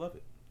it. I love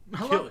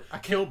it.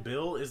 Kill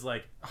Bill is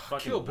like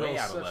fucking Kill way Bill's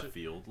out of left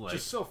field. Like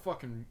just so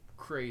fucking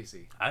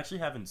crazy. I actually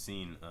haven't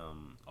seen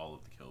all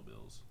of the Kill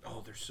Bills.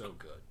 Oh, they're so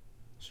good.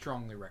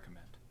 Strongly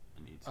recommend.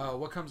 I need to.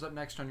 What comes up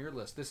next on your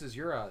list? This is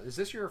your is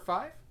this your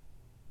 5?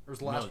 Or was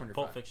the last one your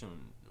Pulp 5? Fiction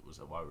was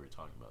why we were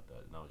talking about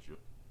that. And that was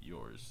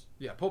yours.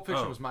 Yeah, Pulp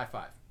Fiction was my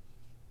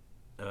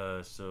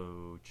 5.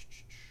 So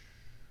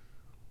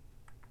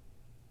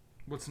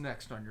what's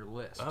next on your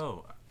list?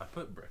 Oh, I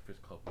put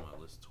Breakfast Club on my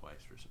list twice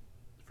for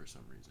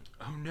some reason.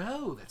 Oh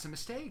no, that's a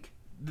mistake.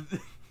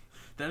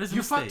 That is a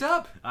you mistake. Fucked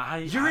up.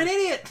 You're an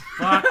idiot.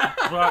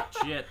 Fuck,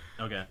 shit.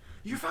 Okay.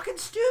 You're fucking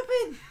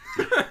stupid.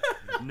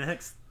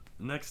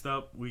 Next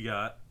up, we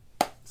got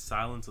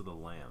Silence of the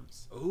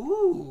Lambs.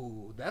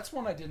 Ooh, that's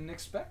one I didn't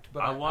expect,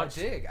 but I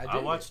dig. I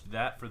watched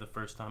that for the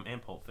first time,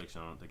 and Pulp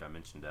Fiction. I don't think I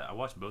mentioned that. I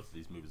watched both of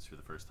these movies for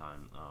the first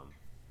time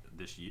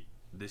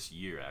this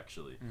year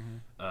actually.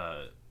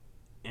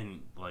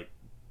 And like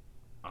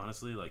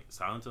honestly, like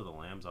Silence of the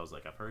Lambs, I was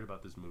like, I've heard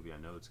about this movie. I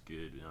know it's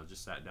good, and I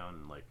just sat down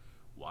and like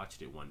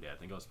watched it one day. I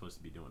think I was supposed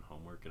to be doing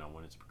homework, and I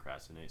wanted to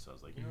procrastinate, so I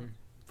was like, you know,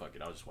 fuck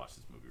it, I'll just watch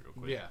this movie real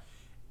quick. Yeah.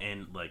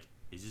 And like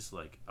it's just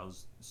like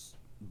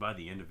by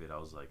the end of it, I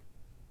was like,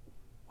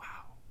 wow.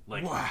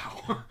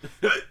 Wow.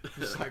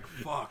 It's like,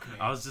 fuck, man.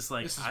 I was just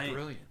like, this is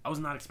brilliant. I was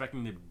not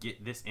expecting to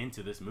get this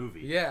into this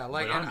movie. Yeah,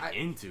 like, but I'm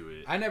into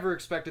it. I never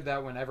expected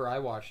that whenever I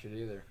watched it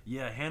either.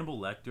 Yeah, Hannibal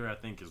Lecter, I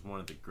think, is one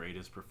of the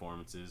greatest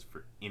performances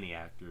for any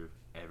actor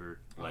ever.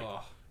 Like,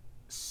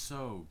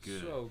 so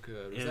good. So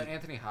good. Was that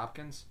Anthony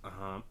Hopkins?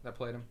 That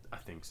played him? I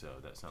think so.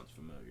 That sounds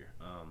familiar.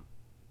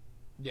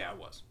 Yeah, it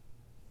was.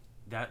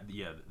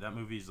 That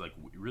movie is like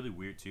really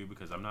weird too,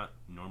 because I'm not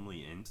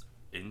normally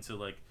into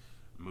like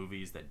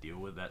movies that deal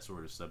with that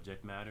sort of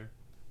subject matter,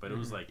 But it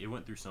was like, it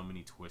went through so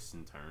many twists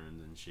and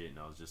turns and shit, and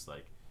I was just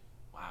like,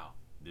 wow,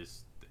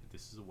 this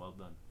is a well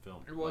done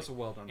film. It was a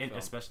well done film, and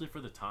especially for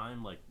the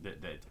time, like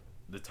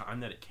the time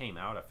that it came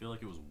out, I feel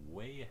like it was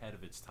way ahead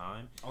of its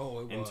time.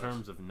 Oh, it was. In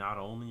terms of not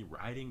only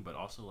writing, but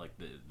also like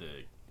the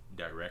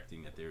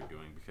directing that they were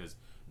doing, because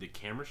the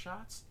camera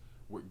shots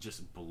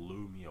just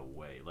blew me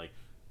away. Like,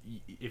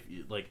 if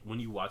like when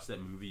you watch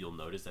that movie, you'll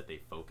notice that they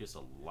focus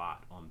a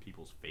lot on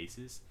people's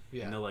faces,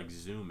 and they'll like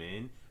zoom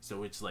in.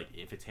 So it's like,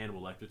 if it's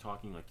Hannibal Lecter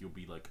talking, like you'll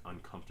be like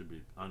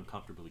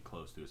uncomfortably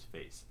close to his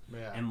face,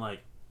 and like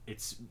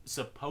it's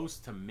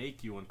supposed to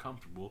make you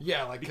uncomfortable.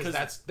 Yeah, like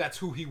because that's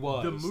who he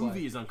was. The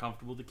movie is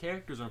uncomfortable. The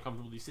characters are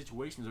uncomfortable. These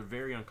situations are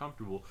very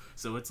uncomfortable.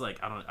 So it's like,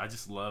 I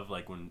just love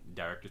like when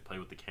directors play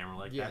with the camera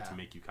like that to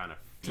make you kind of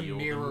feel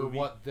to mirror the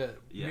movie.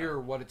 mirror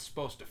what it's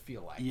supposed to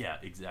feel like. Yeah,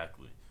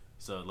 exactly.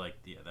 So like,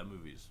 that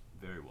movie is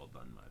very well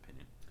done in my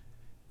opinion.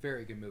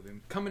 Very good movie.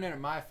 Coming in at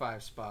my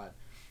 5 spot.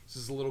 This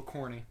is a little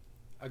corny,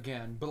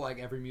 again, but like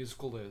every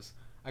musical is.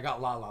 I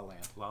got La La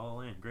Land. La La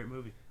Land, great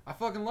movie. I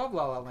fucking love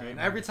La La Land.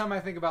 Every time I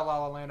think about La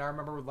La Land, I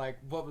remember like,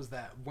 what was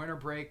that? Winter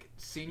break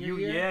senior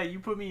year? Yeah, you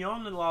put me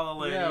on to La La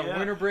Land. Yeah,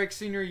 winter break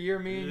senior year.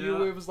 Me and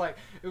you. It was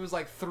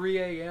like 3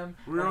 a.m.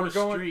 We're on a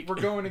street. We're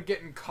going and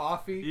getting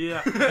coffee.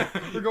 Yeah,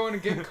 we're going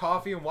and getting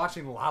coffee and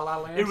watching La La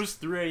Land. It was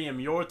 3 a.m.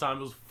 your time.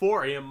 It was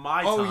 4 a.m.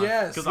 my time. Oh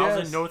yes, because I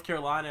was in North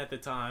Carolina at the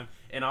time,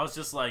 and I was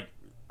just like,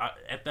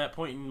 at that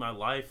point in my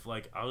life,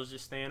 like I was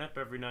just staying up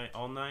every night,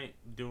 all night,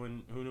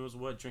 doing who knows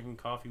what, drinking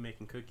coffee,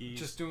 making cookies,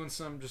 just doing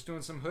some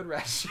hood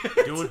rat shit.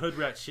 Doing hood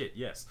rat shit,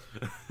 yes.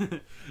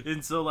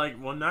 And so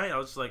like one night I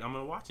was just like, I'm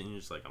gonna watch it, and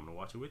you're just like, I'm gonna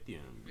watch it with you.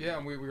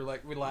 And we were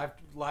like, we live.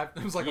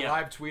 It was like a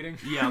live tweeting.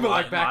 Yeah,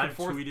 like back live and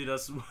forth. Tweeted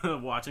us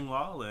watching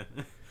La La Land.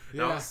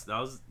 That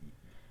was.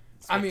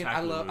 I mean,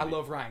 I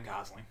love Ryan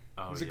Gosling.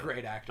 Oh, He's a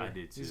great actor. I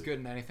did too. He's good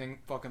in anything.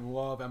 Fucking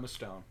love Emma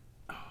Stone.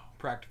 Oh.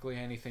 Practically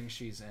anything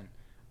she's in.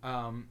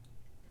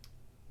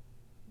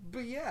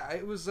 But yeah,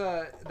 it was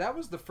that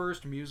was the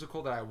first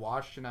musical that I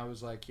watched, and I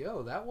was like,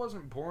 "Yo, that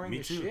wasn't boring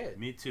as shit."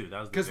 Me too.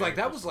 That was because like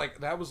that was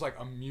like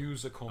a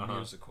musical.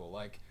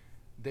 Like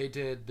they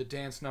did the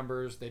dance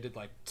numbers, they did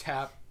like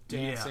tap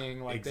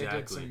dancing, like they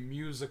did some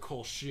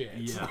musical shit.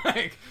 Yeah.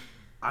 Like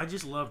I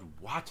just loved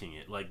watching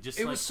it. Like just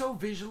it was so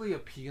visually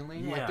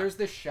appealing. Yeah. Like there's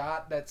this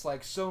shot that's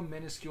like so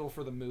minuscule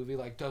for the movie,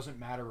 like doesn't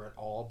matter at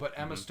all. But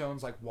Emma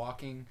Stone's like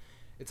walking.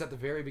 It's at the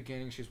very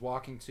beginning. She's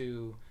walking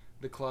to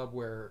the club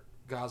where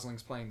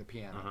Gosling's playing the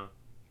piano,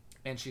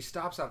 and she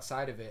stops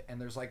outside of it,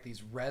 and there's like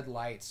these red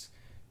lights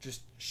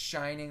just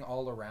shining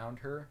all around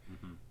her,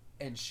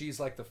 and she's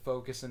like the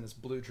focus in this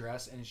blue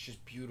dress, and it's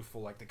just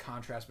beautiful, like the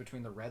contrast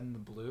between the red and the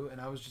blue.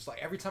 And I was just like,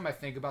 every time I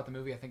think about the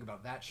movie, I think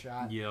about that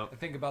shot. I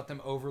think about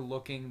them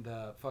overlooking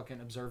the fucking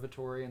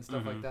observatory and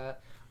stuff like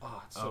that.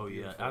 Oh, it's so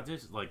beautiful. I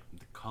just like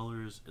the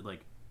colors,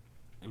 like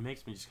it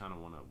makes me just kind of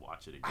want to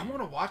watch it again. I want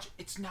to watch it.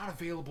 It's not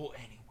available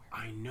anywhere.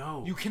 I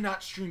know. You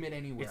cannot stream it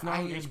anywhere. It's not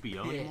on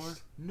HBO anymore?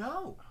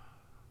 No.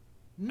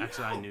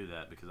 Actually, I knew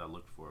that because I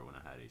looked for it when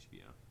I had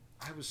HBO.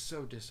 I was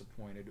so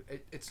disappointed.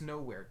 It's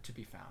nowhere to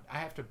be found. I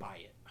have to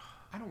buy it.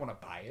 I don't want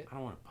to buy it. I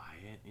don't want to buy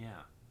it, yeah.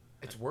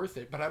 It's worth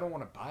it, but I don't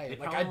want to buy it.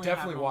 Like, I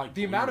definitely want...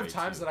 The amount of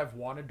times that I've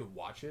wanted to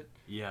watch it,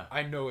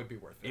 I know it'd be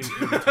worth it.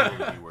 It would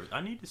totally be worth it.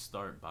 I need to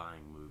start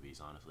buying movies,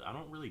 honestly. I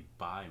don't really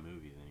buy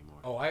movies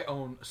anymore. Oh, I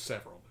own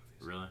several movies.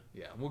 Really?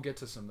 Yeah, we'll get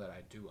to some that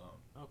I do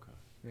own. Okay.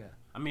 Yeah.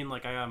 I mean,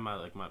 like, I got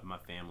my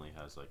family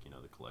has, like, you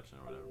know, the collection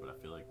or whatever, but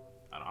I feel like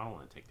I don't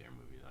want to take their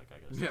movies. Like, I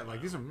guess. Yeah,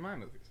 like, these are my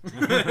movies.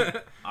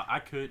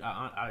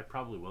 I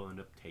probably will end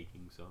up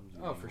taking some.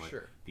 Oh, for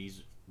sure.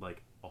 These,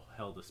 like,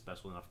 held a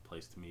special enough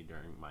place to me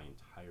during my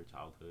entire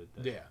childhood.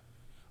 That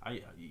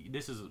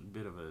this is a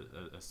bit of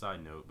a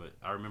side note, but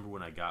I remember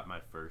when I got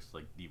my first,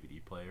 like,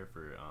 DVD player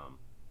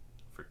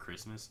for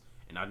Christmas,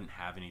 and I didn't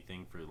have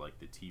anything for, like,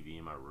 the TV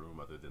in my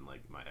room other than,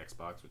 like, my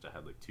Xbox, which I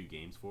had, like, 2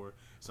 games for.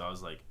 So I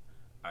was like,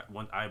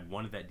 I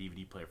wanted that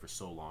DVD player for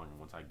so long, and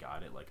once I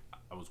got it, like,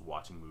 I was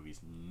watching movies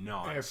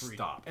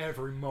non-stop.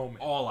 Every moment.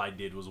 All I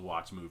did was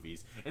watch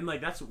movies. And,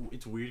 like,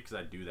 it's weird because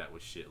I do that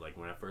with shit. Like,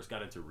 when I first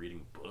got into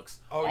reading books,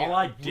 all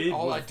I did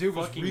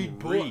was read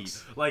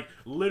books. Like,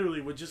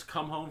 literally would just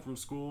come home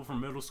from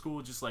middle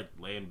school, just, like,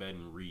 lay in bed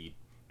and read.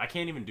 I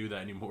can't even do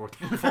that anymore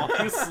without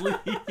falling asleep.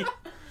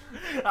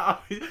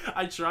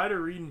 I try to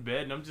read in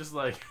bed, and I'm just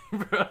like,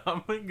 bro,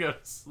 I'm gonna go to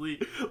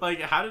sleep.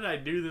 Like, how did I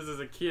do this as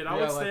a kid? I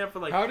would stay up for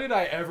like... How did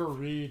I ever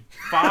read?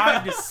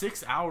 5 to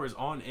 6 hours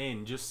on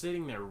end, just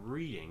sitting there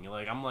reading.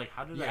 Like, I'm like,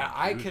 how did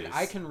I do this?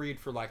 I can read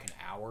for like an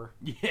hour.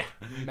 Yeah.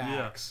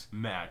 Max. Yeah.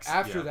 Max.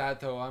 After that,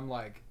 though, I'm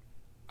like...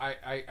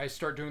 I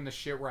start doing the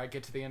shit where I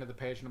get to the end of the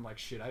page, and I'm like,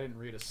 shit, I didn't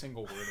read a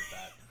single word of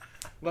that.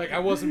 Like, I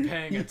wasn't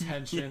paying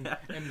attention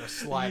in the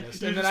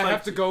slightest. And then I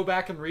have to go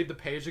back and read the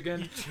page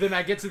again. Then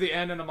I get to the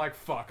end and I'm like,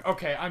 fuck,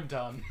 okay, I'm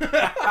done.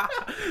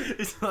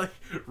 It's like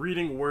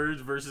reading words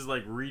versus,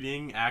 like,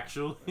 reading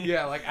actually.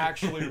 Yeah, like,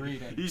 actually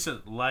reading. You said,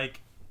 like,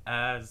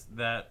 as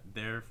that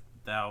there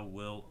thou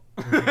wilt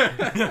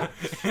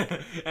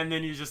And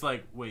then you're just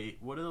like, wait,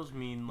 what do those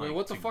mean? Like, wait,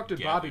 what the fuck did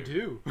together? Bobby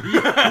do?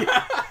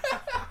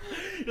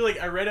 You're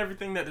like, I read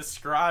everything that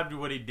described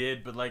what he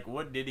did, but like,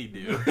 what did he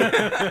do?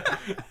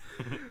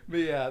 But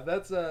yeah,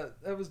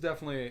 that was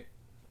definitely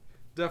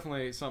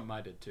something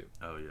I did too.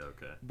 Oh yeah,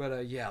 okay.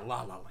 But yeah,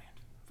 La La Land,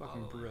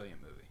 fucking La La Land.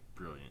 brilliant movie.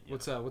 Brilliant.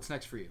 Yeah. What's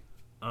next for you?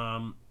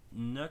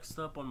 Next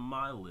up on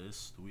my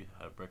list, we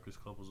have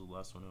Breakfast Club was the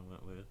last one I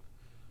went with.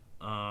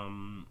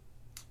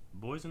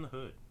 Boys in the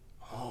Hood.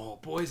 Oh,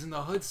 Boys in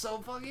the Hood, so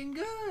fucking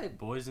good.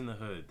 Boys in the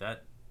Hood.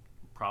 That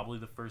probably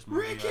the first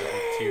movie I ever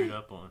teared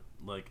up on.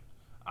 Like,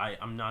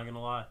 I'm not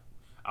gonna lie,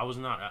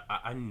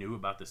 I knew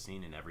about the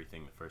scene and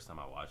everything the first time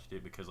I watched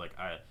it because like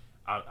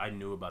I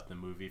knew about the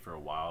movie for a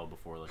while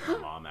before like my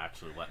mom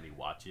actually let me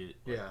watch it.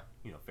 Like, Yeah.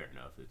 You know, fair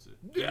enough. It's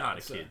not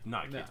a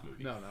kid's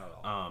movie. No, not at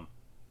all.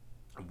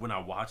 When I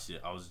watched it,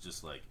 I was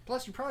just like...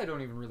 Plus, you probably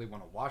don't even really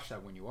want to watch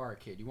that when you are a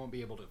kid. You won't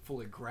be able to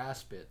fully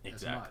grasp it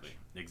as much.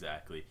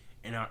 Exactly.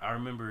 And I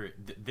remember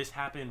this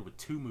happened with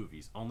two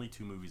movies. Only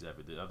two movies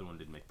ever. The other one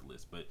didn't make the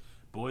list. But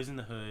Boys in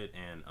the Hood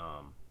and...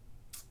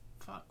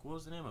 what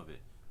was the name of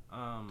it?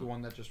 The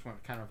one that just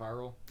went kind of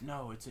viral?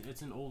 No,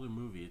 it's an older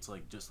movie. It's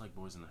like just like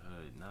Boys in the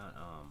Hood. Not...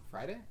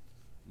 Friday?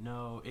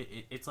 No,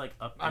 it's like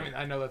up there. I mean,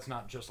 I know that's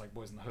not just like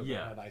Boys in the Hood, Yeah.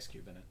 but it had Ice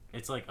Cube in it.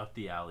 It's like up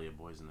the alley of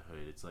Boys in the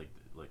Hood. It's like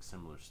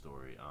similar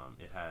story.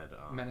 It had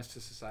Menace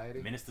to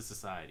Society? Menace to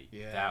Society.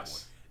 Yes. That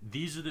one.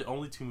 These are the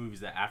only two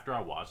movies that after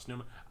I watched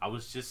them, I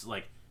was just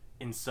like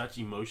in such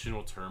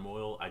emotional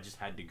turmoil. I just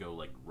had to go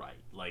like write.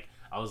 Like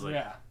I was like,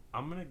 Yeah.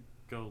 I'm gonna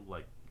go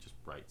like just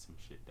write some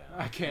shit down.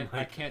 I can't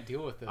Like,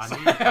 deal with this. I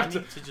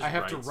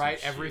have to write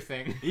some shit.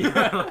 everything.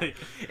 Yeah,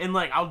 and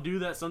I'll do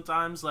that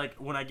sometimes, like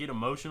when I get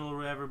emotional or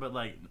whatever. But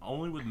like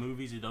only with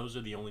movies, those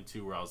are the only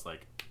two where I was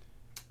like,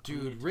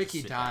 dude,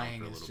 Ricky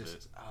dying is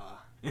just.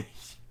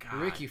 God.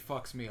 Ricky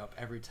fucks me up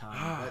every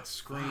time. That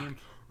scream,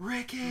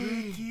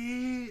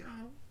 Ricky.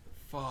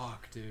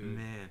 Fuck, dude.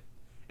 Man,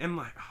 and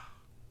like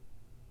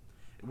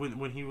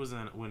when he was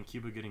when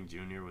Cuba Gooding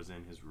Jr. was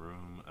in his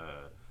room,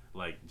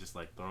 just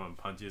throwing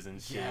punches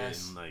and shit,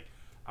 Yes. and like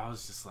I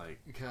was just like,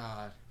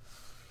 God.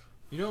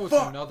 You know what's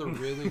another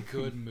really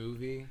good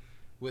movie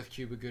with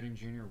Cuba Gooding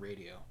Jr.?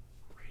 Radio.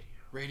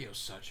 Radio's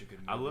such a good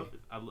movie. I love it.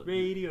 I love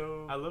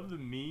Radio. I love the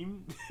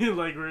meme,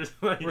 like where it's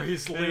like Where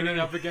he's leaning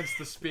up against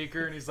the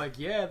speaker and he's like,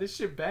 "Yeah, this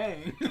shit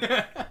bang."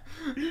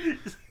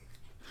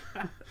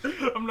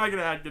 I'm not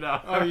gonna act it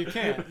out. Oh, you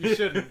can't. You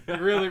shouldn't. You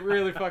really,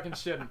 really fucking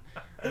shouldn't.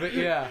 But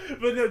yeah.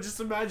 But no, just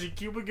imagine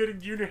Cuba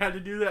Gooding Jr. had to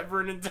do that for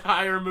an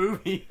entire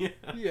movie.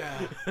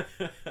 Yeah.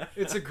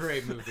 It's a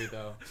great movie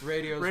though.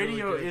 Radio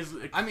really is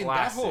a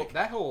classic.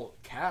 that whole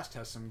cast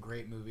has some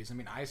great movies. I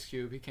mean, Ice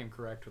Cube, he came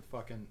correct with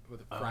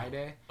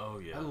Friday. Oh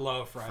yeah. I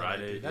love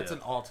Friday. Dude. That's an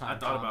all-time I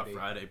thought comedy.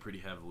 about Friday pretty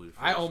heavily.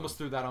 I almost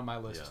threw that on my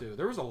list too.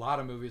 There was a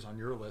lot of movies on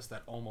your list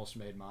that almost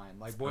made mine.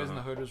 Like Boys in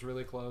the Hood was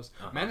really close.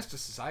 Menace to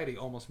Society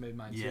almost made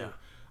mine too.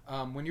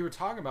 When you were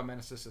talking about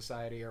Menace to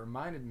Society, it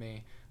reminded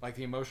me like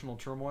the emotional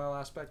turmoil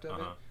aspect of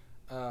it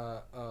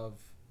of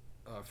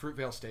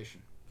Fruitvale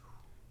Station.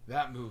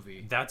 That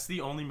movie. That's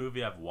the only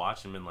movie I've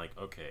watched and been like,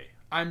 okay,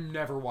 I'm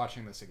never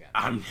watching this again.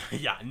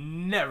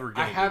 Never.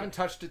 I haven't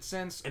touched it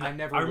since. And I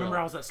never. I remember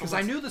will. I was at because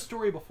I knew the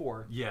story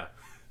before. Yeah.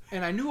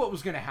 And I knew what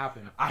was going to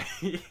happen.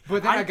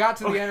 But then I got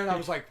to the end and I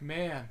was like,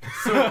 man.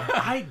 So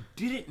I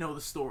didn't know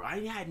the story. I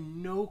had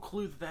no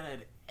clue that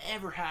had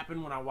ever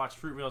happened when I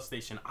watched Fruitvale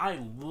Station. I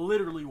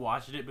literally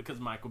watched it because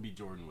Michael B.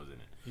 Jordan was in it.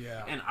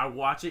 Yeah. And I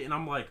watch it and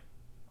I'm like,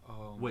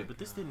 oh wait, but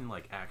this didn't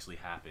actually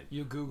happen.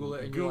 You Google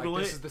it and you're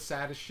like, this is the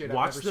saddest shit I've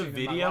ever seen in my life. Watch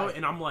the video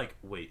and I'm like,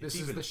 wait, this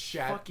it's is even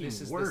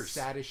the worse.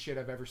 saddest shit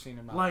I've ever seen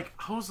in my life. Like,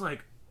 I was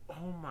like,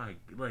 oh my,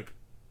 like,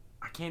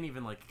 I can't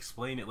even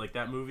explain it. Like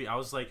that movie, I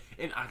was like,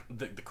 and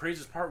the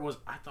craziest part was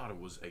I thought it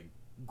was a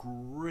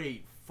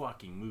great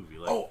fucking movie.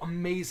 Like,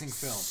 amazing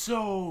film.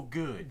 So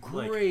good.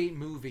 Great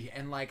movie.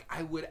 And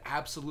I would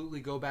absolutely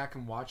go back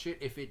and watch it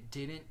if it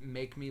didn't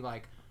make me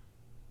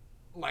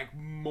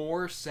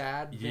more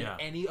sad than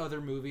any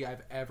other movie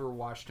I've ever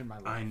watched in my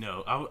life. I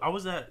know. I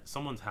was at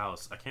someone's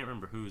house. I can't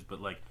remember whose, but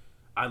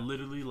I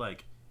literally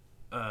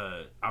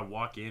I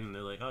walk in and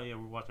they're like, "Oh yeah,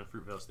 we're watching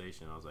Fruitvale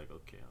Station." I was like,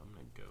 "Okay, I'm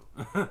gonna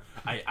go."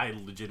 I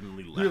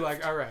legitimately left. You're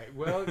like, "All right,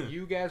 well,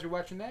 you guys are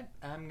watching that.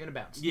 I'm gonna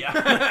bounce." Yeah.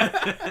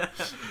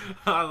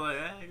 I was like,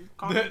 "Hey,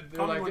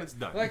 call me when it's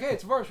done." They're like, "Hey,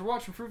 it's Vars. We're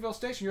watching Fruitvale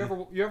Station.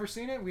 You ever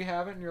seen it? We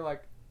haven't." And you're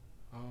like,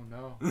 "Oh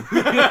no."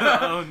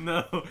 Oh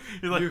no.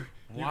 You're like,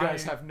 you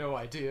guys have no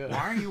idea.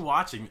 Why are you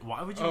watching?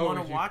 Why would you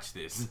want to watch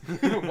this?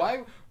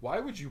 Why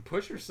would you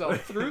push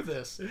yourself through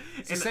this?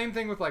 It's the same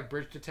thing with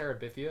Bridge to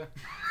Terabithia.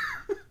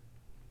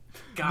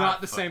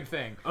 Not the same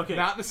thing. Okay.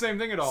 Not the same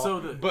thing at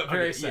all. But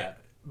very sad. Yeah.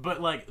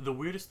 But the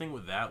weirdest thing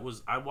with that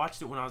was I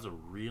watched it when I was a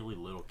really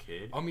little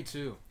kid. Oh, me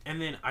too.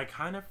 And then I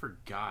kind of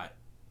forgot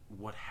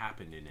what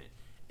happened in it.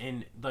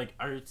 And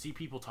I would see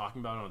people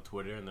talking about it on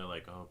Twitter, and they're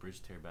like, "Oh,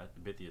 Bridge to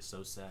Terabithia is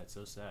so sad,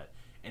 so sad."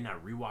 And I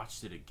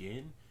rewatched it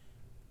again,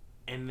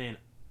 and then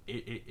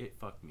it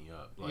fucked me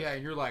up. Like, yeah,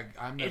 and you're like,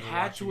 I'm never it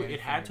had to again.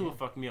 have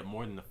fucked me up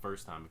more than the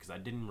first time because I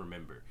didn't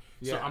remember.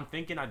 Yeah. So I'm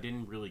thinking I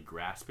didn't really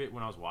grasp it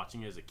when I was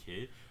watching it as a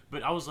kid,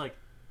 but I was like,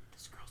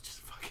 this girl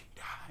just fucking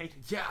died.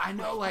 Yeah, I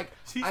know. Like,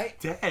 she's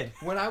dead.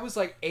 When I was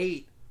like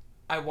 8,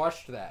 I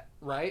watched that,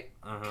 right?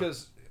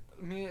 Because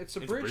I mean, it's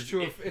a bridge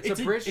to a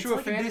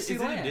fantasy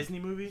land. Is it a Disney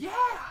movie? Yeah.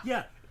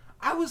 Yeah.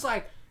 I was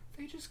like,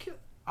 they just killed.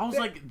 I was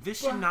like,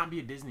 this should not be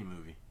a Disney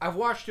movie. I've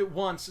watched it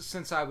once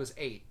since I was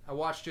 8. I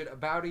watched it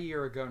about a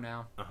year ago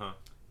now.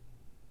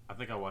 I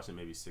think I watched it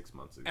maybe 6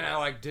 months ago. And I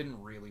like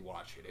didn't really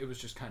watch it. It was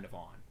just kind of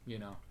on, you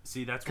know.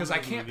 See, that's because I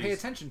can't pay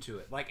attention to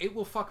it. Like, it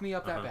will fuck me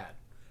up that bad.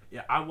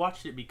 Yeah, I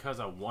watched it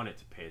because I wanted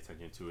to pay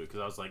attention to it because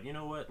I was like, you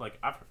know what? Like,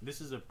 this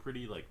is a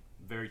pretty like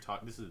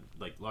this is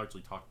like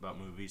largely talked about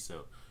movie,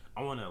 so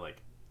I want to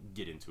like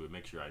get into it,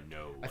 make sure I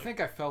know. Like, I think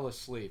I fell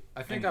asleep.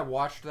 I think I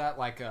watched that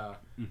like I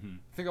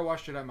think I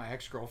watched it at my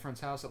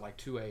ex-girlfriend's house at like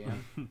 2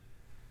 a.m.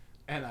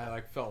 and I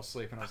like fell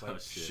asleep and I was like,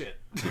 shit.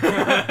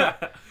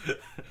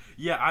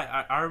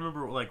 Yeah, I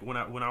remember like when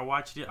I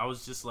watched it, I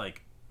was just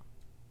like,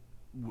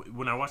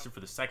 when I watched it for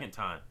the second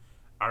time,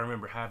 I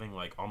remember having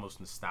like almost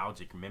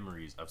nostalgic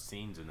memories of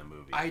scenes in the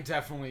movie. I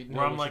definitely know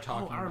where I'm what like, you're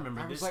talking I remember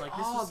about. this. I was like,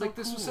 this is so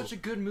this cool. was such a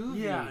good movie.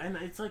 Yeah, and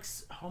it's like,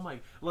 oh my,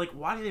 like,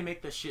 why do they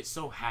make this shit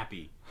so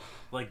happy?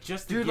 Like,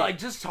 just to dude, get, like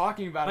just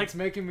talking about like, it's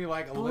making me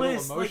like a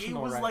bliss. little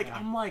emotional Like, it was right like, now.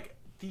 I'm like,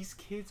 these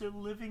kids are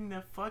living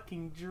their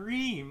fucking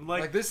dream.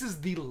 Like this is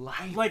the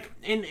life. Like,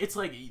 and it's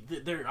like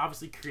they're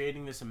obviously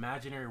creating this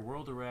imaginary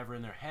world or whatever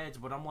in their heads,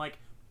 but I'm like,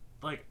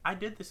 I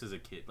did this as a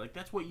kid. Like,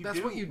 that's what you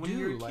do. When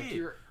you're a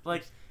kid.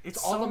 Like,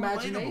 it's all so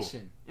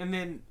imagination. Relatable. And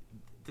then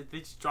they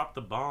just dropped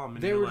the bomb.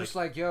 And they were like, just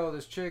like, yo,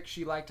 this chick,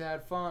 she liked to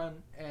have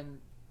fun, and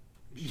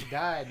she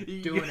died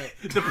doing it.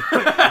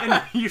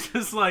 And you're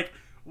just like,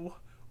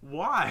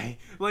 why?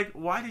 Like,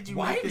 why did you?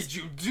 Why did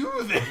you do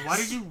this? Why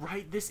did you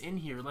write this in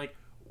here? Like,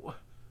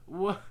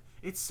 what?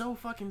 It's so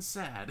fucking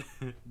sad.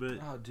 But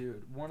oh,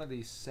 dude, one of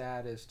the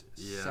saddest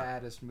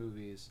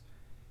movies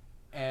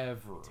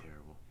ever.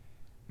 Terrible.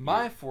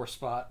 My 4th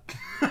spot,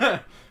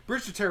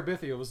 Bridge to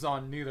Terabithia, was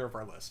on neither of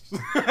our lists.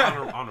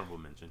 Honorable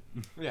mention.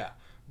 Yeah,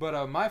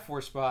 but my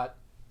 4th spot,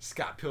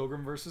 Scott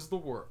Pilgrim versus the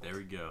World. There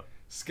we go.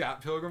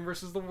 Scott Pilgrim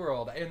versus the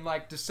World. In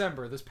like this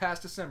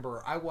past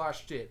December, I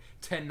watched it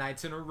 10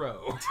 nights in a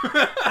row.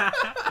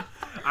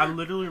 I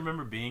literally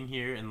remember being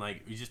here and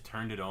like you just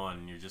turned it on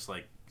and you're just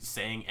like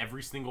saying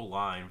every single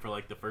line for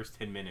like the first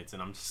 10 minutes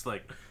and I'm just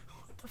like,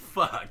 what the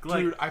fuck?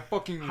 Like, dude, I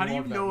fucking how do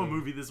you love know that a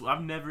movie this well?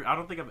 I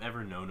don't think I've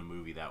ever known a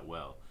movie that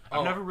well.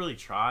 I've never really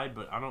tried,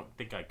 but I don't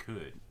think I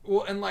could.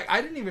 Well, and like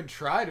I didn't even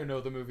try to know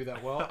the movie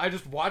that well. I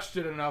just watched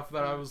it enough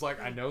that I was like,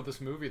 I know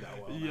this movie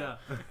that well. Yeah.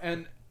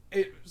 And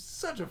it's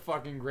such a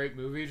fucking great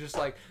movie. Just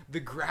like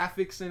the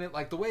graphics in it,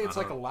 like the way it's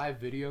like a live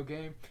video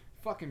game.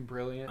 Fucking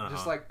brilliant.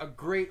 Just like a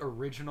great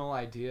original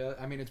idea.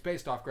 I mean, it's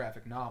based off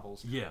graphic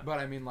novels. Yeah. But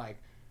I mean, like,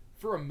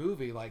 for a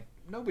movie, like,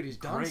 nobody's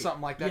done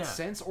something like that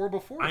since or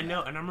before. I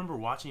know, and I remember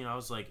watching it. I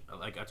was like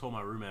I told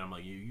my roommate, I'm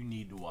like, you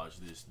need to watch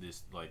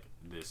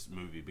this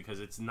movie because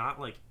it's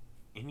not like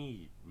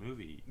any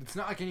movie. It's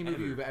not like any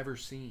movie you've ever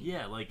seen.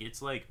 Yeah, like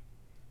it's like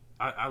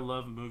I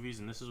love movies,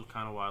 and this is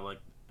kind of why I like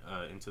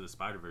Into the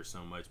Spider-Verse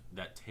so much.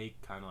 That take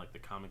kind of like the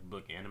comic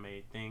book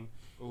anime thing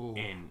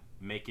and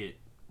make it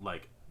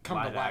like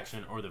live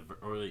action or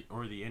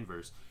the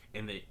inverse,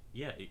 and they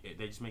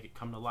just make it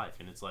come to life,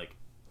 and it's like.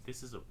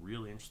 This is a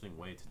really interesting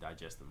way to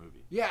digest the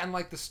movie. Yeah, and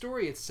like the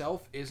story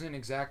itself isn't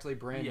exactly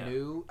brand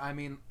new. I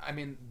mean,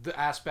 the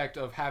aspect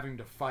of having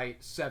to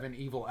fight 7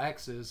 evil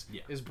exes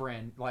is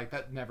brand like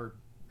that never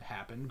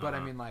happened. But I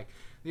mean, like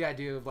the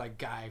idea of like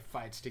guy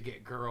fights to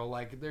get girl,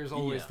 like there's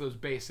always those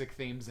basic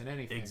themes in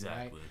anything,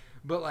 right?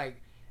 But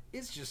like,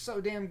 it's just so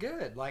damn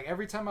good. Like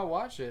every time I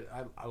watch it,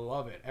 I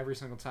love it every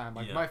single time.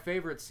 Like my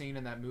favorite scene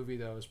in that movie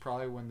though is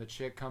probably when the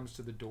chick comes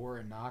to the door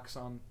and knocks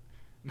on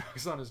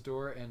his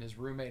door and his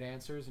roommate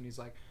answers and he's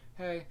like,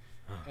 hey,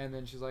 and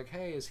then she's like,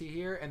 hey, is he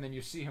here? And then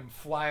you see him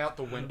fly out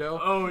the window.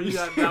 Oh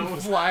yeah, that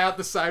was fly out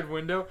the side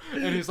window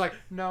and he's like,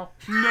 no,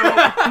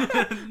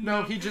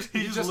 he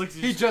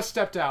just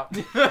stepped out.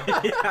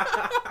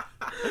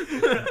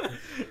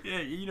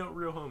 Yeah, you know,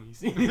 real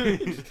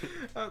homies.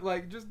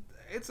 Like, just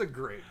it's a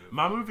great movie.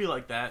 My movie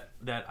like that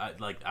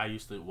I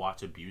used to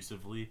watch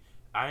abusively.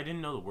 I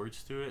didn't know the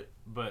words to it,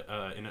 but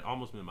and it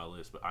almost made my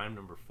list, but I am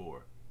number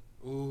 4.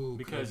 Ooh,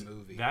 because good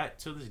movie. That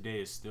to this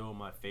day is still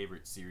my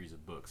favorite series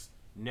of books.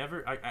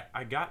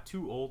 I got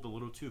too old a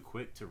little too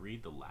quick to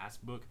read the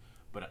last book,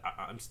 but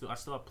I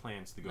still have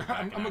plans to go back.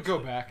 I'm gonna go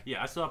back.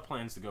 Yeah, I still have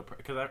plans to go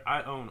because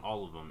I own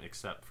all of them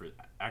except for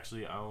I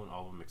own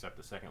all of them except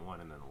the second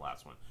one and then the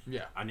last one.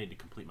 Yeah, I need to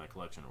complete my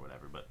collection or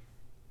whatever. But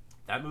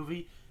that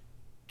movie,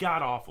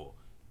 god awful,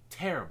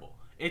 terrible.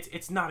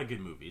 It's not a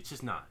good movie. It's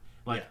just not.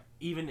 Like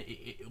even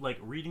like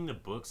reading the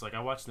books. Like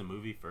I watched the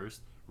movie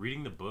first.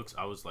 Reading the books,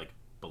 I was like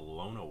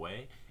blown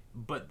away,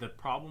 but the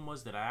problem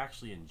was that I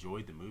actually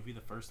enjoyed the movie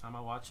the first time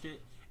I watched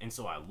it, and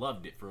so I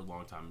loved it for a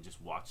long time and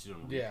just watched it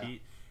on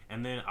repeat.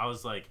 And then I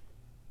was like,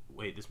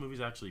 wait, this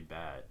movie's actually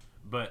bad.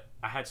 But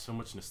I had so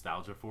much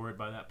nostalgia for it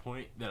by that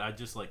point that I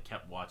just like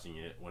kept watching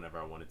it whenever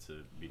I wanted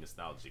to be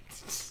nostalgic.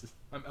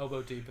 I'm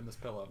elbow deep in this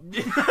pillow.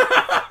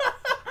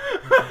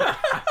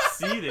 I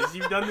see this.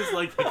 You've done this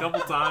like a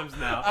couple times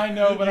now. I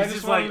know, but you I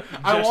just wanted,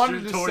 I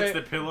wanted to towards say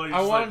the pillow.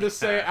 I wanted to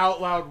say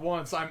out loud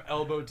once. I'm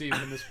elbow deep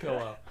in this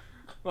pillow.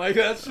 Like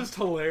that's just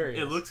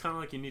hilarious. It looks kind of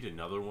like you need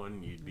another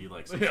one. You'd be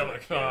like,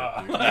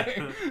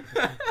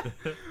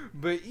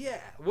 But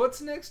yeah, what's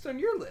next on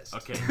your list?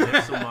 Okay,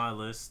 next on my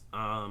list.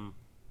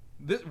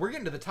 We're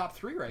getting to the top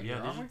 3 right here.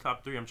 Yeah, these are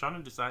top 3. I'm trying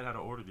to decide how to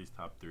order these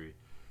top 3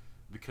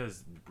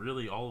 because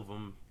really all of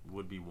them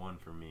would be one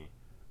for me.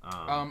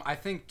 I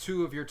think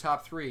 2 of your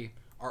top 3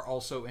 are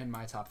also in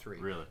my top 3.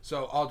 Really?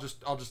 So I'll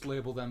just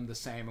label them the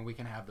same, and we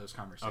can have those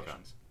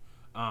conversations.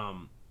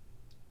 Okay.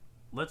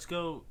 Let's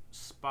go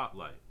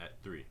Spotlight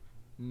at 3.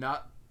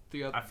 Not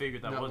the other. I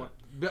figured that wasn't.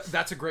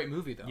 That's a great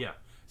movie though. Yeah,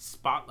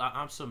 Spotlight.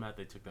 I'm so mad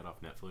they took that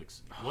off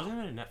Netflix. Wasn't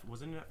it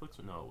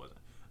Netflix? No, it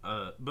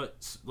wasn't.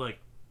 But like,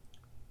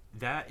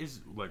 that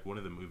is like one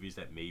of the movies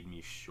that made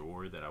me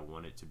sure that I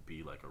wanted to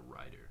be like a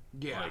writer.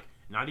 Yeah. Like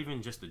not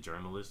even just a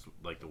journalist.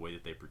 Like the way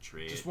that they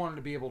portray it. Just wanted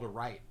to be able to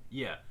write.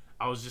 Yeah,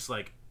 I was just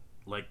like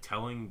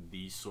telling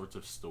these sorts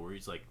of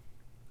stories. Like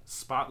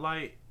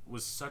Spotlight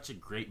was such a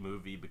great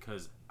movie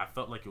because I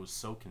felt like it was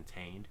so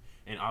contained,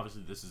 and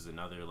obviously this is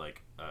another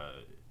like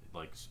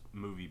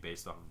movie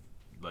based off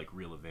of like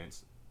real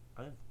events.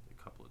 I have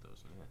a couple of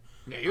those.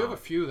 Yeah, you have a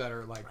few that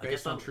are like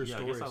based on true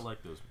stories. I guess I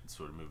like those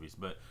sort of movies,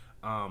 but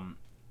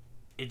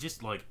it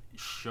just like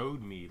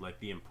showed me like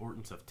the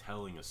importance of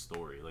telling a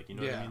story. Like you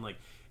know what I mean? Like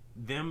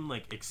them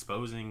like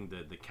exposing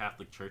the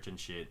Catholic Church and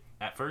shit.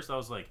 At first I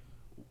was like,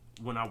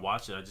 when I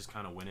watched it, I just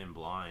kind of went in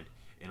blind.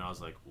 And I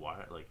was like,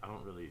 why? Like, I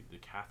don't really... The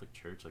Catholic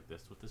Church, like,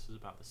 that's what this is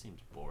about. This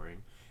seems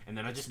boring. And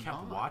then I just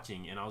kept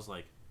watching, and I was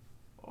like,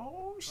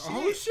 oh, shit.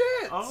 Oh,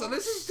 shit. Oh, so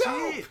this is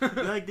dope.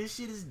 Like, this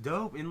shit is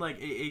dope. And, like,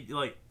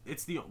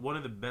 it's one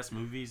of the best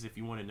movies if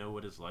you want to know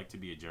what it's like to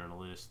be a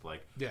journalist.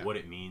 Like, what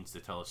it means to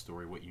tell a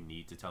story, what you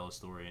need to tell a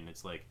story. And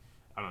it's like,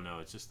 I don't know.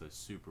 It's just a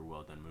super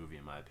well-done movie,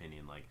 in my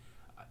opinion. Like,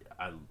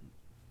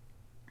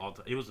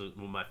 it was one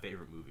of my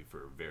favorite movie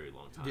for a very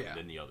long time. And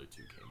then the other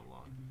 2 came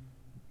along.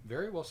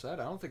 Very well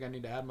said. I don't think I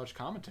need to add much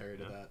commentary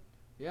to that.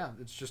 Yeah,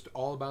 it's just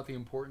all about the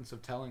importance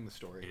of telling the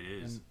story.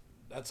 It is. And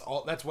that's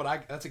all.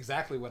 That's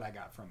exactly what I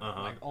got from it.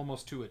 Like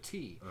almost to a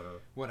T,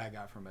 what I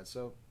got from it.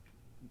 So,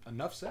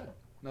 enough said.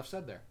 Enough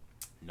said there.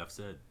 Enough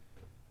said.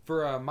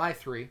 For my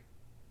 3,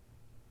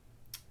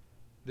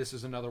 this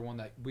is another one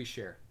that we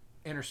share.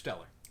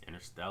 Interstellar.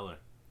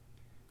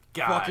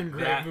 God, fucking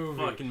great that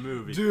movie. Fucking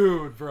movie.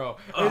 Dude, bro.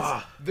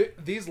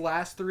 These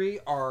last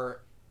 3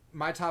 are...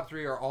 My top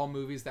 3 are all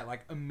movies that,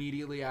 like,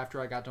 immediately after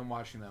I got done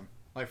watching them,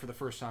 like, for the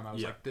first time, I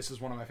was like, this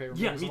is one of my favorite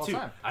movies of all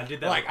time. I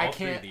did that like, with all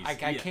 3 of these.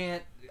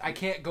 I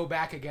can't go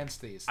back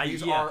against these.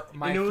 These are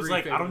my 3 and it was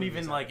like, favorite I don't even,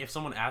 movies like, if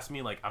someone asked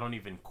me, like, I don't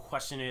even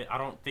question it. I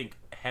don't think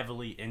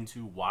heavily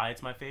into why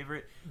it's my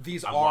favorite.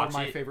 These are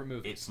my favorite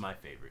movies. It's my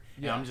favorite.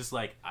 Yeah. And I'm just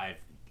like,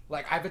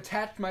 I've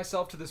attached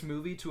myself to this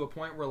movie to a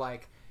point where,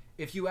 like,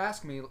 if you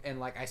ask me and,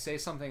 like, I say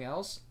something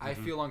else, I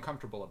feel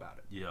uncomfortable about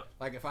it. Yeah.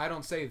 Like, if I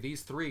don't say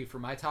these 3 for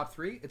my top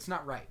 3, it's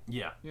not right.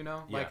 Yeah. You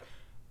know? Like,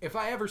 if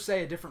I ever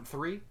say a different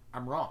 3,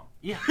 I'm wrong.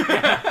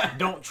 Yeah.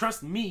 Don't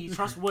trust me.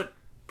 Trust what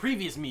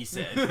previous me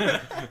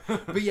said.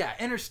 But yeah,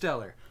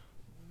 Interstellar.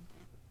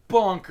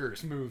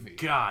 Bonkers movie.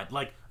 God,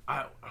 like,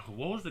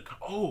 what was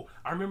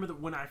I remember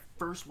that when I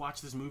first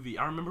watched this movie,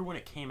 I remember when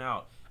it came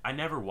out, I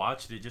never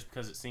watched it just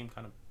because it seemed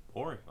kind of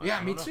boring.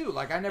 Like, me too.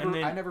 Like I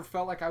never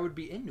felt like I would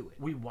be into it.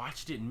 We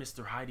watched it in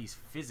Mr. Heidi's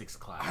physics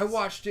class. I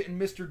watched it in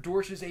Mr.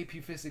 Dorsch's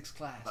AP physics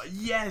class.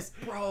 Yes,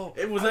 bro.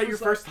 Was that your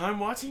first time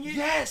watching it?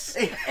 Yes.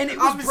 And it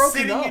was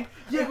broken up.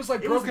 It was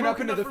like broken up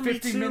into the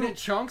 50-minute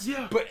chunks.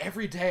 Yeah. But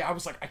every day I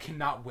was like, I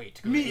cannot wait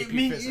to go to AP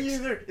physics. Me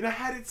either. And I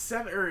had it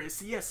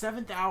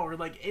 7th hour,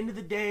 like end of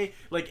the day,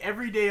 like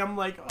every day I'm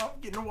like, oh,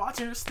 I'm getting to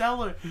watch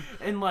Interstellar,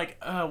 and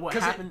like what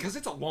happened? Because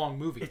it's a long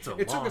movie. It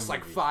took us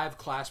like 5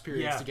 class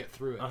periods to get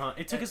through it.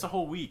 It took us a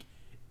whole week.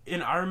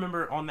 And I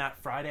remember on that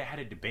Friday I had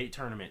a debate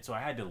tournament, so I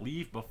had to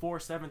leave before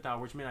 7th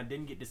hour, which meant I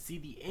didn't get to see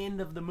the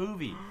end of the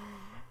movie.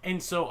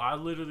 And so I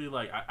literally,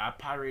 like, I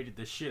pirated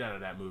the shit out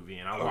of that movie,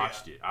 and I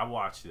watched it. I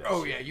watched it.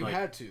 Oh, yeah, you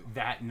had to.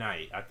 That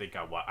night, I think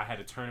I had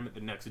a tournament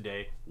the next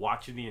day,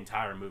 watching the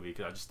entire movie,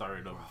 because I just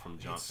started over from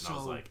jump, and I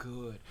was like...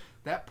 good.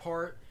 That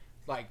part,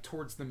 like,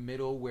 towards the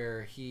middle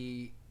where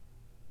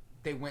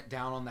they went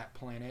down on that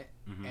planet,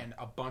 and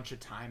a bunch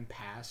of time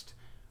passed...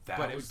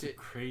 That was the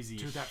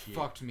craziest shit. Dude, that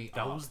fucked me up.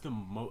 That was the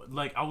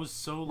like, I was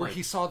so, like... Where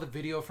he saw the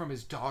video from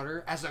his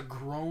daughter as a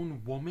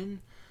grown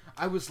woman.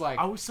 I was like...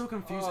 I was so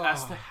confused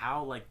as to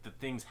how, like, the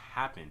things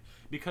happen.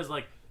 Because,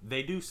 like,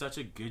 they do such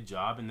a good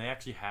job, and they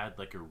actually had,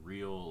 like, a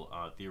real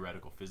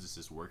theoretical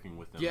physicist working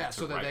with them. Yeah,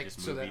 so that,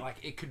 like,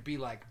 it could be,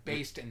 like,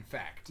 based in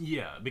fact.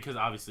 Yeah, because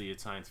obviously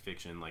it's science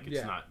fiction. Like,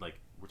 it's not, like...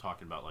 We're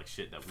talking about like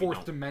shit that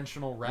fourth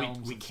dimensional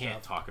realms. We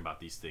can't talk about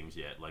these things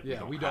yet. Like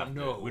we don't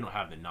know. We don't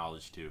have the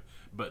knowledge to.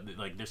 But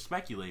like they're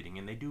speculating,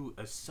 and they do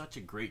such a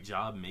great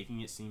job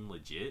making it seem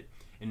legit.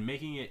 and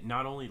making it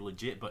not only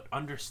legit but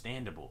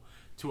understandable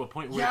to a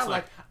point where it's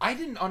like I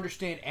didn't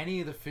understand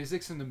any of the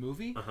physics in the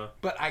movie,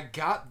 but I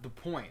got the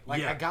point.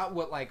 Like I got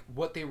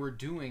what they were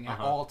doing at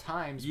all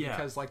times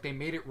because like they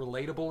made it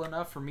relatable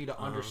enough for me to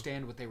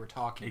understand what they were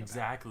talking about.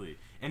 Exactly.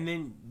 And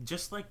then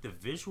just like the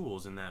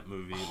visuals in that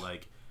movie,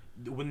 like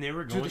when they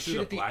were going through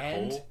the black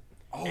hole.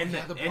 Oh, and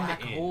the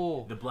black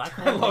hole. The black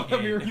hole. I love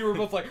them. You were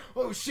both like,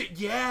 oh shit,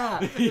 yeah.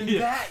 And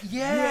that,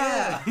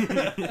 yeah.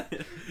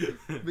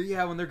 But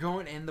yeah, when they're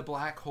going in the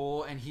black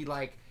hole and he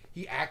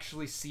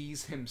actually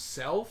sees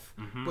himself,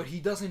 but he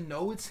doesn't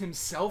know it's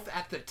himself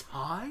at the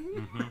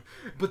time.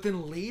 But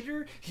then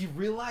later he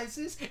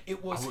realizes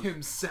it was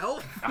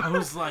himself. I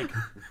was like,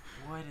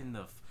 what in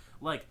the...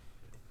 Like,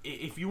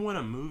 if you want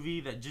a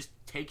movie that just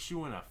takes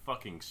you in a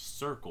fucking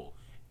circle...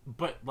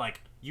 But,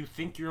 like, you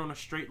think you're on a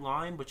straight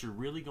line, but you're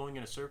really going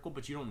in a circle,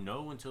 but you don't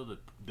know until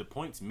the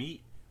points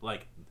meet.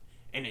 Like,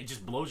 and it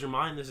just blows your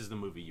mind. This is the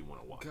movie you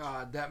want to watch.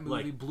 God, that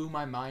movie blew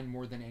my mind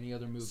more than any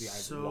other movie I've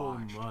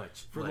watched. So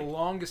much. For the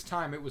longest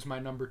time, it was my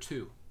number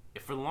 2.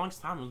 For the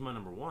longest time, it was my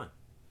number 1.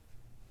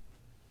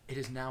 It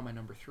is now my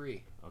number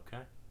 3.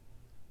 Okay.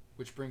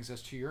 Which brings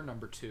us to your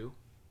number 2.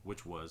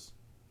 Which was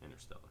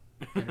Interstellar.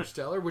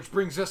 Interstellar, which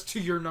brings us to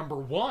your number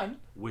 1.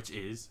 Which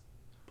is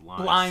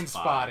Blind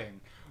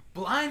Spotting.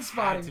 Blind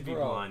Spotting, had to be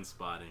bro. Blind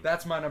Spotting.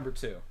 That's my number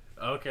 2.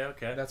 Okay.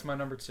 That's my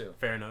number 2.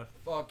 Fair enough.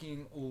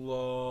 Fucking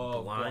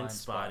love Blind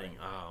Spotting.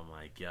 Oh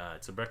my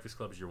god. So Breakfast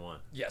Club is your 1.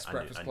 Yes,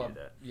 Breakfast Club. I knew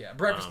that. Yeah,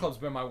 Breakfast Club's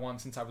been my 1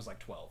 since I was like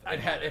 12.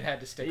 It had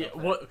to stick up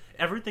there. What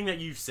everything that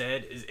you've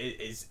said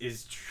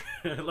is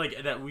true.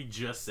 Like that we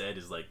just said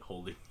is like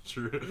holding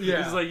true.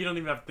 Yeah. It's like you don't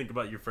even have to think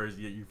about your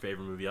favorite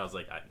movie. I was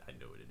like, I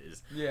know what it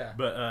is. Yeah.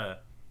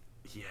 But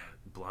yeah,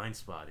 Blind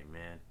Spotting,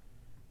 man.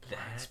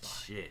 That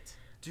shit.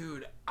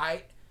 Dude,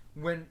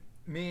 when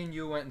me and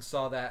you went and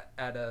saw that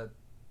at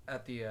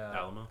the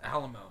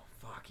Alamo,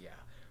 fuck yeah.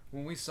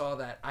 When we saw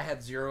that, I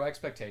had zero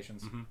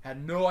expectations,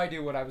 had no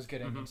idea what I was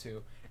getting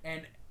into,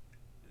 and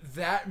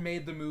that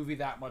made the movie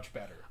that much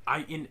better.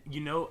 I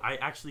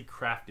actually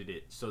crafted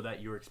it so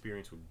that your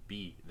experience would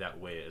be that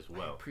way as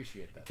well. I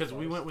appreciate that. Because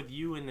we went with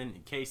you and then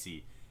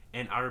Casey,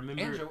 and I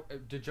remember...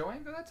 And did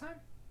Joanne go that time?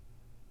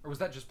 Or was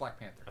that just Black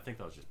Panther? I think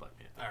that was just Black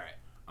Panther.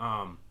 All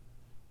right.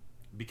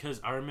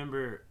 Because I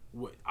remember...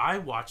 I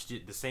watched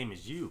it the same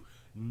as you.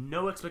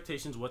 No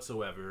expectations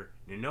whatsoever.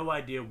 No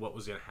idea what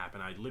was going to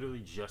happen. I literally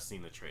just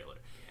seen the trailer.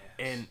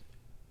 Yes.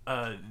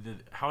 And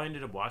how I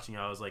ended up watching it,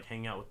 I was like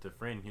hanging out with a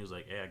friend. He was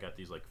like, hey, I got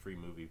these like free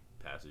movie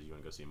passes. You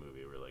want to go see a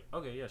movie? We're like,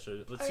 okay, yeah, sure.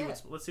 Let's see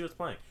what's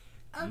playing.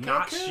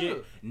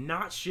 Okay,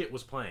 not shit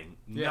was playing.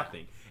 Yeah.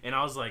 Nothing. And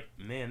I was like,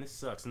 man, this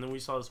sucks. And then we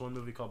saw this one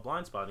movie called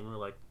Blind Spotting. We were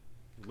like,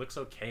 looks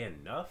okay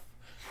enough.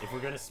 If we're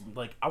gonna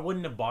I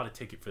wouldn't have bought a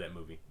ticket for that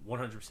movie.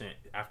 100%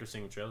 after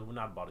seeing the trailer, would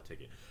not have bought a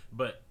ticket.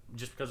 But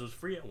just because it was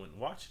free, I went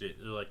and watched it.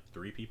 There were like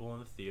 3 people in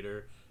the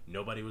theater.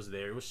 Nobody was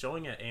there. It was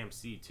showing at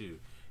AMC too,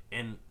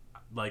 and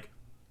like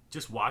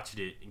just watched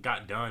it and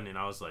got done, and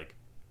I was like,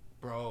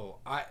 bro,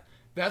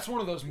 that's one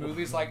of those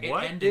movies like it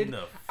ended.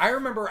 I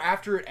remember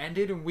after it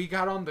ended and we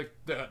got on the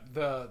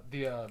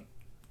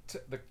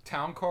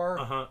town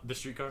car, the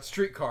streetcar.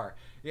 Streetcar.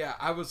 Yeah,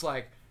 I was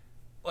like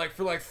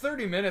for like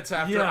 30 minutes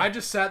after, I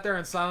just sat there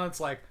in silence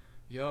like,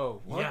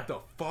 yo, what the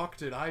fuck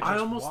did I just watch? I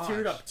almost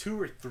teared up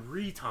 2 or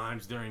 3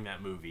 times during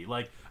that movie.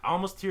 Like, I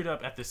almost teared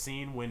up at the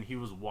scene when he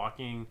was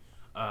walking,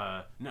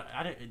 no,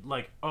 I didn't,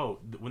 like,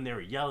 when they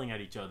were yelling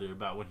at each other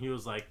about when he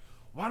was like,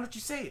 why don't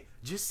you say it?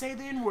 Just say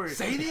the N-word.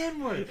 Say the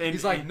N-word. And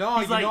he's like, no,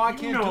 I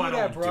can't do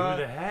that,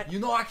 bro. You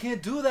know I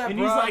can't do that, bro. And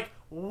he's like,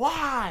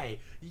 why?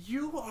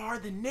 You are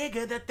the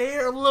nigga that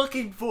they're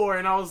looking for.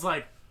 And I was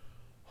like,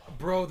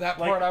 bro, that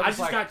part I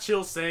just got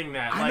chills saying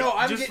that. I know,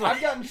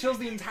 I've gotten chills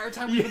the entire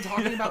time we've been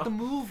talking about the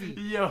movie.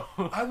 Yo.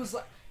 I was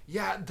like,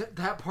 yeah,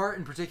 that part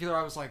in particular,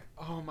 I was like,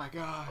 oh my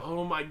god.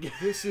 Oh my god.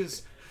 This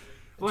is...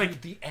 Like,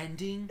 dude, the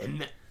ending. And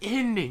the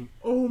ending.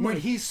 Oh my... When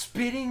he's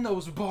spitting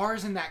those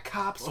bars in that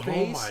cop's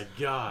face. Oh my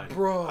god.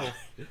 Bro.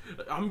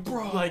 I'm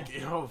like,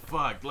 oh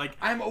fuck. Like,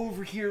 I'm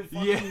over here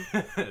fucking...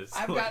 Yes.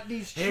 I've got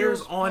these hairs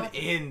chills on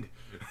end.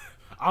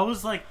 I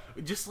was like,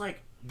 just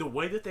like... The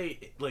way that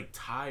they, like,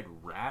 tied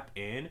rap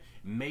in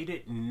made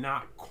it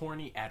not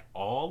corny at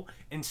all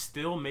and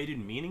still made it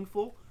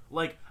meaningful.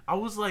 Like, I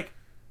was like,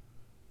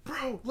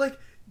 bro, like,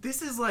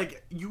 this is,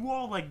 like, you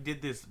all, like,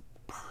 did this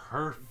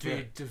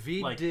perfect.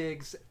 Daveed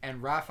Diggs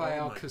and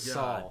Rafael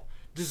Casal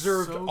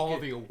deserved all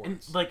the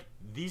awards. And, like,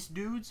 these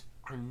dudes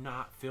are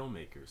not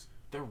filmmakers.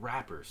 They're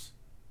rappers.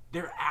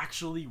 They're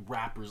actually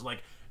rappers.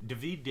 Like,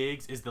 Daveed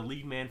Diggs is the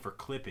lead man for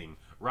Clipping.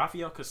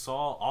 Rafael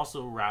Casal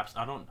also raps.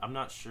 I'm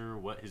not sure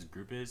what his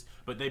group is,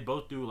 but they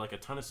both do like a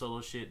ton of solo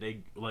shit.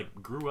 They like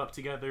grew up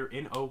together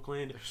in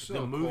Oakland. So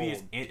the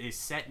movie is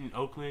set in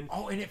Oakland.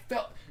 Oh, and it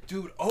felt,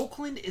 dude,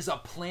 Oakland is a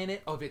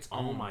planet of its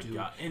own. Oh my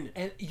god,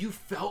 and you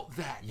felt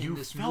that in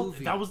this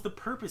movie. That was the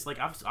purpose. Like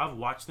I've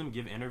watched them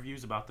give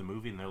interviews about the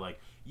movie, and they're like,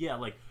 yeah,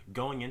 like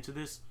going into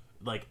this,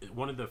 like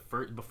one of the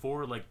first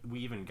before like we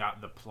even got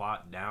the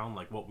plot down,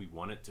 like what we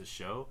wanted to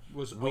show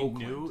was we Oakland.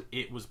 knew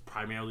it was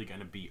primarily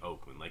going to be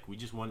Oakland. Like we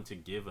just wanted to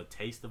give a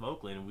taste of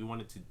Oakland, and we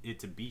wanted it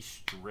to be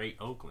straight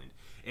Oakland.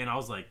 And I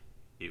was like,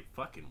 it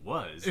fucking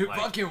was. It like,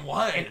 fucking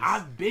was. And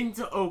I've been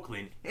to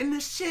Oakland, and the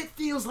shit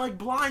feels like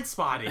Blind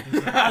Spotting.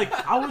 Like,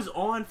 I was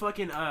on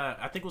fucking,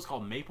 I think it was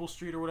called Maple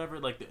Street or whatever,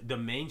 like the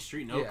main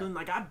street in Oakland.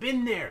 Like, I've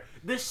been there.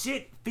 The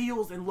shit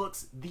feels and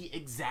looks the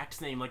exact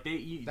same. Like, they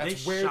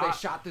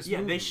shot this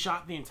movie. Yeah, they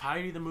shot the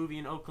entirety of the movie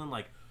in Oakland.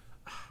 Like,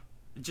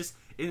 just,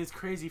 and it's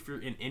crazy for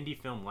an indie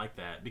film like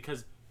that,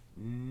 because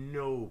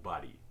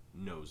nobody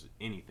knows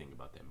anything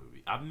about that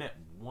movie. I've met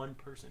one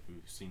person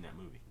who's seen that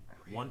movie.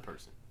 Really? One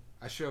person.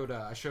 I showed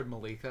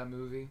Malik that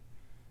movie,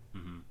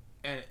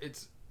 and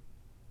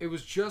it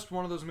was just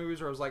one of those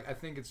movies where I was like, I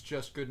think it's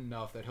just good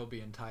enough that he'll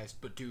be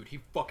enticed. But dude, he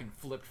fucking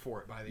flipped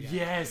for it by the end.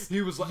 Yes,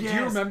 he was like, do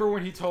you remember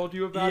when he told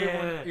you about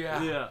it?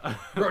 Yeah.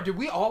 Bro, did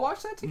we all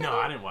watch that together? No,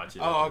 I didn't watch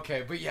it. Oh,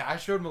 okay, but yeah, I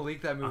showed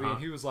Malik that movie, and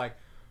he was like,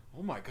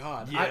 oh my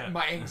god,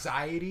 my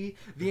anxiety,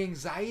 the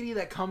anxiety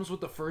that comes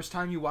with the first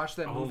time you watch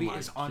that movie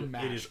is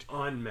unmatched. It is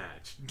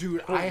unmatched,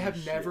 dude. Holy I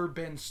have never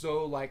been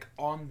so like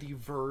on the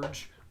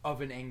verge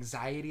of an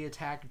anxiety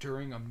attack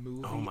during a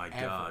movie. Oh my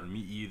god, me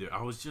either.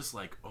 I was just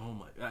like, oh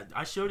my.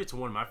 I showed it to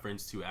one of my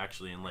friends too,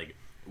 actually, and like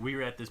we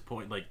were at this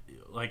point,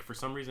 like for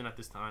some reason at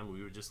this time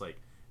we were just like,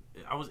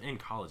 I was in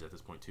college at this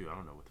point too. I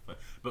don't know what the fuck,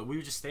 but we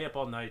would just stay up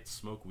all night,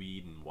 smoke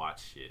weed, and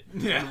watch shit.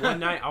 Yeah. And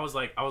one night I was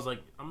like, I'm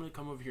gonna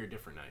come over here a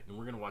different night, and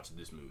we're gonna watch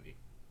this movie.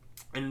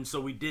 And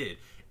so we did.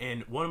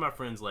 And one of my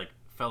friends like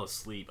fell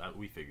asleep.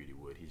 We figured he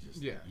would. He's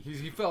just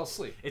he fell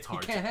asleep. It's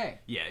hard. He can't hang.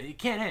 Yeah, he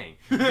can't hang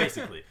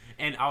basically.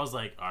 And I was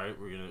like, all right,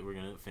 we're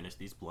gonna finish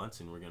these blunts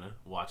and we're gonna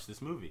watch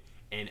this movie.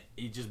 And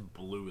he just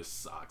blew his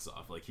socks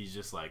off. Like he's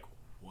just like,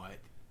 what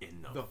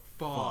in the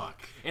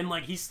fuck? And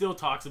like he still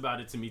talks about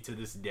it to me to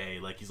this day.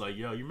 Like he's like,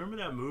 yo, you remember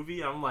that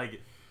movie? I'm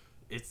like,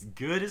 it's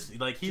good as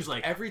like he's just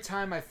like every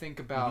time I think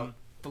about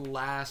the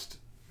last,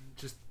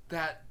 just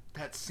that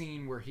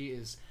scene where he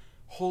is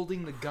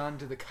holding the gun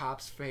to the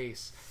cop's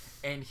face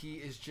and he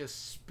is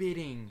just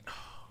spitting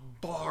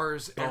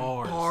bars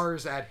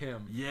at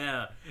him.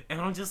 Yeah.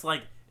 And I'm just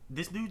like,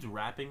 this dude's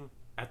rapping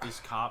at this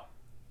cop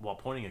while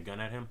pointing a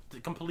gun at him.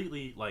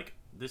 Completely, like,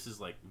 this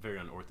is, like, very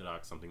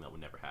unorthodox, something that would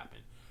never happen.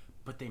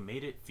 But they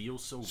made it feel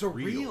so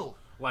real.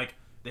 Like,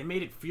 they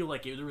made it feel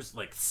like there was,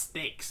 like,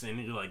 stakes.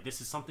 And you're like,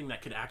 this is something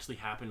that could actually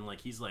happen.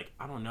 Like, he's like,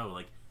 I don't know,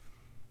 like...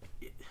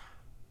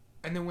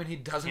 And then when he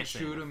doesn't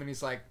shoot him and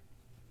he's like,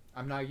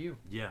 I'm not you.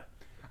 Yeah.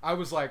 I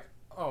was like,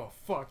 oh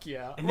fuck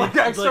yeah! And like,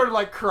 I started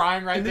like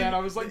crying right then. I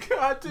was like,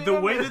 God damn!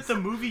 The way that the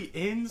movie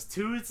ends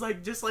too, it's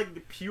like just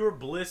like pure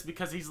bliss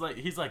because he's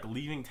like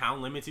leaving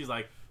town limits. He's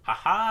like,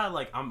 haha,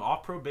 like I'm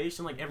off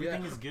probation, like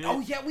everything is good. Oh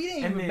yeah, we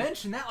didn't even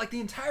mention that. Like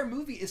the entire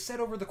movie is set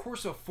over the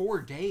course of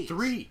 4 days.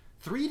 3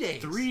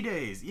 days. 3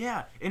 days,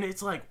 yeah. And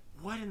it's like,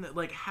 what in the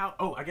like how?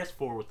 Oh, I guess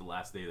 4 was the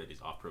last day that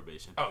he's off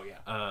probation. Oh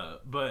yeah.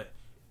 But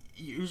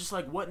you're just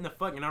like, what in the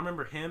fuck? And I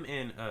remember him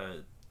and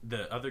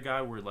the other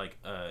guy were like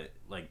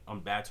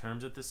on bad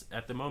terms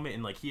at the moment,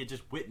 and like he had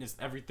just witnessed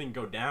everying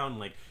go down.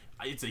 Like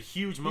it's a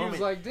huge moment.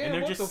 He was like, damn, and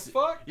they're what just, the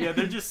fuck? Yeah,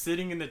 they're just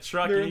sitting in the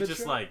truck, and he's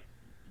just like,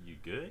 you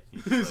good?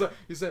 He's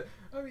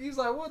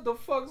like, what the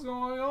fuck's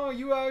going on?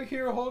 You out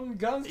here holding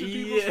guns to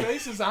people's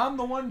faces? I'm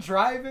the one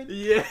driving.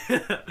 Yeah.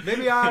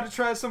 Maybe I ought to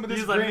try some of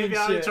this green shit. Maybe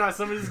I ought to try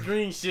some of this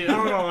green shit.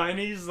 Hold on. And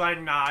he's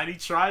like, nah. And he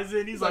tries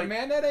it. And he's like,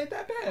 man, that ain't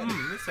that bad.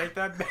 This ain't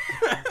that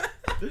bad.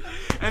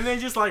 And then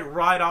just like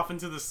ride off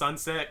into the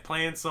sunset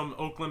playing some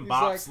Oakland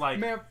bops. Like,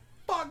 man,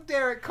 fuck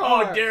Derek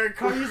Carr. Oh, Derek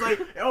Carr. He's like,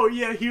 oh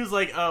yeah. He was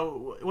like,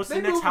 what's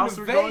the next house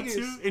we're going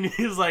to? And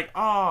he was like,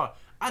 oh,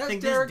 I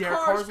think this is Derek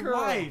Carr's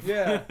wife.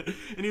 Yeah.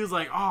 And he was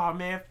like, oh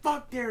man,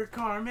 fuck Derek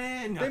Carr,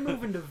 man. They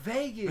moving to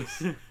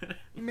Vegas.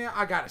 Man,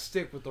 I gotta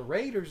stick with the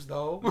Raiders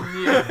though.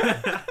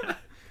 Yeah.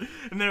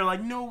 And they're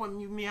like, no,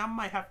 I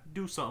might have to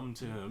do something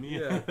to him.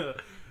 Yeah.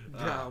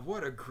 God,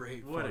 what a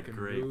great fucking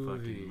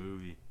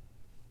movie.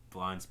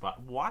 Blind Spot.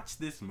 Watch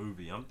this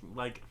movie. I'm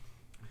like,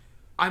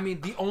 I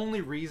mean, the only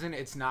reason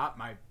it's not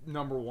my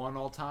number 1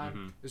 all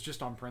time is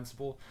just on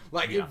principle.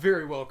 Like, it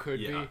very well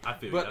could be. I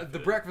feel but The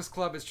Breakfast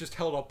Club has just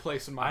held a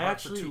place in my heart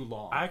for too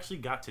long. I actually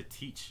got to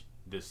teach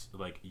this,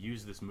 like,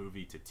 use this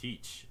movie to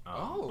teach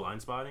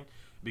Blind Spotting,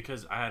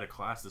 because I had a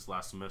class this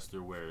last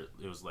semester where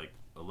it was like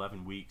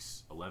 11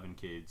 weeks, 11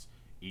 kids.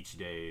 Each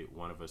day,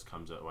 one of us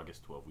comes up. Well, I guess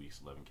 12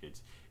 weeks, 11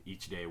 kids.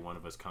 Each day, one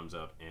of us comes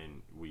up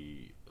and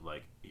we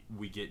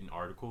get an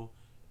article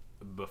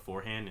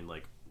beforehand, and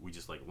like we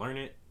just like learn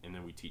it and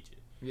then we teach it.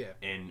 Yeah.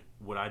 And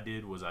what I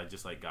did was I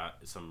just like got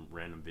some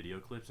random video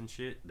clips and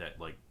shit that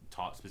like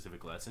taught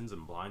specific lessons,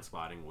 and Blind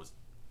Spotting was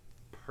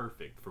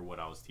perfect for what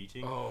I was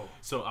teaching. Oh.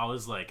 So I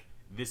was like,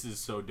 this is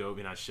so dope,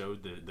 and I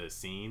showed the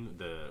scene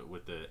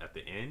at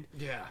the end.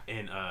 Yeah.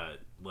 And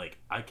like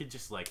I could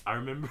just like, I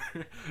remember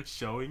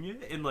showing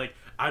it, and like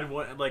I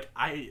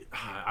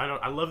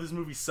love this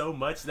movie so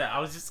much that I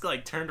was just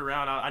like turned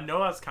around. I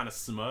know I was kind of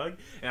smug,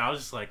 and I was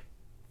just like,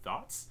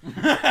 thoughts.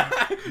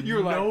 You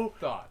were like,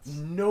 thoughts.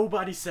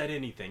 Nobody said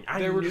anything. I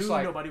knew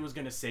nobody was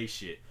gonna say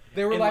shit.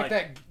 They were like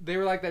that. They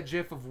were like that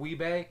GIF of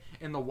Weebay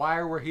in The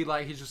Wire, where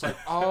he's just like,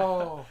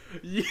 oh,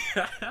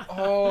 yeah,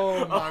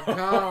 oh my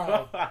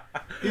god.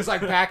 He's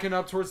like backing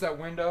up towards that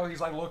window. He's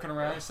like looking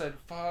around. He said,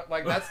 "Fuck!"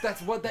 Like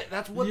that's what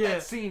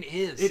that scene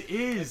is. It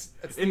is.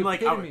 It's and the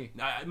like epitome.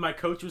 my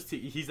coach was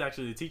he's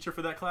actually the teacher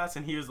for that class,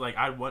 and he was like,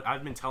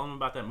 I've been telling him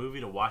about that movie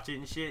to watch it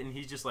and shit, and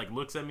he just like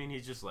looks at me and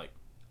he's just like,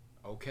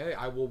 okay,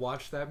 I will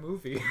watch that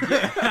movie.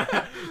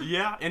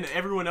 Yeah, and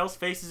everyone else's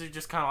faces are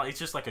just kind of like, it's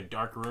just like a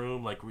dark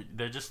room, like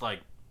they're just like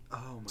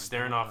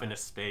staring off into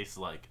space,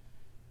 like.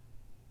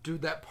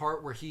 Dude, that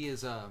part where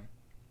he's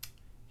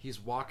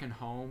walking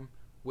home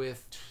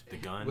with the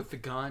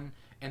gun,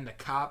 and the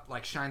cop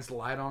like shines the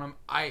light on him.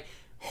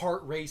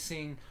 Heart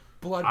racing,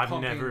 blood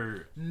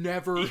pumping.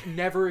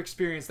 Never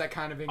experienced that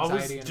kind of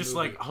anxiety.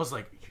 I was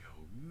like.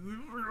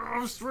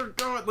 I swear to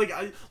God,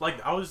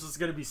 I was just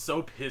gonna be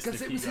so pissed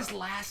because it was his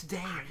last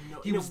day.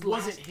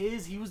 Wasn't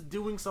his. He was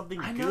doing something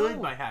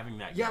good by having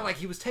that gun. Yeah, like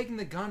he was taking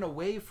the gun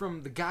away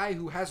from the guy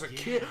who has a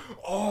kid.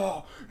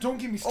 Oh, don't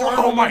get me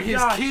started. Oh my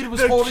God, his kid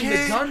was holding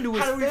the gun to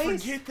his face. How do we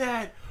forget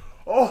that?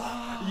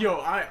 Oh, yo,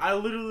 I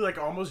literally like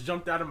almost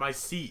jumped out of my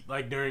seat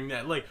like during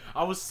that. Like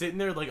I was sitting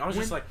there, like I was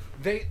just like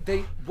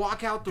they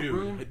walk out the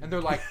room and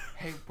they're like,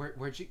 hey,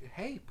 where'd you?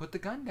 Hey, put the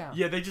gun down.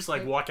 Yeah, they just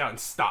like walk out and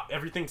stop.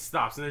 Everything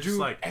stops, and they're just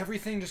like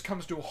everything just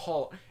comes to a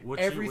halt.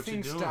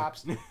 Everything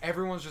stops.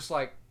 Everyone's just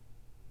like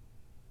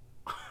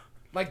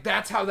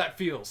that's how that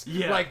feels.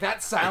 Yeah, like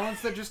that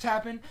silence that just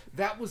happened.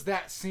 That was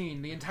that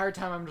scene. The entire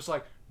time I'm just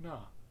like,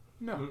 no.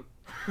 No.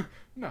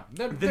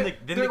 Then the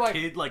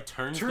kid like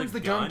turns the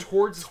gun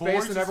towards his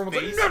face, and everyone's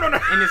like, no,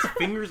 and his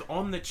fingers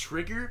on the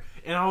trigger,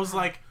 and I was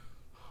like,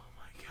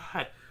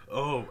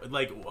 oh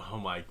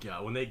my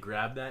god, when they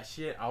grabbed that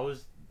shit, I'm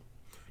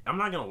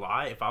not gonna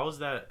lie, if I was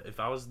the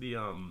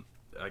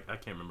I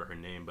can't remember her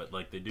name, but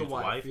like the dude's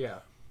wife, yeah.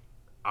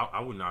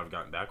 I would not have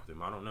gotten back with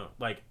him. I don't know.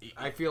 Like,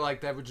 I feel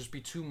like that would just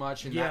be too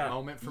much in that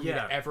moment for me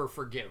to ever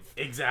forgive.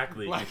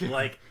 Exactly. Or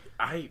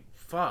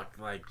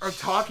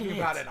talking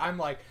about it, I'm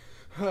like,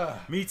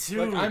 me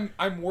too. Like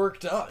I'm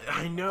worked up.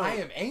 I know. I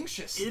am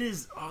anxious. It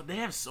is. Oh, they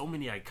have so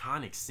many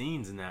iconic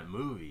scenes in that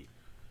movie,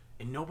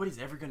 and nobody's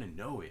ever gonna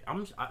know it.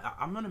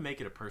 I'm gonna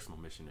make it a personal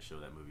mission to show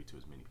that movie to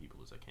as many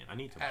people as I can. I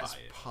need to buy it. As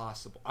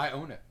possible. I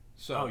own it.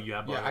 So you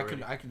have bought it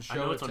already? I can show it.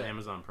 I know it's on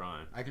Amazon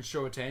Prime. I can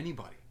show it to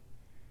anybody.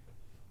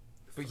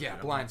 But yeah,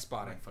 Blind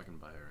Spotting. Fucking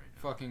buy it right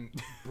now. Fucking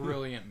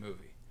brilliant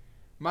movie.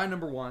 My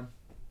number one,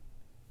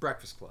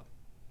 Breakfast Club.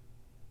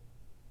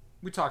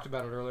 We talked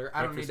about it earlier.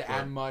 I don't need to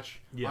add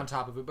much on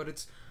top of it, but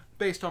it's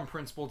based on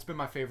principle. It's been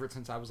my favorite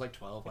since I was like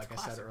 12, like I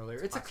said earlier.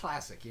 It's a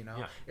classic, you know?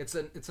 Yeah.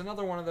 It's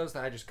another one of those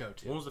that I just go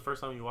to. When was the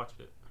first time you watched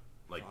it?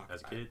 Like,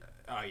 as a kid?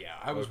 Yeah.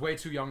 I was way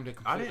too young to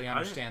completely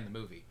understand the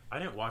movie. I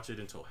didn't watch it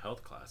until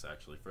health class,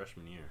 actually,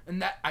 freshman year.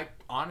 And that, I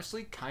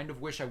honestly kind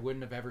of wish I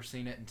wouldn't have ever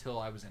seen it until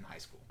I was in high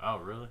school. Oh,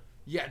 really?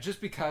 Yeah, just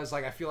because,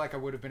 like, I feel like I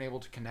would have been able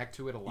to connect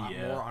to it a lot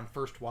more on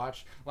first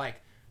watch.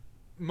 Like,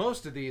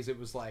 most of these, it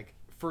was like,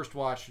 first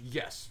watch,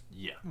 yes.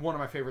 Yeah. One of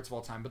my favorites of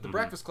all time. But The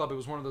Breakfast Club, it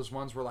was one of those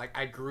ones where, like,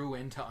 I grew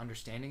into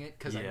understanding it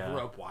because I grew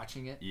up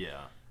watching it.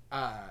 Yeah.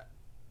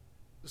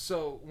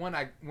 So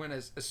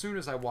as soon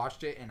as I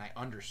watched it and I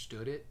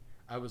understood it,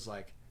 I was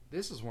like,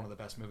 this is one of the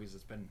best movies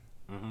that's been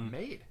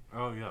made.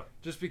 Oh, yeah.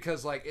 Just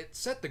because, like, it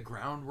set the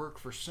groundwork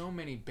for so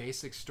many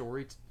basic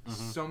storytelling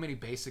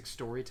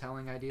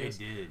ideas. It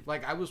did.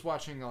 Like, I was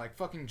watching, like,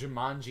 fucking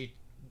Jumanji,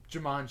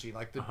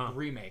 like, the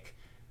remake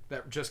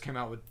that just came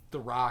out with The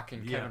Rock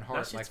and Kevin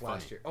Hart, like,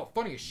 last year. Oh,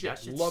 funny as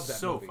shit. Love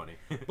that movie. So funny.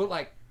 But,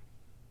 like,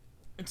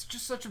 it's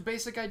just such a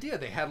basic idea.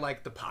 They had,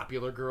 like, the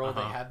popular girl,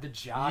 they had the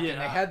jock, and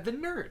they had the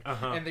nerd.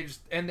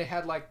 And they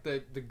had, like, the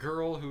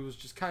girl who was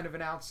just kind of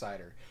an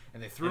outsider.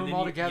 And they threw them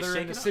all together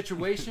in a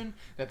situation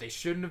that they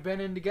shouldn't have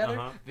been in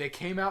together. They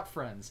came out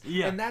friends.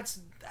 Yeah. And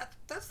that's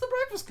the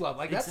Breakfast Club.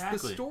 Like, that's the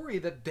story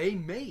that they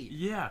made.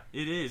 Yeah,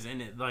 it is.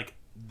 And it, like,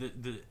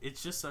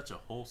 it's just such a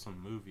wholesome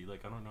movie.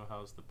 Like, I don't know how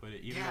else to put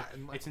it. Even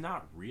like, it's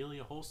not really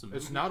a wholesome movie.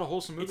 It's not a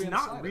wholesome movie. It's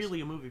not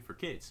really a movie for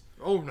kids.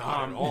 Oh,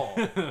 not at all.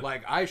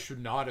 Like, I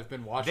should not have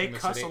been watching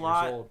this at 8 years old. They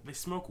cuss a lot. They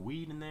smoke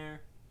weed in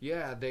there.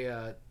 Yeah,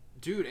 they,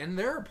 dude, and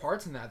there are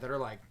parts in that are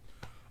like,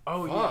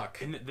 oh, fuck.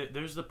 Yeah. And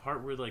there's the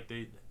part where, like,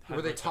 they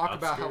talk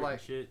about how,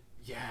 like, shit.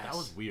 Yeah, that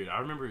was weird.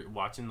 I remember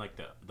watching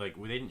they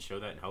didn't show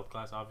that in health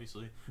class,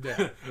 obviously.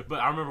 Yeah. But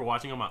I remember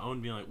watching on my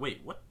own, being like, "Wait,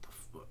 what the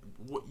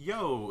what?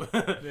 Yo,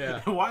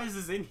 yeah. Why is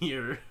this in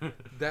here?"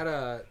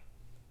 That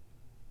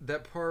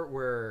part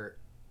where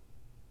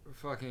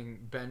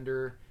fucking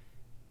Bender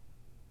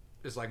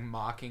is like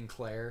mocking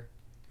Claire.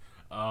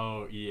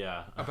 Oh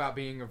yeah. About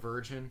being a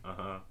virgin.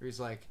 Where he's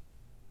like,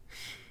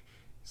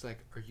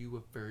 "Are you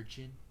a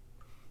virgin?"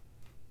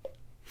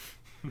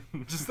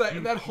 Just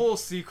that whole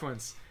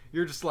sequence.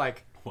 You're just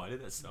like... Why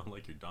did that sound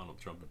like your Donald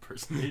Trump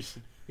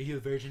impersonation? Are you a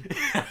virgin?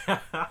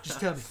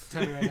 Just tell me.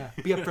 Tell me right now.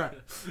 Be upfront.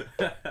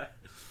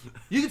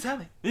 You can tell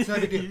me. It's not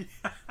a big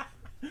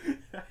deal.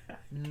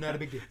 Not a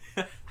big deal.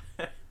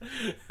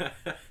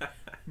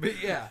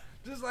 But yeah,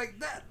 just like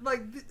that.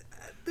 Like,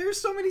 there's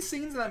so many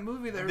scenes in that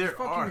movie that are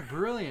fucking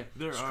brilliant.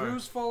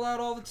 Screws fall out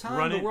all the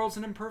time. The world's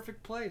an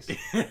imperfect place.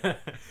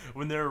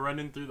 When they're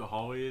running through the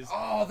hallways.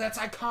 Oh, that's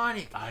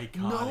iconic.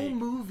 No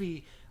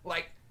movie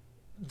like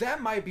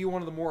that might be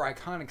one of the more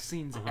iconic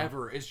scenes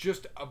ever. It's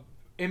just a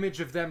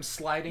image of them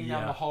sliding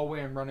down the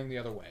hallway and running the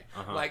other way.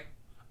 Like,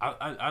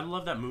 I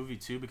love that movie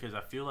too because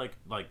I feel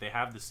like they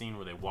have the scene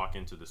where they walk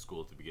into the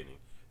school at the beginning.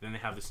 Then they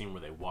have the scene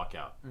where they walk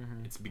out.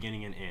 It's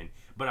beginning and end.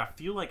 But I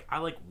feel like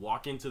I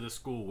walk into the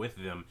school with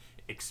them,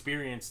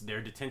 experience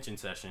their detention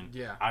session.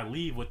 Yeah. I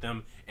leave with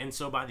them, and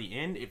so by the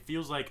end, it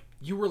feels like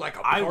you were like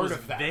a part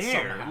of that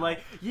there. Somehow.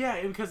 Like,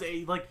 yeah, because there's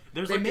they like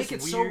make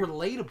this it weird, so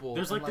relatable.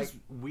 There's this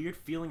weird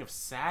feeling of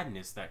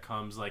sadness that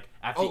comes at the end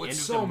of the movie. Oh, it's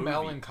so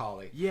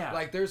melancholy. Yeah.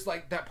 Like there's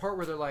that part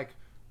where they're like,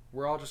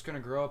 we're all just gonna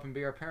grow up and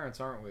be our parents,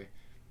 aren't we?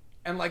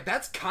 And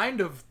that's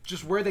kind of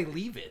just where they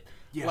leave it.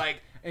 Yeah.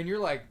 And you're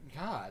like,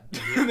 God.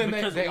 And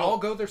then they all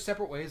go their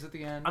separate ways at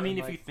the end. I mean,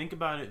 if you think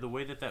about it, the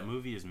way that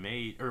movie is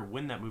made, or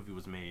when that movie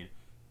was made,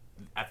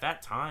 at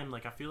that time,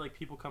 I feel like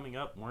people coming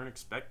up weren't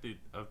expected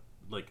of,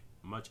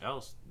 much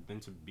else than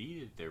to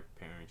be their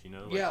parents,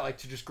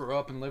 to just grow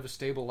up and live a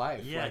stable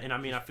life. Yeah, and I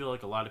mean, I feel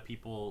like a lot of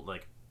people,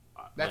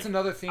 that's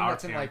another thing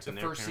that's in,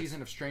 the first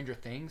season of Stranger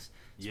Things.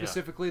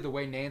 Specifically, the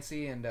way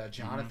Nancy and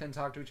Jonathan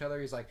talk to each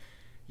other. He's like,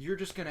 you're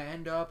just going to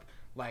end up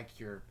like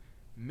your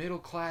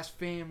middle-class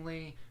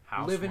family,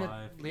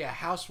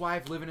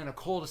 housewife living in a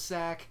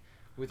cul-de-sac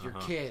with your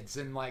kids,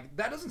 and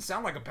that doesn't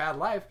sound like a bad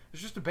life.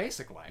 It's just a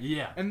basic life.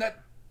 Yeah, and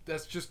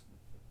that's just,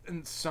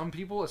 and some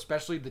people,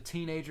 especially the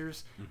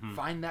teenagers,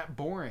 find that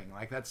boring.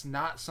 That's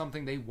not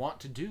something they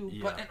want to do.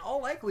 Yeah. But in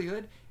all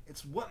likelihood,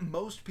 it's what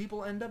most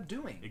people end up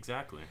doing.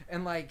 Exactly.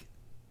 And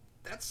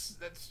that's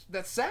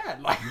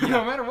sad.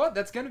 No matter what,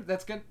 that's gonna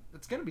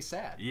be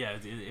sad. Yeah,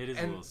 it is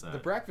a little sad. The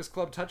Breakfast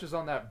Club touches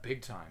on that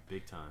big time.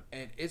 Big time.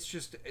 And it's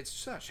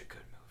such a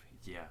good movie.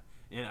 Yeah,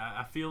 and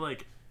I feel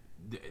like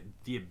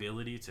the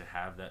ability to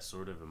have that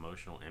sort of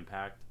emotional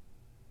impact,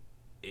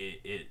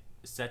 it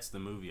sets the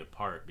movie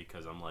apart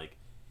because I'm like,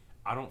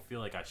 I don't feel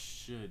like I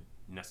should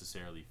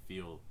necessarily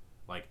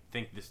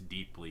think this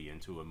deeply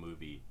into a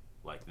movie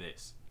like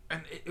this.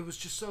 And it was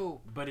just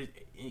so. But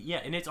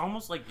and it's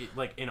almost like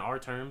in our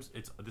terms,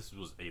 this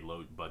was a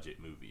low budget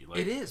movie.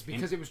 It is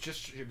because it was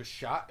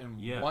shot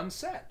in one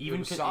set. It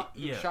was shot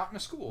in a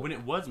school. When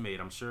it was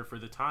made, I'm sure for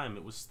the time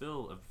it was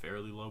still a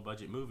fairly low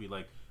budget movie.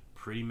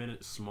 Pretty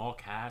small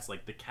cast.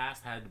 The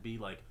cast had to be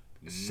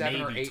 7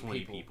 maybe or 8 20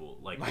 people.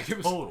 It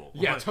was, total.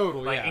 Yeah,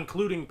 total. Yeah,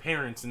 including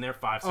parents and their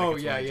 5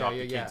 seconds when they drop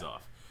the kids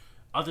off.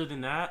 Other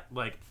than that,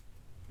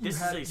 this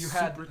is a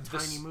super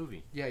tiny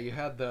movie. Yeah, you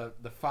had the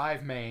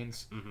 5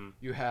 mains.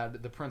 You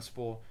had the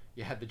principal.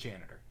 You had the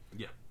janitor.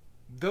 Yeah,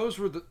 those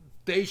were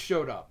they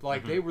showed up.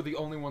 They were the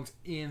only ones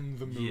in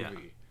the movie. Yeah.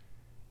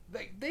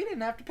 They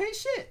didn't have to pay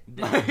shit.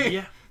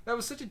 Yeah, that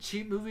was such a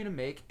cheap movie to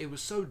make. It was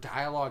so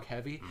dialogue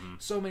heavy.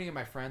 So many of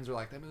my friends were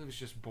like, "That movie's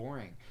just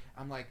boring."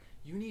 I'm like,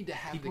 you need to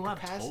have people the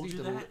capacity have told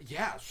you that?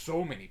 Yeah,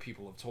 so many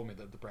people have told me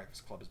that The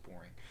Breakfast Club is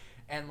boring.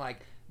 And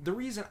the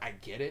reason I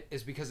get it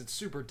is because it's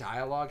super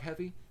dialogue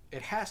heavy.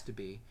 It has to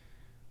be.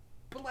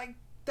 But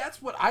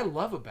that's what I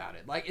love about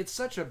it. It's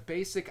such a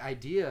basic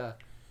idea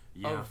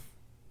of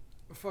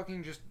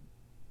fucking just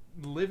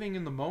living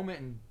in the moment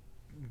and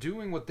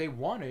doing what they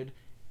wanted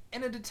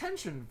in a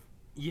detention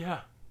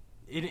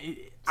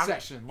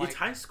session. It's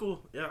high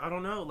school. I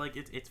don't know.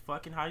 It's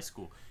fucking high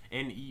school.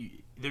 And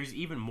there's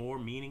even more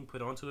meaning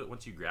put onto it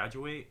once you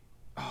graduate.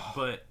 Oh.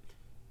 But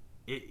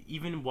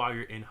even while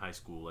you're in high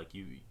school,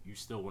 you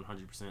still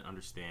 100%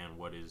 understand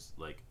what is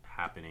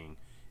happening,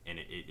 and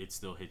it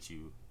still hits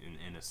you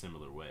in a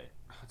similar way.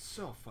 Oh, it's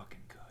so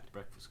fucking good.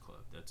 Breakfast Club.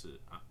 That's it.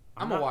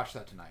 I'm gonna watch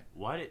that tonight.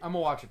 Why? I'm gonna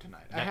watch it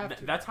tonight. I have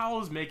to. That's how I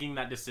was making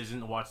that decision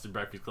to watch The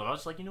Breakfast Club. I was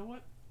just like, you know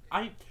what?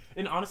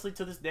 And honestly,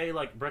 to this day,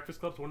 Breakfast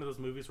Club's one of those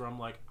movies where I'm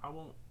like, I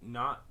won't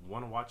not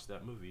want to watch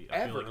that movie.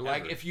 Ever.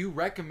 If you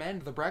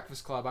recommend The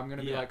Breakfast Club, I'm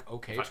gonna be like,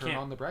 okay, turn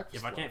on The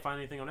Breakfast Club. If I can't find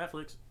anything on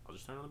Netflix, I'll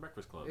just turn on The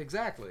Breakfast Club.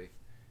 Exactly.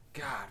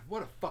 God,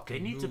 what a fucking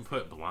They need movie. to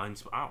put blind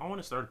spot. I want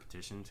to start a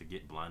petition to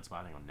get blind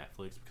spotting on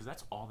Netflix because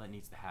that's all that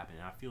needs to happen.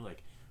 And I feel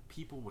like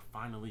people would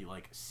finally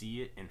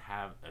see it and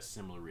have a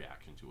similar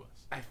reaction to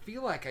us. I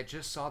feel like I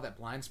just saw that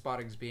blind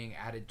spotting is being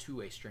added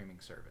to a streaming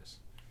service.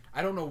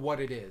 I don't know what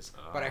it is,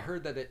 but I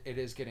heard that it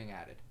is getting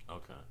added.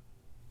 Okay.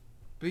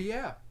 But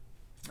yeah,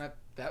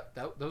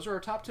 those are our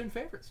top 10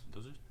 favorites.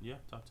 Those are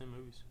top 10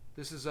 movies.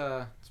 This is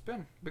it's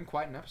been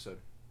quite an episode.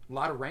 A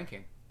lot of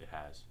ranking. It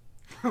has.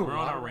 We're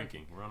on our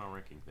ranking. We're on our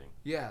ranking thing.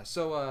 Yeah.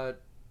 So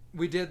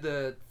we did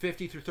the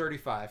 50 through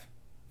 35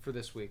 for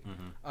this week.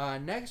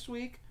 Next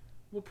week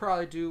we'll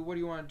probably do. What do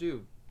you want to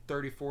do?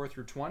 34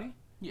 through 20.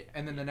 Yeah.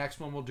 And then the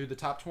next one we'll do the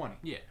top 20.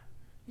 Yeah.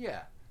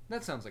 Yeah.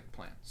 That sounds like a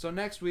plan. So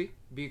next week,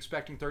 be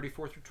expecting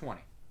 34 through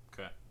 20.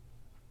 Okay.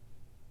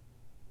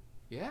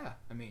 Yeah,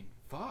 I mean,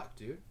 Fuck,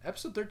 dude.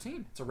 Episode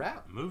 13. It's a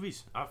wrap.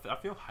 Movies. I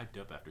feel hyped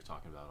up after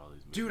talking about all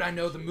these movies. Dude, I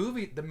know the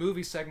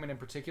movie segment in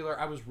particular,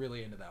 I was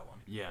really into that one.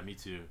 Yeah, me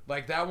too.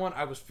 Like, that one,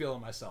 I was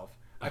feeling myself.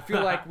 I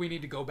feel like we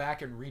need to go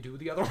back and redo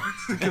the other ones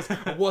because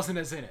I wasn't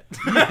as in it.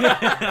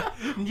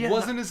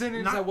 Wasn't as in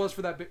it as I was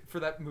for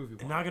that movie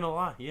one. Not gonna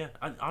lie, yeah.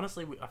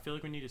 Honestly, I feel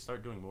like we need to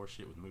start doing more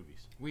shit with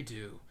movies. We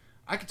do.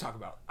 I could talk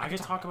about. I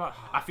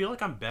feel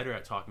like I'm better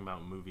at talking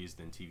about movies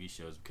than TV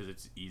shows because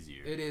it's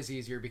easier. It is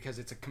easier because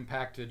it's a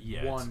compacted thing.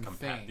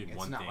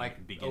 It's not like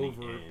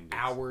over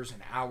hours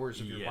and hours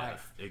of your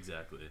life.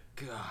 Exactly.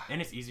 God.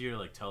 And it's easier to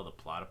like tell the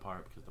plot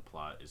apart because the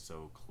plot is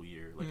so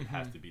clear. Like there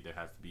has to be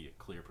a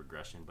clear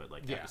progression, but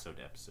like episode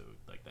to episode,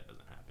 like that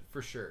doesn't happen.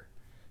 For sure.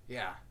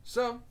 Yeah.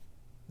 So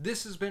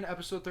this has been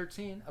episode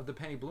 13 of the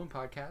Penny Bloom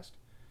podcast.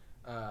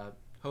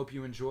 Hope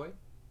you enjoyed.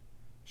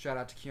 Shout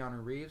out to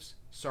Keanu Reeves.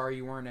 Sorry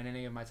you weren't in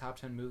any of my top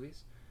 10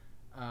 movies.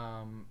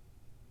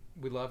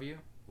 We love you.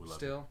 We love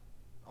still. You.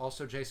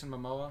 Also, Jason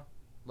Momoa.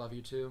 Love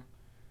you too.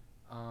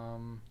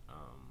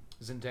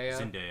 Zendaya.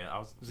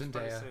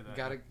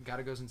 Zendaya.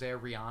 Gotta go Zendaya.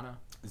 Rihanna.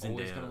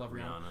 Always gonna love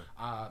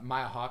Rihanna.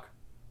 Maya Hawke.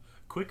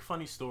 Quick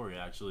funny story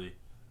actually.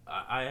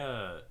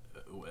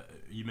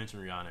 You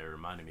mentioned Rihanna. It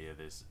reminded me of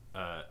this.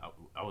 I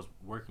was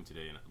working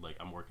today, and like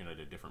I'm working at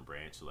a different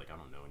branch, so like I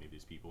don't know any of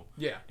these people.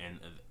 Yeah. And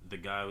the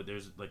guy,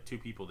 there's like two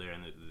people there,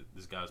 and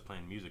this guy was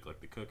playing music, like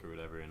the cook or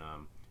whatever, and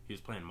he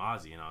was playing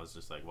Mozzie, and I was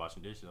just like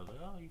watching dishes. I was like,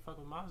 oh, you fuck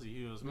with Mozzie?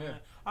 He goes, man,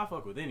 I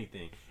fuck with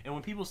anything. And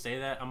when people say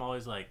that, I'm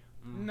always like,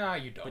 nah,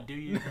 you don't. But do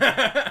you?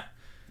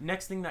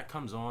 Next thing that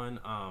comes on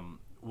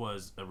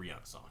was a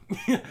Rihanna song,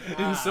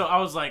 and so I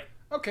was like.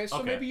 Okay,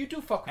 so maybe you do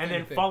fuck with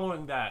anything. And then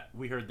following that,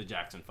 we heard the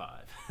Jackson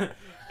 5.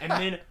 And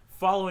then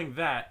following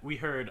that, we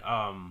heard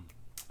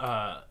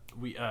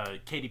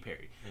Katy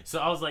Perry. So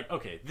I was like,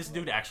 okay, this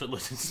dude actually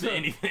listens to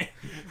anything.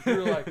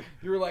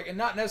 you were like, and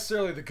not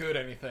necessarily the good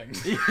anything.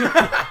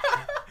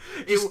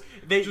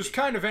 Just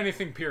kind of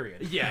anything,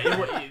 period. Yeah,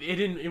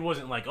 it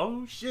wasn't like,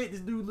 oh shit, this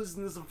dude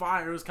listens to some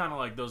fire. It was kind of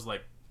like those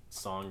like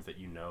songs that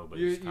you know, but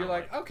you're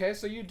like, okay,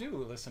 so you do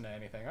listen to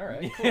anything. All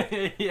right, cool.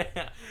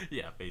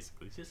 yeah,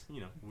 basically, it's just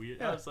weird.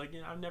 Yeah. I was like,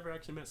 I've never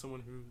actually met someone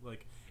who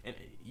like, and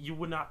you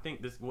would not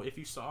think this. Well, if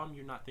you saw him,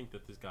 you'd not think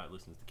that this guy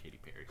listens to Katy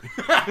Perry.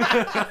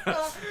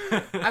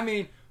 I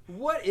mean,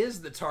 what is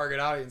the target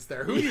audience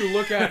there? Who do you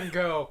look at and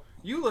go,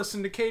 you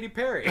listen to Katy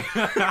Perry?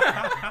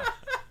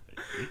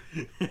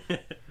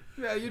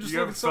 Yeah, you just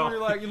look at someone.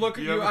 You're like, you look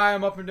at you, eye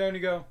them up and down.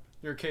 You go.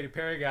 You're a Katy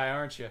Perry guy,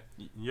 aren't you?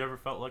 You ever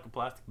felt like a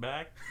plastic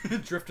bag?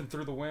 Drifting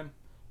through the wind,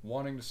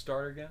 wanting to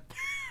start again?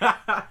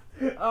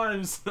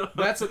 That's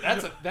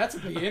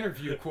the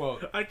interview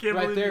quote. I can't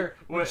right believe there.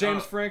 When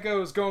James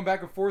Franco is going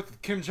back and forth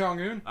with Kim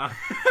Jong-un.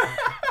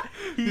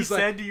 He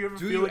said, like, do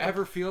you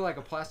ever feel like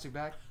a plastic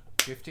bag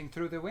drifting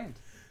through the wind?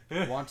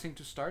 Wanting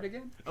to start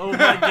again? Oh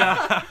my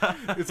god.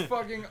 It's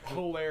fucking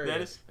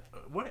hilarious.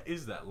 What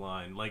is that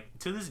line? Like,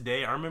 to this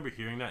day, I remember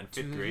hearing that in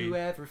 5th grade. Do you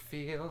ever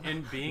feel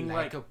and being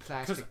like a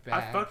plastic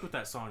bag? I fucked with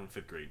that song in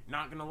 5th grade.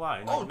 Not gonna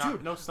lie.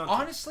 Dude. No stunting.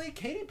 Honestly,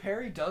 Katy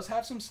Perry does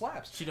have some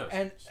slaps. She does.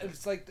 And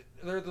it's like,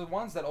 they're the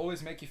ones that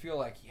always make you feel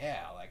like,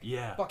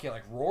 fuck yeah,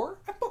 like Roar?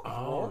 I fuck with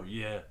Roar.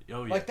 Yeah.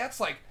 Oh, yeah. Like, that's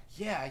like,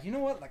 yeah, you know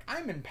what? Like,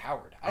 I'm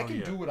empowered. I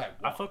can do what I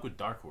want. I fuck with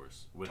Dark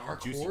Horse. With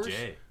Juicy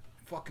J.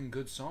 Fucking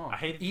good song. I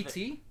hate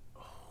E.T.?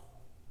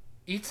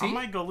 E.T.? I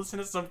might go listen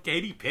to some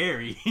Katy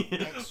Perry.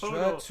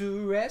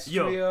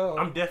 Extraterrestrial. Yo,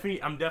 I'm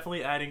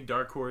definitely adding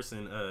Dark Horse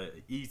and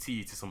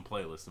E.T. to some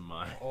playlists of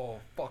mine. Oh,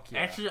 fuck yeah.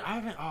 Actually, I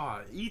haven't.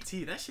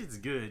 E.T. That shit's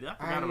good. I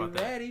forgot about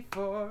that. Ready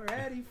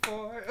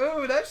for?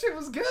 Oh, that shit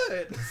was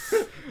good.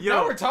 Yo,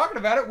 now we're talking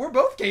about it. We're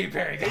both Katy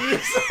Perry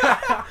guys.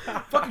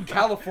 Fucking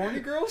California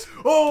Girls.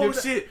 Oh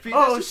shit.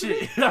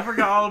 I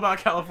forgot all about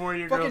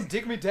California Girls. Fucking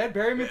dig me dead,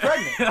 bury me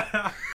pregnant.